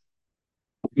 6.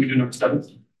 Can we do number 7?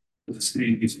 Because the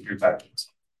city needs to hear back.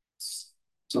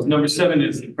 So number 7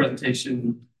 is the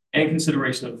presentation and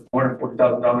consideration of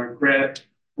 $440,000 grant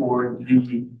for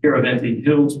the Garaventi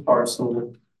Hills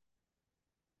parcel,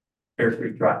 Bear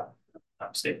Creek Drive,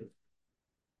 state.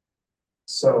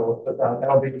 So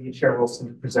that'll be Chair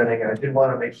Wilson presenting. I did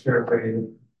want to make sure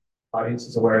the audience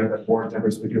is aware that board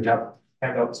members, we do have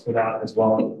handouts for that as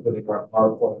well with our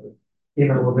PowerPoint.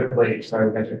 Even a little bit late, sorry,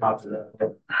 we mentioned how to that.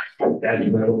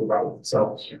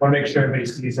 So I want to make sure everybody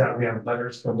sees that we have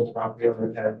letters from the property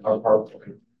owner and our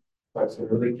PowerPoint. But it's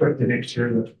really quick to make sure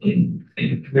that the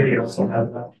committee also has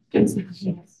that. Yes.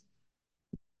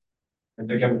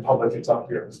 And again, the public, it's up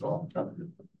here as well.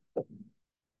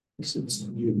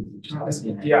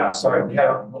 Yeah, sorry, we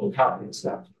have a little copy of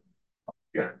stuff.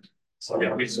 Yeah. So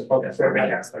yeah, we just focus for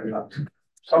everybody else.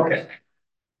 Okay.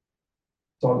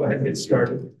 So I'll go ahead and get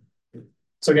started.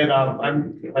 So again,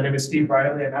 my name is Steve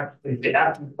Riley. I'm actually the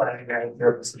acting planning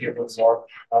manager of the city of Livermore.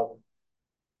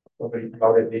 Nobody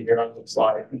promoted me here on the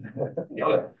slide.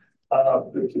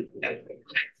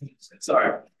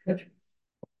 Sorry.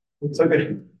 So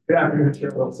good. Good afternoon,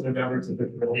 Chair Wilson and members of the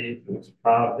committee.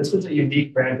 This was a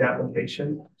unique grant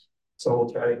application, so we'll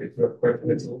try to get through it quick,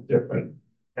 and it's a little different.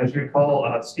 As you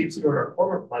recall, Steve Stewart, our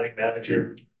former planning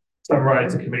manager,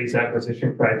 summarized the committee's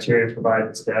acquisition criteria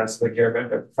provided status the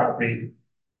Garaventa property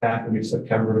back in your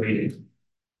September meeting,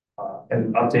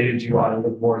 and updated you on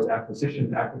Livermore's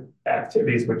acquisition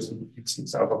activities, which you can see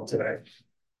some of them today.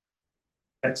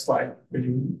 Next slide, would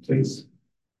you please?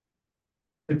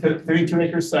 The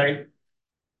 32-acre site.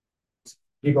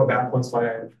 You go back one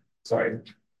slide. Sorry,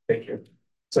 thank you.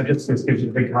 So just this gives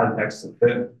you the big context.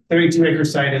 The 32-acre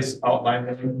site is outlined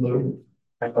in blue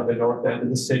at the north end of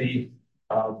the city.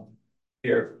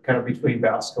 Here, kind of between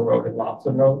Basco Road and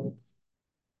Lofton Road.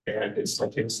 And it's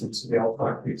like adjacent to the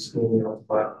Altamont Creek School,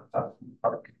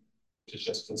 Park, which is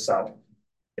just to the south.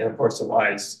 And of course, it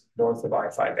lies north of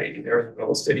I-580 there in the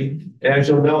middle of the city. And as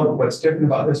you'll know, what's different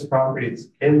about this property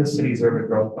is in the city's urban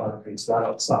growth boundary, it's not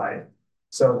outside.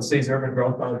 So the city's urban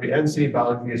growth boundary and city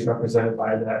boundary is represented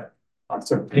by that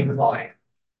sort of pink line.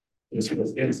 This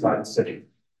was inside the city.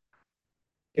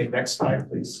 Okay, next slide,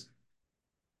 please.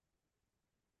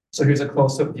 So here's a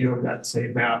close-up view of that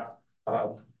same map.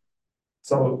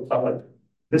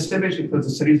 This image includes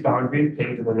the city's boundary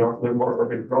painted in the North Livermore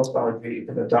urban growth boundary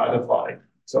in the dotted line.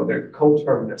 So they're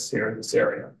coterminous here in this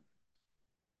area.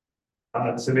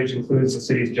 This image includes the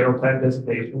city's general plan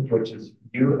designation, which is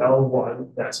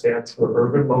UL1, that stands for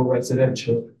urban low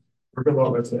residential,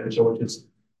 which is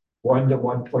 1 to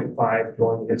 1.5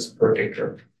 dwelling units per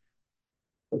acre.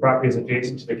 The property is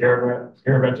adjacent to the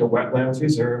Garaventa Wetlands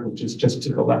Reserve, which is just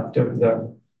to the left of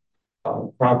the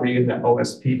property in the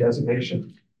OSP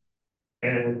designation,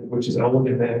 and which is owned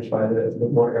and managed by the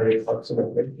Livermore Area Parks and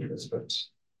Recreation District.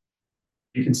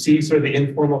 You can see sort of the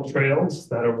informal trails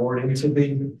that are worn into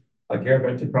the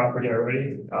Garaventa property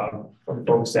already from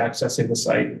folks accessing the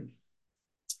site.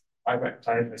 I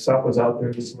myself was out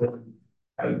there recently,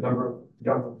 had a number of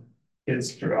young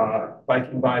kids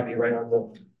biking by me right on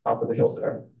the top of the hill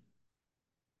there.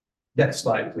 Next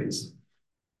slide, please.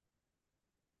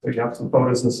 We have some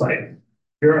photos of the site.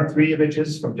 Here are 3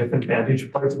 images from different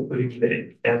vantage points, including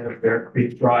the end of Bear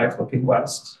Creek Drive looking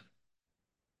west.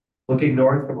 Looking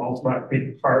north from Altamont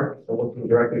Creek Park, and looking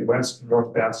directly west from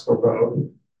North Basco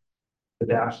Road. The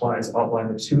dash lines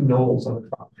outline the 2 knolls on the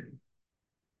property.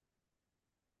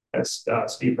 As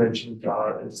Steve mentioned,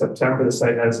 in September, the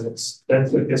site has an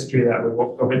extensive history that we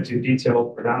won't go into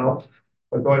detail for now.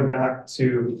 But going back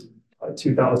to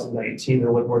 2019,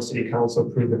 the Livermore City Council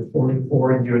approved a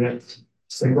 44-unit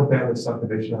single-family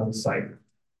subdivision on the site.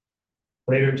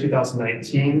 Later in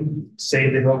 2019,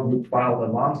 Save the Hill Group filed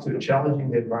a lawsuit challenging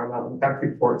the environmental impact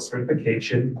report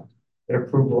certification and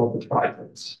approval of the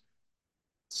project.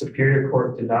 Superior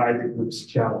Court denied the group's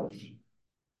challenge.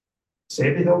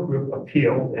 Save the Hill Group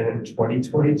appealed, and in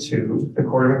 2022, the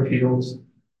Court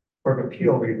of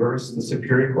Appeal reversed the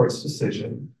Superior Court's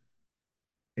decision.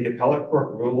 The appellate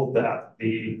court ruled that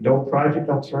the no project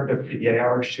alternative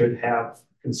EAR should have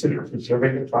considered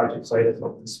preserving the project site as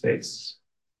open space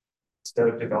instead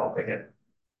of developing it,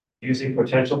 using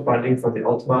potential funding from the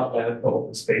Altamont Landfill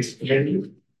Open Space Committee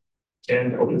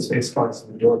and Open Space Funds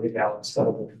in the Dorothy Valley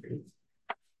Settlement Agreement.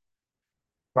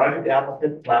 Project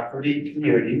applicant Lafferty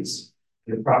Communities,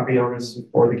 the property owners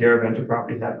for the Garaventa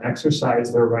property, have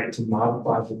exercised their right to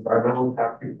modify the environmental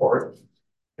impact report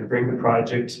and bring the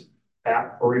project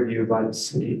back for review by the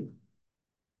city.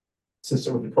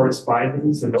 Consistent with the court's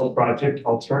findings, the no project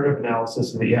alternative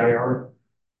analysis of the EIR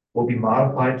will be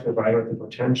modified to provide with the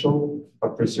potential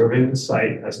of preserving the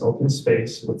site as open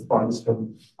space with funds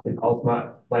from the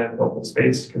Altamont Land Open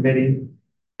Space Committee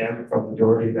and from the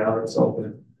Dorothy Valley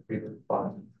Open Agreement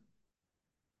Fund.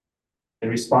 In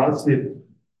response to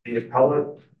the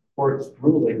appellate court's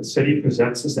ruling, the city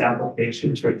presents this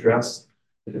application to address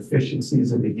the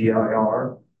deficiencies in the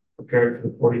EIR prepared for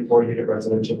the 44-unit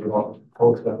residential development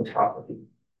proposed on the property.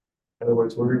 In other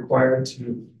words, we're required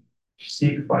to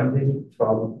seek funding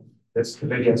from this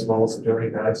committee as well as the Dirty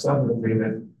Valley Settlement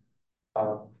Agreement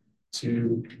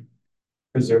to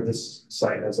preserve this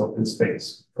site as open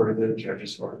space for the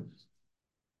judge's orders.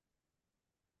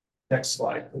 Next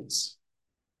slide, please.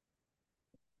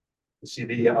 You see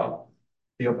the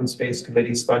Open Space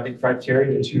Committee's funding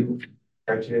criteria, the two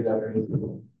criteria that are in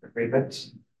the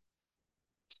agreement.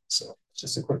 So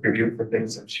just a quick review for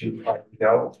things that you already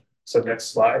know. So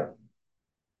next slide.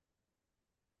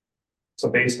 So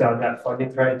based on that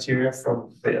funding criteria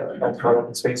from the Altamont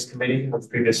Open Space Committee on the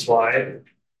previous slide,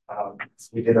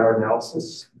 we did our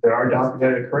analysis. There are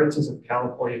documented occurrences of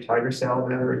California tiger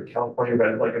salamander and California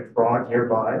red-legged frog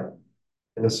nearby,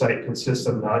 and the site consists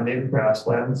of non-native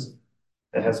grasslands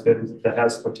that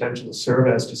has potential to serve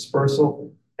as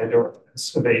dispersal and or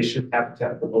excavation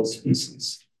habitat for both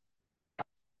species.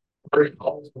 Bird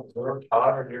calls were observed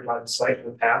on or nearby the site in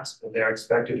the past, and they are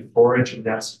expected to forage and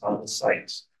nest on the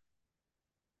site.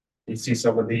 You see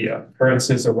some of the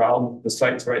occurrences around the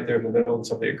sites right there in the middle, and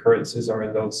some of the occurrences are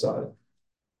in those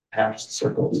hashed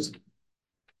circles.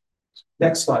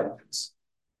 Next slide, please.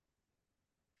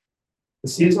 The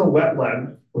seasonal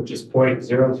wetland, which is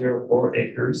 0.004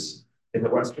 acres in the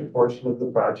western portion of the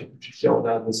project, which is shown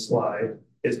on this slide,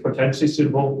 is potentially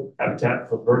suitable habitat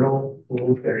for vernal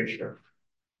pool fairy shrimp.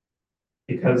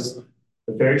 Because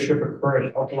the fairy shrimp occur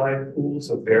in alkaline pools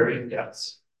of varying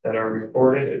depths that are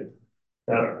reported.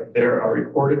 There are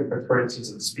recorded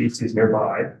occurrences of species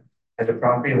nearby, and the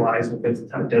property lies within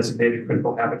the designated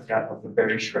critical habitat of the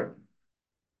fairy shrimp.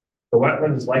 The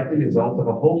wetland is likely the result of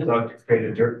a hole dug to create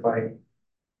a dirt bike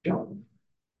jump.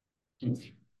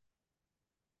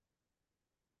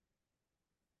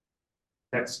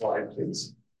 Next slide,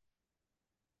 please.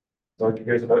 So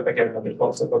here's another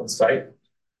close-up of the site.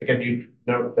 Again, you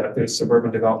note that there's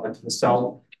suburban development to the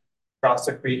south, across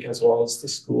the creek, as well as the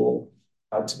school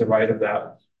to the right of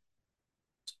that.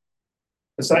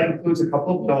 The site includes a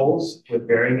couple of knolls with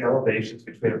varying elevations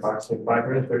between approximately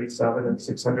 537 and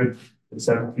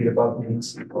 607 feet above mean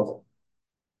sea level.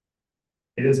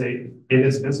 It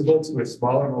is visible to a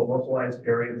smaller, more localized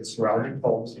area of the surrounding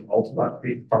homes from Altamont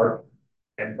Creek Park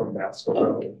and from Basco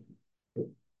Road.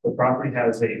 The property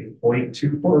has a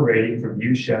 0.24 rating from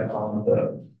viewshed on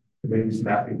the community's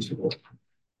mapping tool.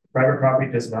 Private property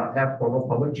does not have formal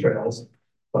public trails,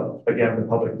 but again, the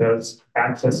public does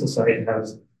access the site and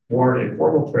has more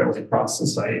informal trails across the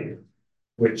site,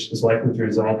 which is likely to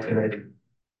result in a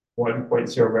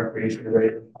 1.0 recreation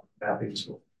rate mapping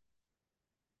tool.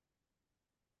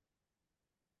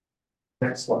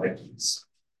 Next slide, please.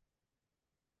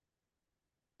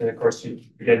 And of course, you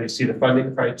see the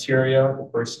funding criteria, the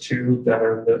first two that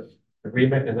are the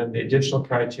agreement, and then the additional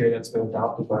criteria that's been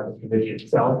adopted by the committee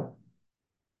itself.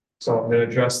 So I'm going to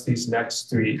address these next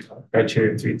three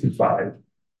criteria, 3 through 5.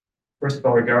 First of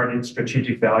all, regarding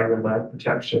strategic value and land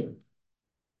protection.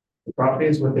 The property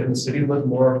is within the city of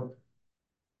Livermore,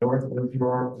 North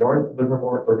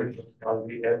Livermore urban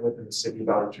boundary, and within the city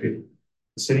boundary.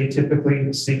 The city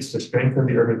typically seeks to strengthen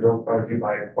the urban growth boundary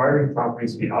by acquiring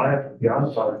properties beyond the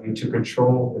boundary to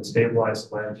control and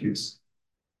stabilize land use.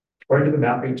 According to the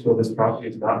mapping tool, this property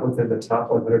is not within the top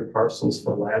 100 parcels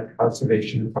for land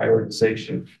conservation and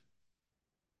prioritization.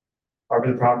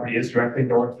 However, the property is directly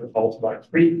north of Altamont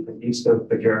Creek and east of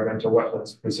the Garaventa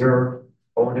Wetlands Preserve,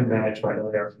 owned and managed by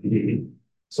LARPD.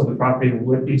 So the property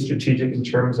would be strategic in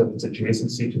terms of its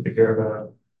adjacency to the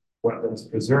Garaventa Wetlands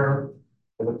Preserve,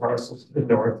 and the parcels to the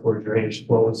north where drainage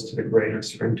flows to the greater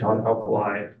Springtown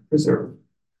Alkali Preserve.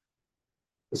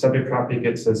 The subject property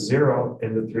gets a 0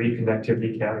 in the 3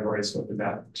 connectivity categories of the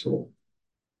mapping tool.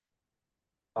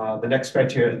 The next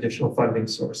criteria, additional funding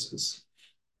sources.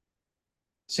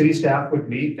 City staff would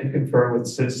meet and confer with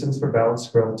Citizens for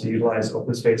Balanced Growth to utilize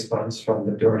open space funds from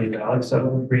the Dirty Valley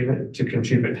Settlement Agreement to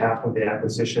contribute half of the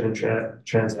acquisition and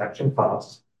transaction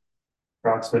costs,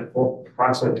 approximately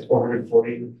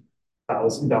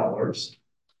 $440,000.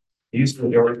 Use of the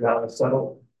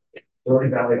Dirty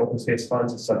Valley Open Space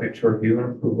Funds is subject to review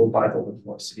and approval by the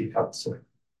Livermore City Council.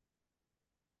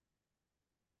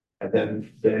 And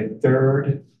then the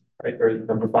third, right, or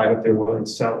number 5, if they're willing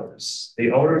sellers.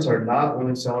 The owners are not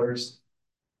willing to sell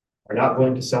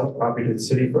the property to the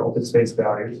city for open space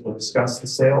values. We'll discuss the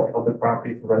sale of the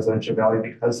property for residential value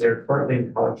because they're currently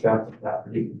in contract with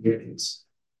property communities.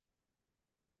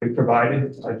 We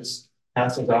provided, I just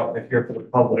pass those out here for the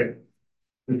public.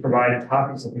 We provided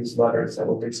copies of these letters that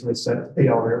were recently sent to the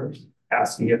owners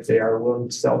asking if they are willing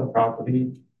to sell the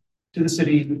property to the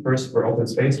city first for open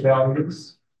space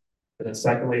values. And then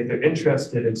secondly, if they're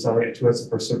interested in selling it to us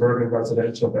for suburban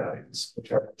residential values,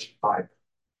 which are much higher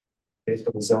based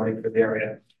on the zoning for the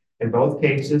area. In both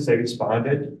cases, they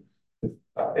responded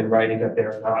in writing that they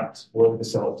are not willing to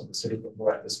sell it to the city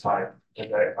at this time.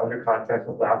 And they're under contract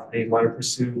with Lafferty, want to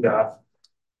pursue the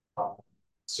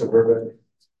suburban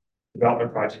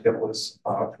development project that was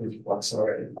approved once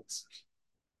already.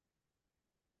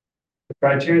 The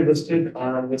criteria listed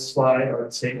on this slide are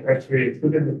the same criteria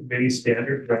included in the committee's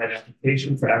standard grant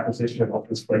application for acquisition of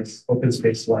open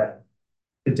space land.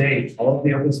 To date, all of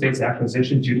the open space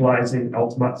acquisitions utilizing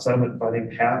Altamont settlement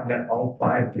funding have met all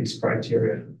 5 of these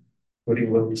criteria,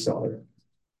 including Lily Seller.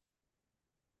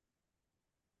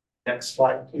 Next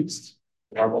slide, please.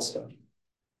 Normal stuff.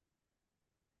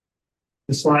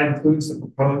 The slide includes the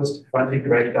proposed funding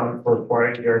breakdown for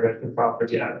acquiring the Irvington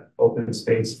property at open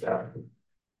space value.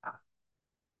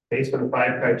 Based on the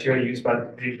 5 criteria used by the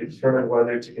committee to determine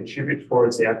whether to contribute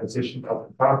towards the acquisition of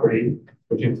the property,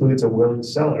 which includes a willing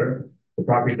seller, the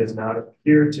property does not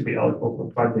appear to be eligible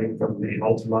for funding from the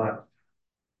Altamont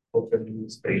open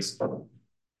space fund.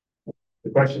 The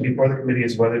question before the committee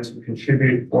is whether to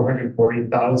contribute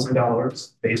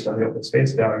 $440,000 based on the open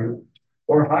space value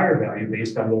or higher value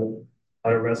based on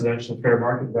a residential fair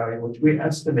market value, which we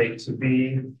estimate to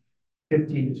be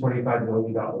 $15 to $25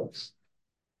 million.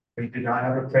 We did not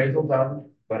have appraisal done,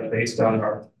 but based on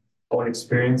our own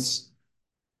experience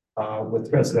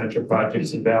with residential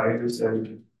projects and values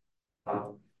and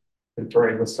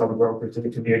conferring with some brokers in the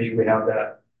community, we have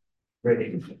that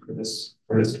ready for this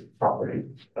property.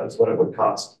 That's what it would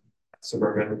cost.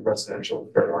 Suburban residential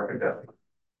fair market value.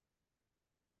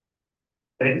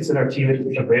 Thanks, and our team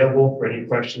is available for any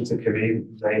questions the committee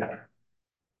may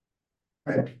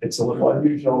have. It's a little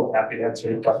unusual. Happy to answer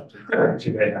any questions that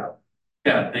you may have.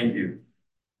 Yeah, thank you.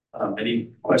 Any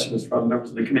questions from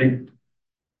members of the committee?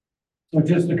 So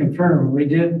just to confirm, we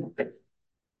did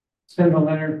send a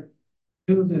letter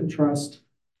to the trust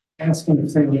asking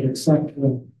if they would accept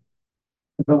the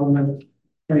development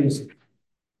price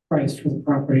for the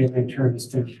property and they turned us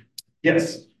down.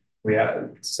 Yes, we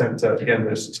have sent, again,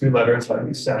 there's 2 letters that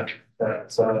we sent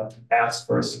that asked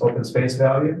for open space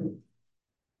value.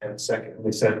 And second,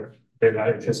 we said they're not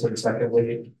interested.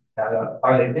 Secondly,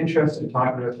 are they interested in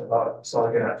talking to us about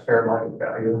selling it at fair market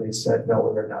value? And they said, no,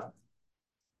 we're not.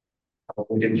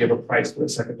 We didn't give a price for the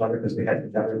second letter because we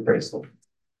hadn't done an appraisal.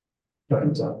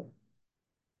 But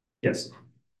yes.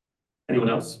 Anyone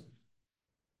else?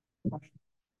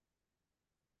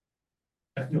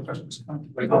 No questions.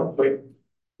 Wait.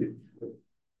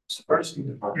 First,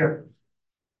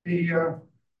 yeah.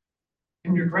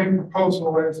 In your grant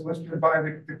proposal as listed by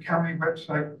the county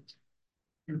website,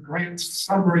 your grant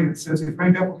summary, it says if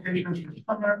any applications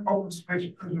for permanent open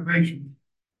space preservation.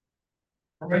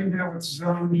 Right now it's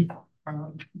zoned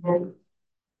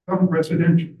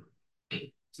residential.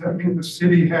 Does that mean the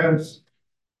city has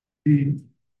the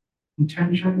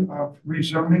intention of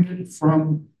rezoning it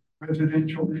from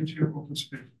residential into open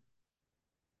space?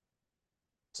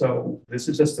 So this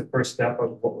is just the first step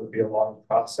of what would be a long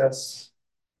process.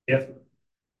 If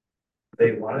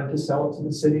they wanted to sell it to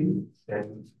the city,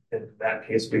 then in that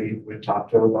case, we would talk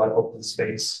to them about open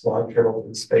space, long-term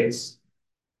open space.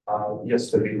 Yes,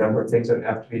 there'd be a number of things that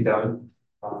have to be done.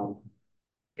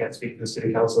 Can't speak to the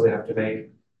city council. They have to make,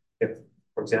 if,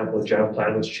 for example, the general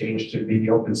plan was changed to be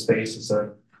open space as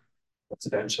a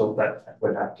residential, that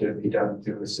would have to be done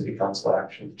through the city council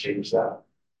action to change that.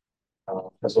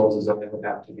 As well as the zoning would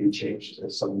have to be changed to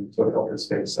some sort of open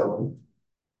space zone.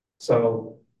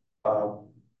 So,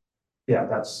 yeah,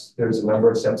 there's a number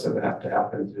of steps that would have to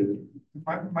happen to.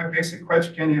 My basic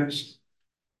question is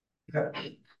that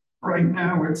right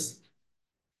now it's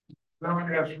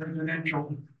zoned as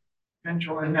residential,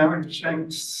 and now you're saying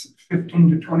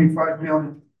 15 to 25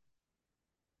 million.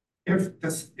 If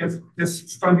this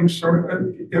funding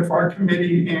if our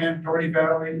committee and Doherty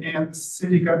Valley and the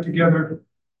city got together,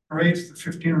 raised the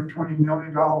 15 or 20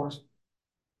 million dollars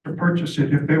to purchase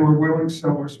it, if they were willing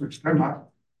sellers, which they're not,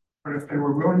 but if they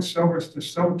were willing sellers to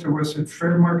sell to us at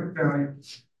fair market value,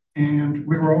 and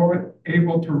we were all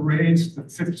able to raise the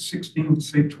 16,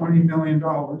 say $20 million,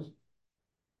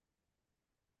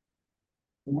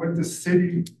 would the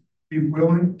city be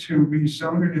willing to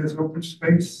rezone it as open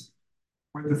space,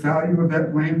 where the value of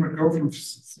that land would go from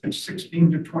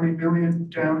 16 to 20 million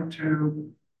down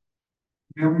to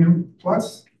million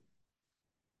plus?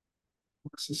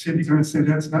 What's the city going to say?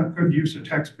 That's not good use of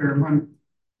taxpayer money.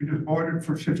 We just bought it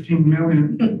for 15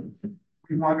 million.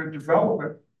 We want to develop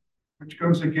it, which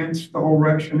goes against the whole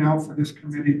rationale for this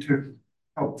committee to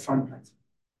help fund that.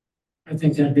 I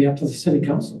think that'd be up to the city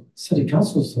council. City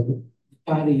council's the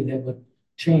body that would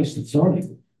change the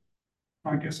zoning.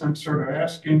 I guess I'm sort of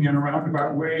asking in a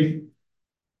roundabout way,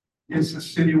 is the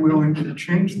city willing to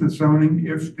change the zoning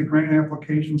if the grant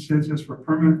application says it's for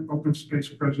permanent open space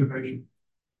preservation?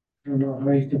 I don't know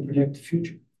how you can predict the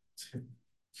future.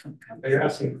 Are you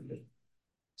asking?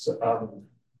 So,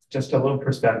 just a little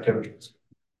perspective.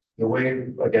 The way,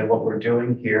 again, what we're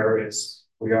doing here is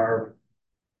we are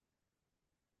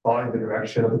following the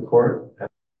direction of the court and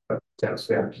what steps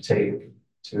we have to take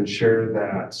to ensure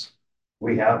that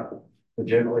we have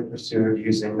legitimately pursued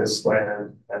using this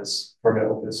land as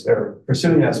permanent open, or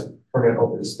pursuing as permanent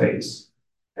open space.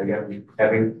 Again,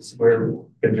 we're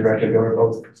been directed over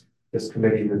both this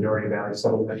committee, the Missouri Valley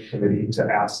Settlement Committee, to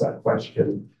ask that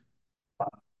question.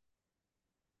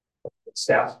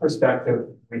 Staff's perspective,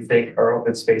 we think our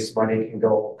open space money can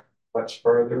go much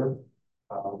further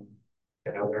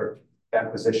in other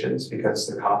acquisitions because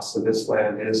the cost of this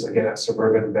land is, again, at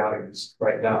suburban values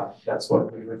right now. That's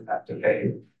what we would have to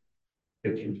pay,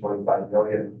 15-25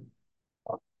 million.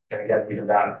 And again, even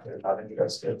that, they're not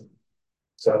interested.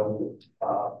 So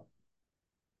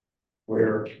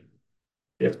we're,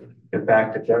 if in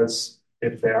fact it does,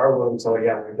 if they are willing to,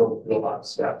 yeah, we go through a lot of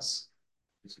steps.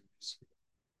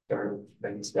 There are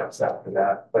many steps after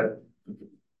that, but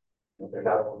they're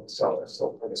not willing to sell this.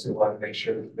 So I guess we want to make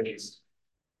sure the committee's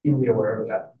keenly aware of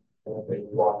that. And they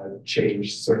want to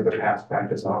change sort of the past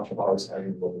practice of always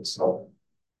having willing to sell.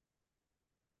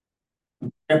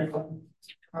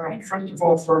 First of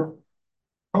all, for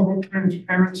public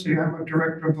transparency, I'm a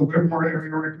director of the Livermore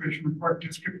Area Recreation and Park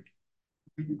District.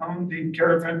 We own the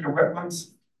Garaventa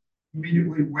wetlands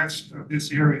immediately west of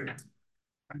this area.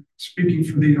 I'm speaking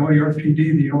for the LARPD.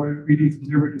 The LARPD has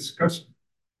never discussed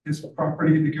this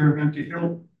property, the Garaventa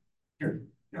Hill. The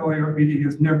LARPD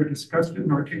has never discussed it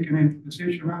nor taken any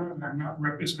position on it. I'm not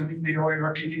representing the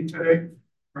LARPD today,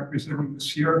 representing the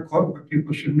Sierra Club, but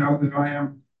people should know that I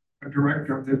am a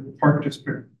director of the park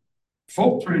district.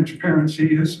 Full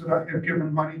transparency is that I have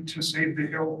given money to Save the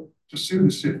Hill to sue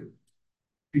the city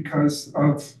because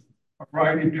of a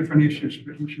variety of different issues,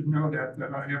 but you should know that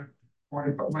I have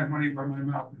already put my money where my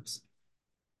mouth is.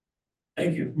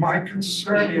 Thank you. My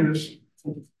concern is,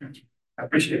 I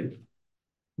appreciate it.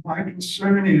 my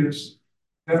concern is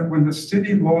that when the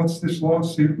city lost this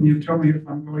lawsuit, and you tell me if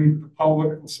I'm going to the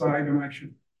political side and I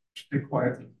should stay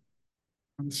quiet.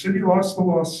 When the city lost the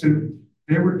lawsuit,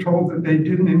 they were told that they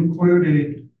didn't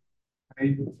include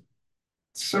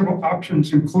several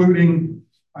options, including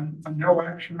a no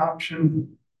action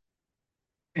option.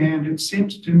 And it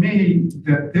seems to me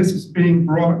that this is being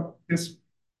brought, this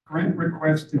grant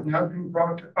request is now being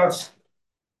brought to us,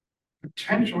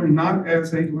 potentially not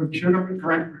as a legitimate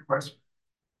grant request,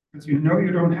 because you know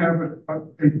you don't have a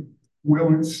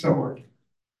willing seller.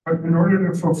 But in order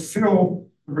to fulfill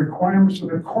the requirements of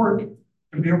the court,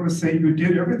 to be able to say you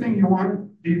did everything you wanted,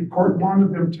 the court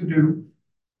wanted them to do,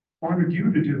 wanted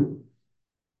you to do,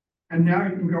 and now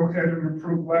you can go ahead and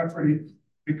approve Lafferty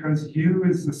because you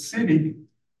as the city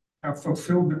have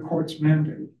fulfilled the court's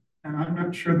mandate. And I'm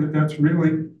not sure that that's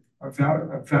really a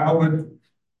valid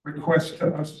request to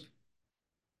us.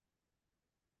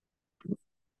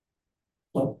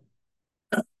 Well,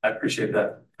 I appreciate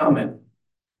that comment.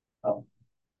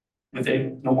 With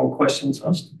no more questions,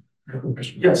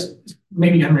 yes.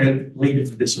 Maybe unrelated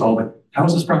to this at all, but how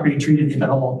is this property treated, if at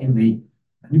all, in the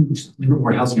new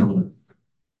Livermore housing element?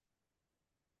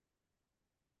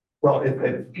 Well,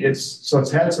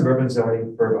 it's had suburban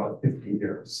zoning for about 50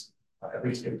 years, at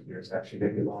least 50 years, actually,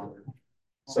 maybe longer.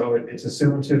 So it's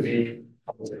assumed to be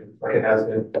housing, like it has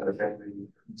been for many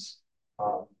years.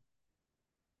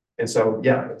 And so,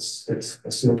 yeah, it's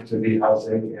assumed to be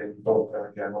housing in both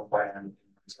our general plan and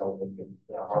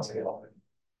housing element.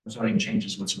 Zoning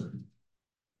changes whatsoever.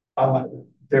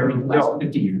 There In the last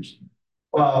 50 years.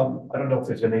 I don't know if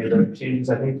there's any other changes.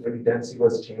 I think maybe density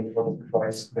was changed once or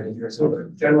twice many years ago,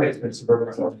 but generally it's been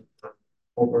suburban zoning for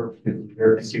over 50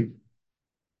 years. Thank you.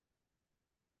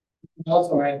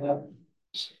 Also, I have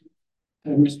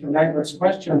Mr. Nyberg's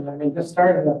question. I mean, this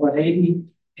started at what, 80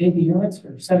 units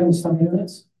or 70 some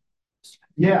units?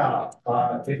 Yeah,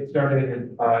 it started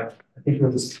in, I think it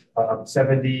was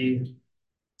 70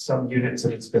 some units,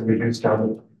 and it's been reduced down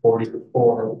to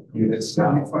 44 units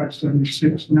now. 75,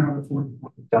 76, now to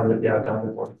 44. Down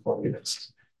to 44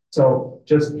 units. So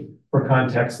just for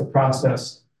context, the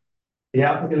process, the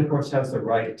applicant, of course, has the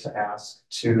right to ask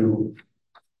to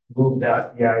move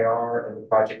that EIR and the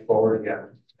project forward again.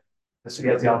 The city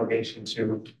has the obligation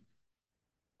to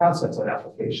process that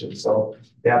application. So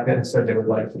the applicant said they would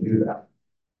like to do that.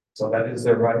 So that is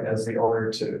their right as the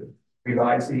owner to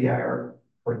revise the EIR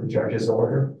for the judge's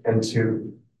order and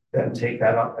to then take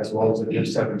that up as well as the new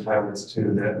set of entitlements to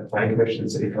the planning commission,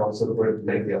 city council, the board to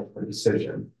make the ultimate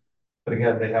decision. But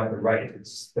again, they have the right,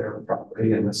 it's their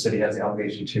property and the city has the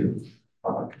obligation to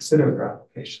consider their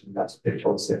application. That's what they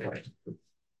told us they'd like to do.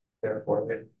 Therefore,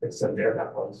 they said they're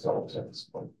not going to sell it at this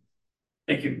point.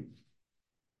 Thank you.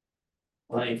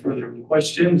 Any further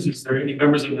questions? Is there any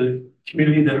members of the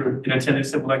community that are in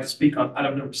attendance that would like to speak on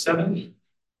item number 7?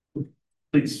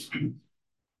 Please.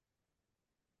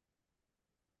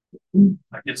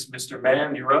 I guess, Mr.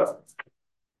 Mann, you're up.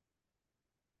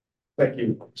 Thank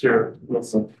you, Chair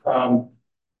Wilson.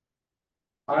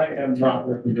 I am not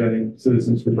representing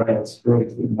Citizens for Violence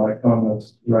Growth in my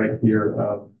comments right here.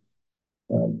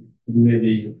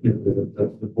 Maybe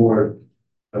the board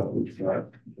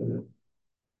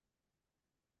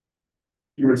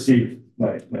you received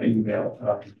my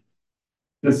email.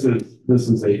 This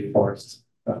is a farce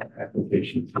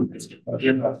application.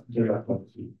 They're not going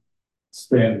to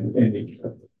spend any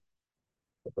of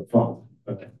the fund,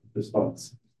 this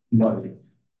fund's money.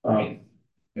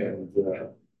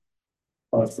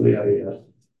 Honestly, I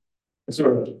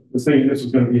sort of was thinking this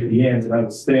was going to be at the end, and I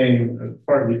was staying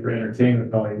partly for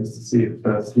entertainment values to see if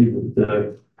Steve would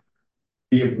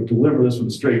be able to deliver this with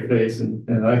a straight face,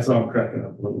 and I saw him cracking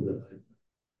up a little bit.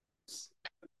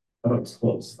 I thought it was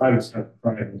close. I was kind of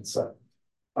crying inside.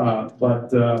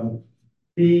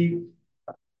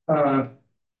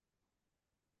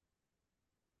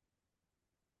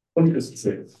 Let me just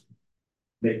say this.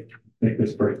 Make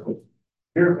this very clear.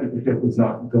 Here, was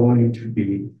not going to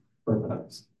be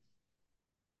urbanized.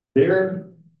 They're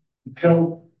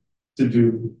compelled to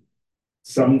do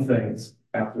some things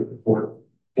after the court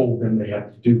told them they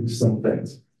have to do some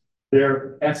things.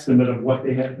 Their estimate of what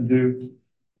they have to do.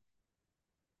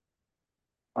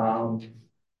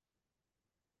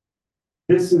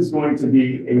 This is going to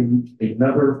be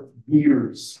another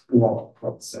years long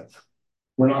process.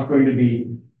 We're not going to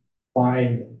be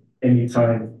buying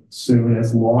anytime soon,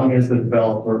 as long as the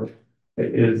developer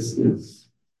is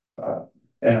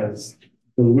as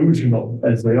delusional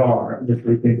as they are, if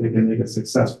they think they can make a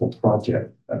successful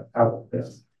project out of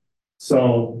this.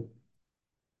 So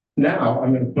now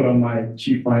I'm going to put on my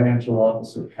chief financial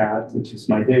officer hat, which is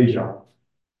my day job.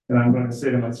 And I'm going to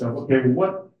say to myself, okay,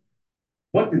 what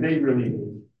do they really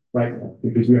need right now?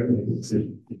 Because we have to make a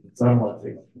decision. So I don't want to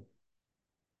take it.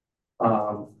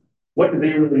 What do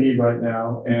they really need right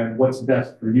now, and what's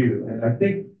best for you? And I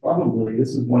think probably this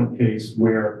is one case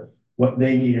where what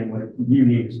they need and what you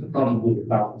need is probably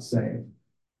about the same.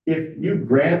 If you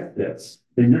grant this,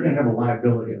 then you're going to have a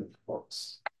liability on the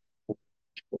books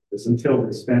until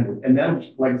they spend it. And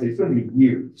then, like I say, it's going to be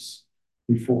years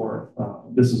before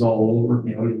this is all over,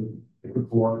 they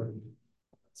record.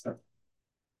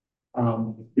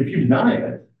 If you deny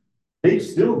it, they've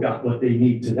still got what they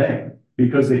need today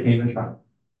because they came in time.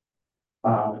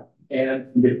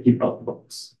 And you get to keep up the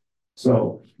books.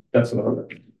 So that's what I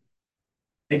recommend.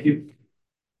 Thank you.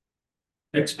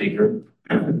 Next speaker,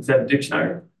 is that Dick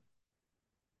Schneider?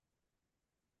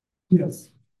 Yes.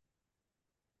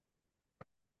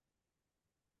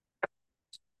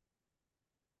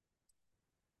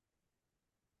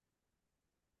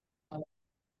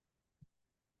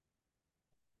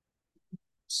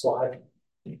 Slide.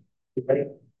 You ready?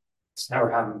 It's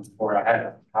never happened before. I had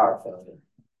a power failure.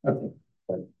 Okay.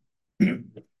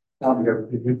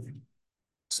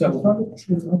 So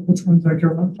Which one's that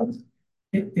your one?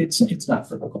 it's not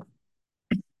vertical.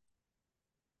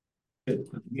 The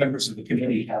members of the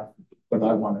committee have what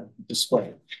I want to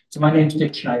display. So my name's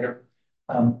Dick Schneider.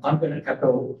 I'm going to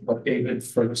echo what David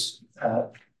first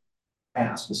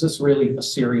asked. Is this really a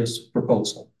serious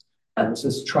proposal? Is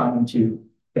this trying to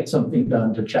get something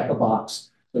done to check a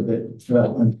box so that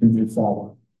development can move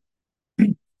forward?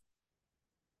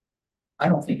 I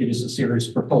don't think it is a serious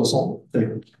proposal.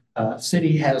 The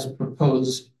city has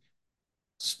proposed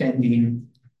spending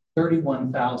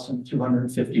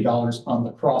 $31,250 on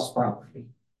the cross property,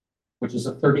 which is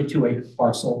a 32-acre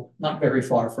parcel, not very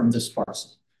far from this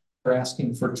parcel. They're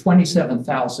asking for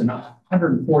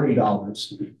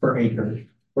 $27,140 per acre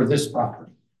for this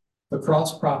property. The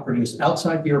cross property is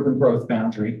outside the urban growth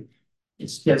boundary.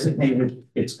 It's designated,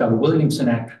 it's got a Williamson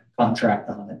Act contract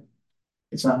on it.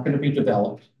 It's not going to be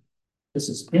developed. This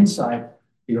is inside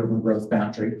the urban growth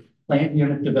boundary, land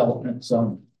unit development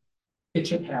zone. It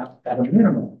should have, at a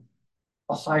minimum,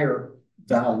 a higher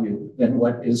value than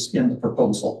what is in the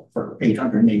proposal for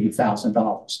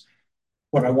 $880,000.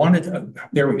 What I wanted to,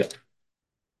 there we go.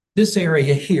 This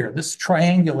area here, this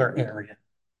triangular area,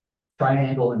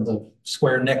 triangle and the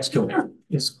square next to it,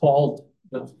 is called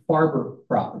the Farber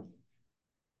property.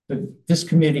 This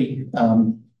committee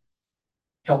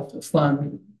helped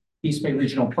fund East Bay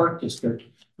Regional Park District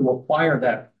to acquire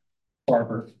that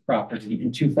Farber property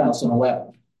in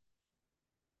 2011.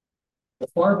 The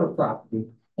Farber property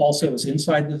also is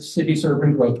inside the city's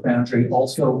urban growth boundary,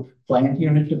 also planned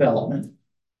unit development.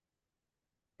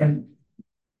 And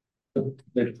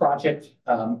the project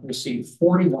received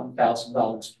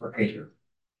 $41,000 per acre.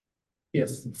 If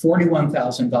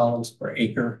 $41,000 per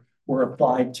acre were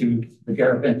applied to the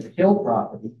Garaventa Hill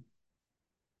property,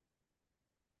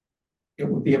 it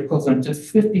would be equivalent to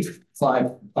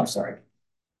 55, I'm sorry.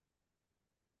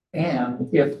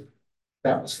 And if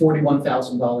that was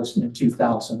 $41,000 in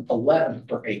 2011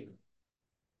 per acre,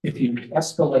 if you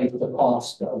escalate the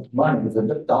cost of money,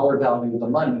 the dollar value of the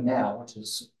money now, which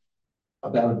is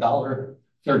about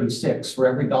 $1.36 for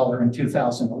every dollar in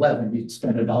 2011, you'd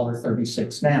spend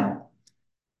 $1.36 now.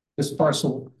 This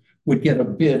parcel would get a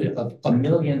bid of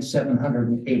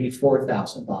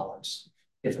 $1,784,000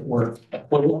 if it were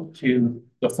equivalent to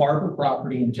the Farber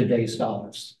property in today's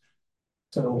dollars.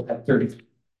 So at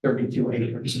 32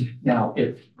 acres. Now,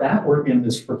 if that were in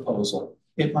this proposal,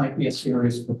 it might be a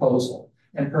serious proposal.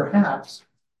 And perhaps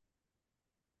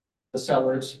the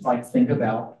sellers might think at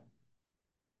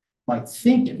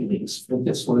least that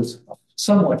this was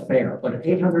somewhat fair, but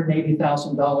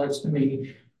 $880,000 to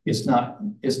me is not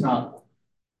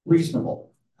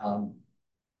reasonable.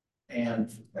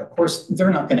 And of course,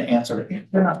 they're not going to answer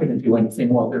it. They're not going to do anything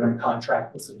while they're in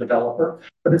contract with the developer.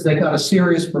 But if they got a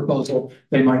serious proposal,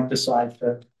 they might decide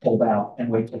to hold out and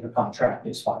wait till the contract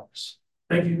expires.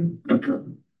 Thank you.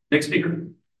 Next speaker.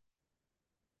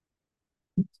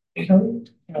 Yes.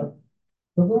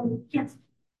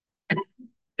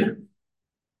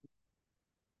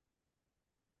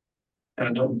 And I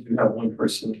know we do have one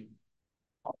person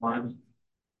online.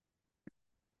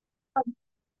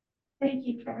 Thank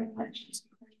you very much,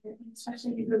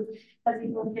 especially because as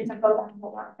people get to vote on the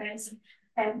lot things.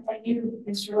 And you,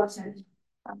 Mr. Wilson,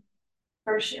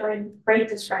 for sharing great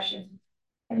discretion.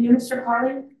 And you, Mr.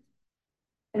 Carlin,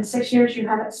 in 6 years, you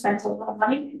haven't spent a lot of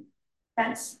money.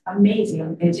 That's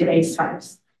amazing in today's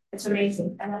times. It's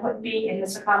amazing. And I wouldn't be in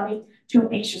this economy too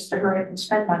anxious to hurry up and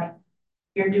spend money.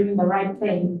 You're doing the right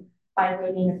thing by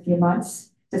waiting a few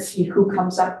months to see who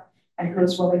comes up and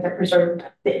who's willing to preserve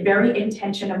the very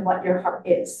intention of what your heart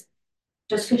is.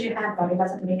 Just because you have money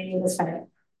doesn't mean you need to spend it.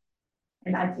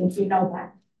 And I think you know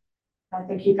that. I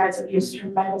think you guys have used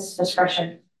tremendous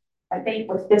discretion. I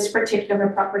think with this particular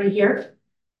property here,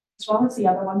 as well as the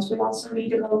other ones, we also need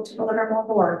to go to the Livermore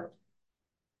board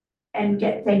and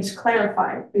get things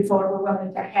clarified before we're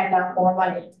willing to hand out more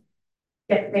money.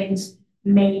 Get things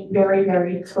made very,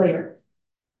 very clear.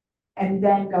 And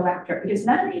then go after it. Because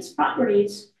none of these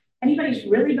properties anybody's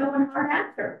really going hard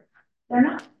after. They're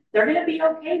not. They're going to be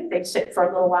okay if they sit for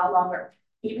a little while longer,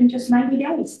 even just 90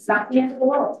 days. It's not the end of the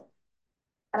world.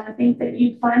 And I think that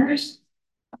you planners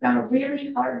have got a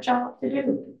really hard job to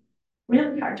do.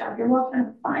 Really hard job. You're walking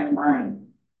a fine line.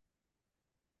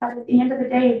 But at the end of the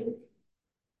day,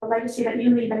 the legacy that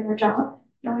you leave in your job,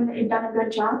 knowing that you've done a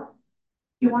good job,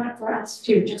 you want it for us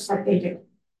too, just like they do.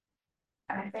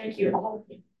 And I thank you, all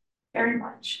of you, very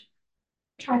much.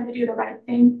 Trying to do the right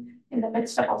thing in the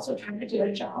midst of also trying to do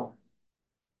a job.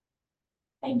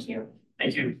 Thank you.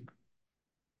 Thank you.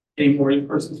 Any more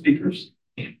in-person speakers?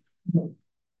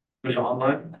 Anybody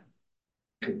online?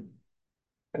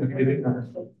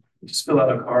 Just fill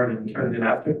out a card and turn it in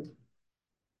after.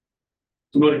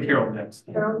 We'll go to Carol next.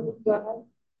 Carol, go ahead.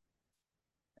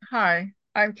 Hi,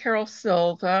 I'm Carol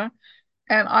Silva,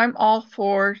 and I'm all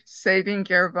for saving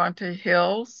Garaventa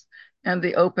Hills and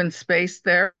the open space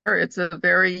there. It's a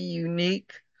very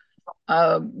unique,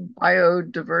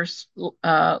 biodiverse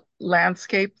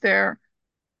landscape there.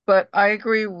 But I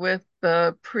agree with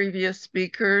the previous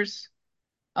speakers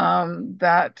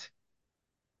that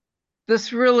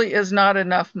this really is not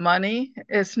enough money.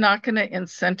 It's not going to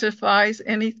incentivize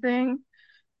anything.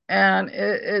 And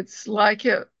it's like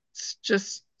it's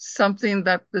just something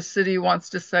that the city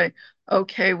wants to say,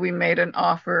 okay, we made an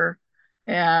offer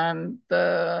and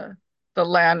the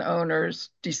landowners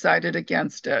decided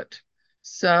against it.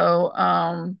 So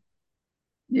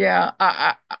yeah,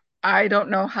 I don't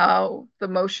know how the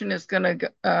motion is going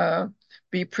to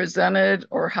be presented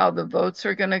or how the votes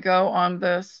are going to go on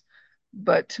this,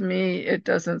 but to me, it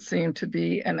doesn't seem to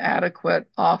be an adequate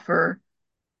offer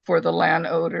for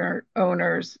the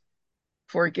owners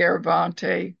for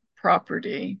Garaventa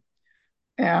property.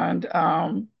 And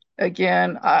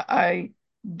again, I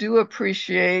do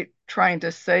appreciate trying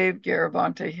to save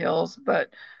Garaventa Hills,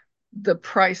 but the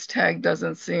price tag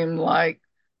doesn't seem like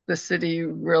the city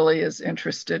really is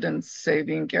interested in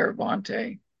saving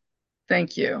Garabonte.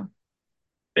 Thank you.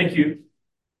 Thank you.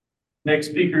 Next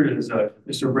speaker is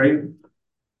Mr. Brave.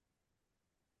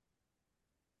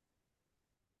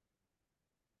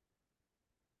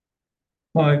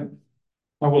 I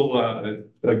will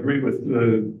agree with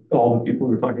all the people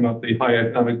who are talking about the high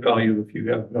economic value if you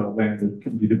have land that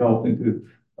can be developed into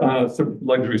some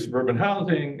luxury suburban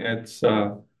housing. It's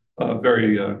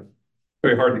very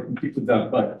hard to compete with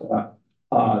that.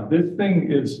 But this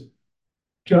thing is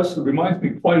just reminds me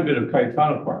quite a bit of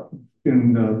Cayetano Park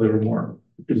in Livermore,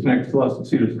 which is next to Los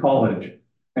Cedars College.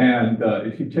 And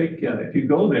if you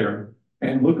go there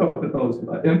and look up at those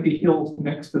empty hills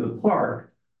next to the park,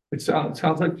 it sounds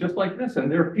like just like this,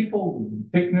 and there are people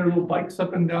taking their little bikes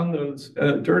up and down those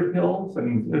dirt hills,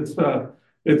 and it's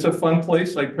a fun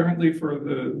place. Like apparently for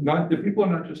the people are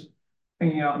not just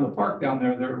hanging out in the park down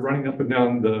there; they're running up and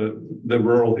down the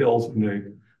rural hills,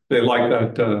 and they like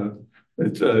that.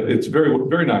 It's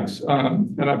very nice,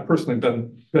 and I've personally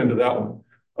been to that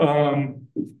one.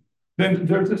 Then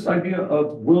there's this idea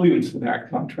of Williamson Act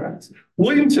contracts.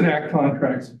 Williamson Act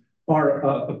contracts are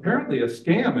apparently a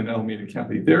scam in Alameda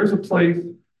County. There's a place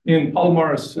in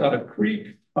Palomares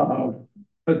Creek, an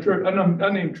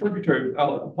unnamed tributary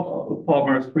of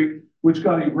Palomares Creek, which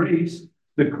got erased.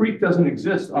 The creek doesn't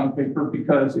exist on paper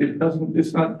because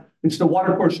it's the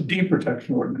Watercourse Deed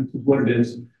Protection Ordinance is what it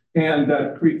is. And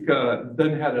that creek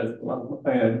then had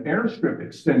an airstrip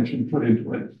extension put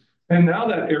into it. And now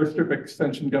that airstrip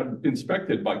extension got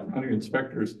inspected by county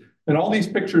inspectors. And all these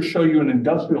pictures show you an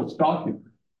industrial stockyard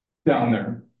down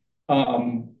there,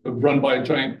 run by a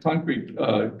giant concrete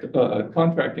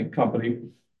contracting company.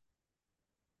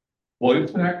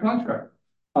 Williamson Act contract.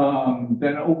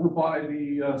 Then over by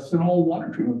the Sinol water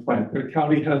treatment plant, the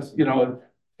county has, 9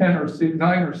 or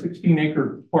 16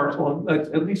 acre parcel, that's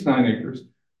at least 9 acres.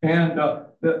 And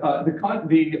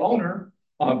the owner,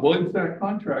 Williamson Act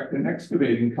contract, an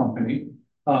excavating company,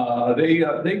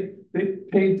 they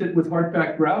paved it with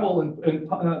hardback gravel and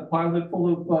piled it full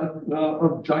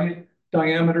of giant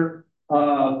diameter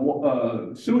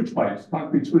sewage pipes,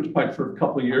 concrete sewage pipes for a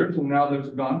couple of years, and now those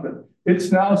are gone, but it's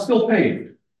now still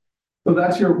paved. So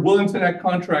that's your Williamson Act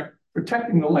contract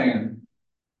protecting the land,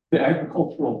 the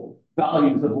agricultural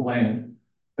values of the land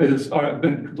has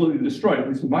been completely destroyed, at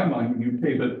least in my mind, when you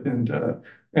pave it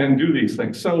and do these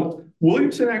things. So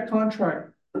Williamson Act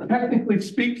contract, technically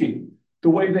speaking, the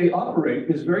way they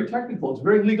operate is very technical. It's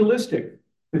very legalistic.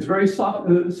 It's very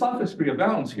sophistry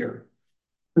abounds here.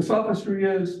 The sophistry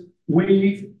is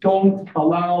we don't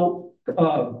allow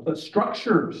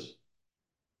structures,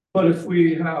 but if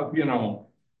we have,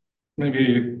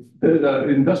 maybe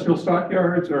industrial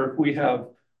stockyards, or if we have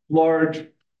large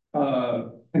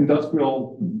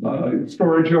industrial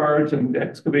storage yards and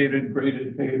excavated,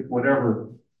 graded, paved,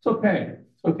 whatever, it's okay.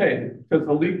 It's okay because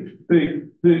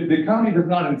the county does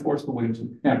not enforce the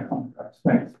Williamson Act contracts.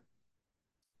 Thanks.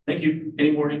 Thank you.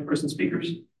 Any more in-person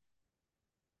speakers?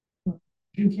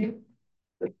 Thank you.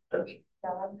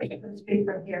 I'm the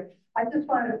speaker here. I just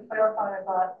wanted to clarify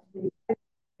about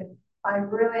I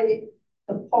really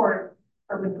support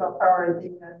urban power,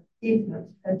 the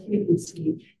easements and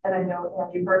TBC. And I know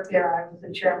Andy worked there. I was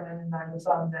the chairman and I was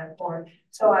on that board.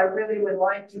 So I really would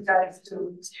like you guys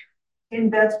to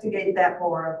investigate that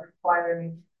more,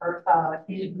 requiring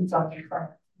easements on your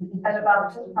front. And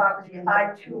about this property,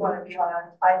 I too want to be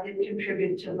honest, I did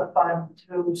contribute to the fund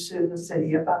to sue the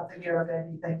city about the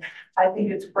Garabonte thing. I think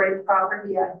it's great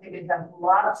property. I think it has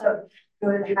lots of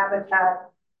good habitat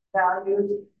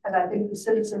values. And I think the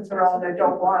citizens around there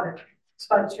don't want it.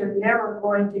 But you're never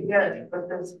going to get it with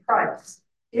this price.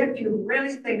 If you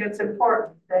really think it's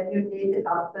important, then you need the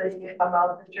amount that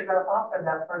you're going to offer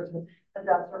that person. And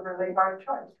that's a really hard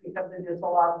choice because it is a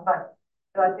lot of money.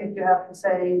 But I think you have to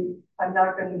say, I'm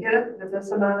not going to get it with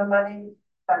this amount of money.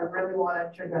 If I really want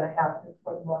it, you're going to have to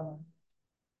put more money.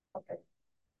 Okay.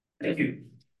 Thank you.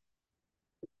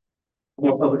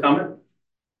 More public comment?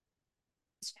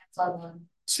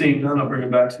 Seeing none, I'll bring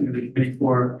it back to the committee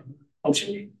for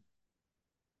motion.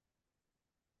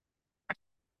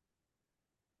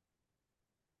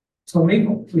 So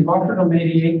we've offered them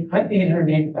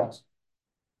 808,000.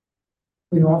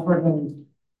 We offered them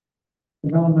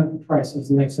development prices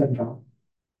and they said no.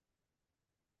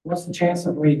 What's the chance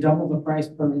that we double the price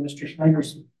per Mr.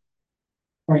 Schneider's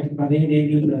point, about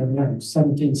 880 to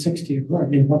 1760, I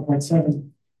mean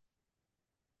 1.7?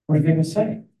 What are they going to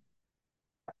say?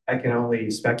 I can only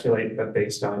speculate, but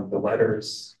based on the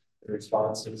letters, the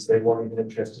responses, they weren't even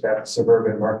interested at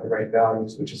suburban market rate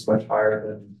values, which is much higher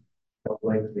than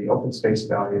the open space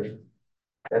value.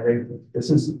 this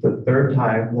is the third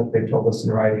time that they've told us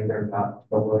in writing they're not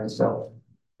willing to sell.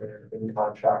 They're in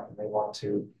contract and they want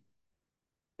to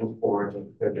move forward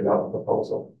with their development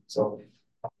proposal. So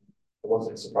it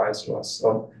wasn't a surprise to us.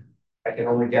 So I can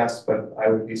only guess, but I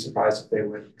would be surprised if they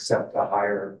would accept a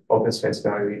higher open space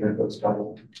value, even if it was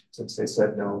double, since they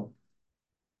said no.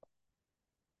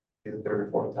 The third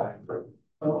or fourth time.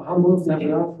 Well, I'll move that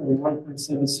we offer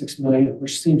 1.76 million,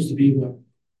 which seems to be what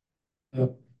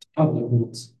the public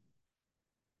wants.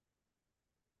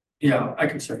 Yeah, I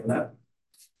can second that.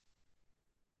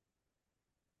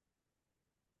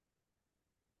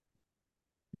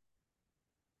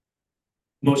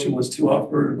 Motion was to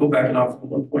offer, go back and offer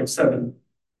 1.7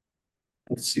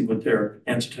 and see what their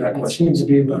answer to that It question seems to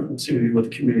be what what the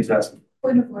community is asking.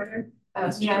 Point of order.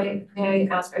 May I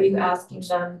ask, are you asking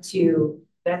them to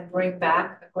then bring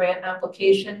back a grant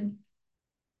application?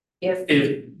 If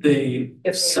The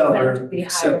they seller accept the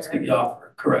accepts higher- the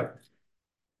offer, correct.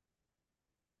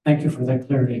 Thank you for that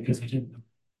clarity, because I didn't know.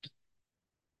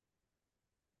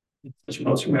 Mr.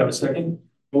 Motion, we have a second.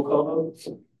 Roll call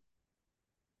vote.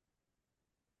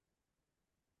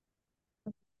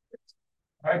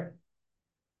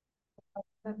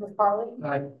 Member Farley,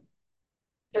 Aye.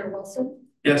 Chair Wilson,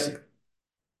 Yes.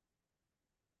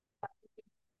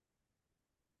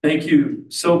 Thank you.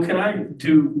 So can I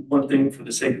do one thing for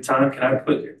the sake of time?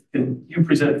 Can you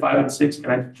present 5 and 6? Can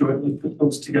I jointly put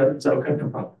those together? Is that okay? No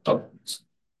problem. Oh,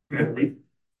 you're gonna leave?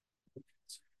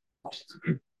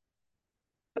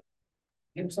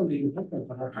 Give somebody a different,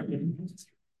 but I didn't.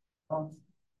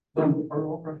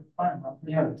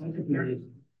 Yeah, I think it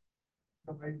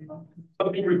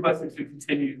Somebody requested to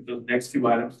continue the next 2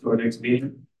 items to our next meeting.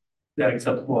 Is that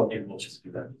acceptable? I'll need a motion to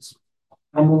do that.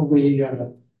 I'll move we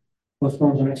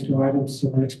postpone the next 2 items to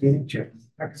the next meeting. Chair.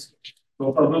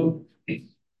 Roll call vote.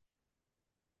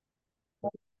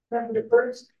 Member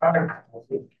First, Member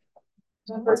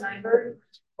Nyberg.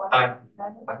 Aye.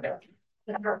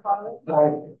 Member Farley.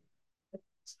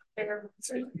 Chair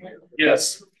Wilson.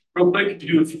 Yes. Real quick, to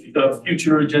do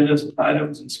future agendas,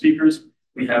 items and speakers.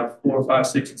 We have 4, 5,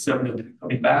 6, and 7 that will be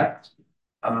coming back.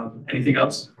 Anything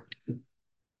else?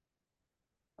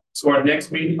 So our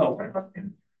next meeting,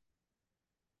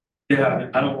 yeah,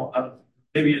 I don't want,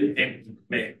 maybe in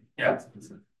May, yeah.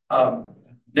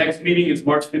 Next meeting is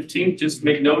March 15th. Just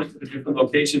make note of the different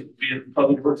locations, be at the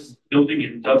Public Works Building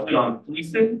in Dublin on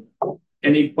Gleason.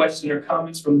 Any questions or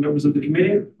comments from members of the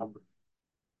committee?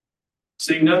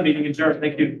 Seeing none, meeting adjourned.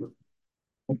 Thank you.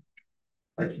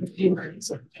 Thank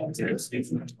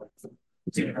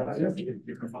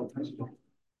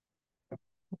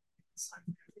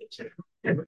you.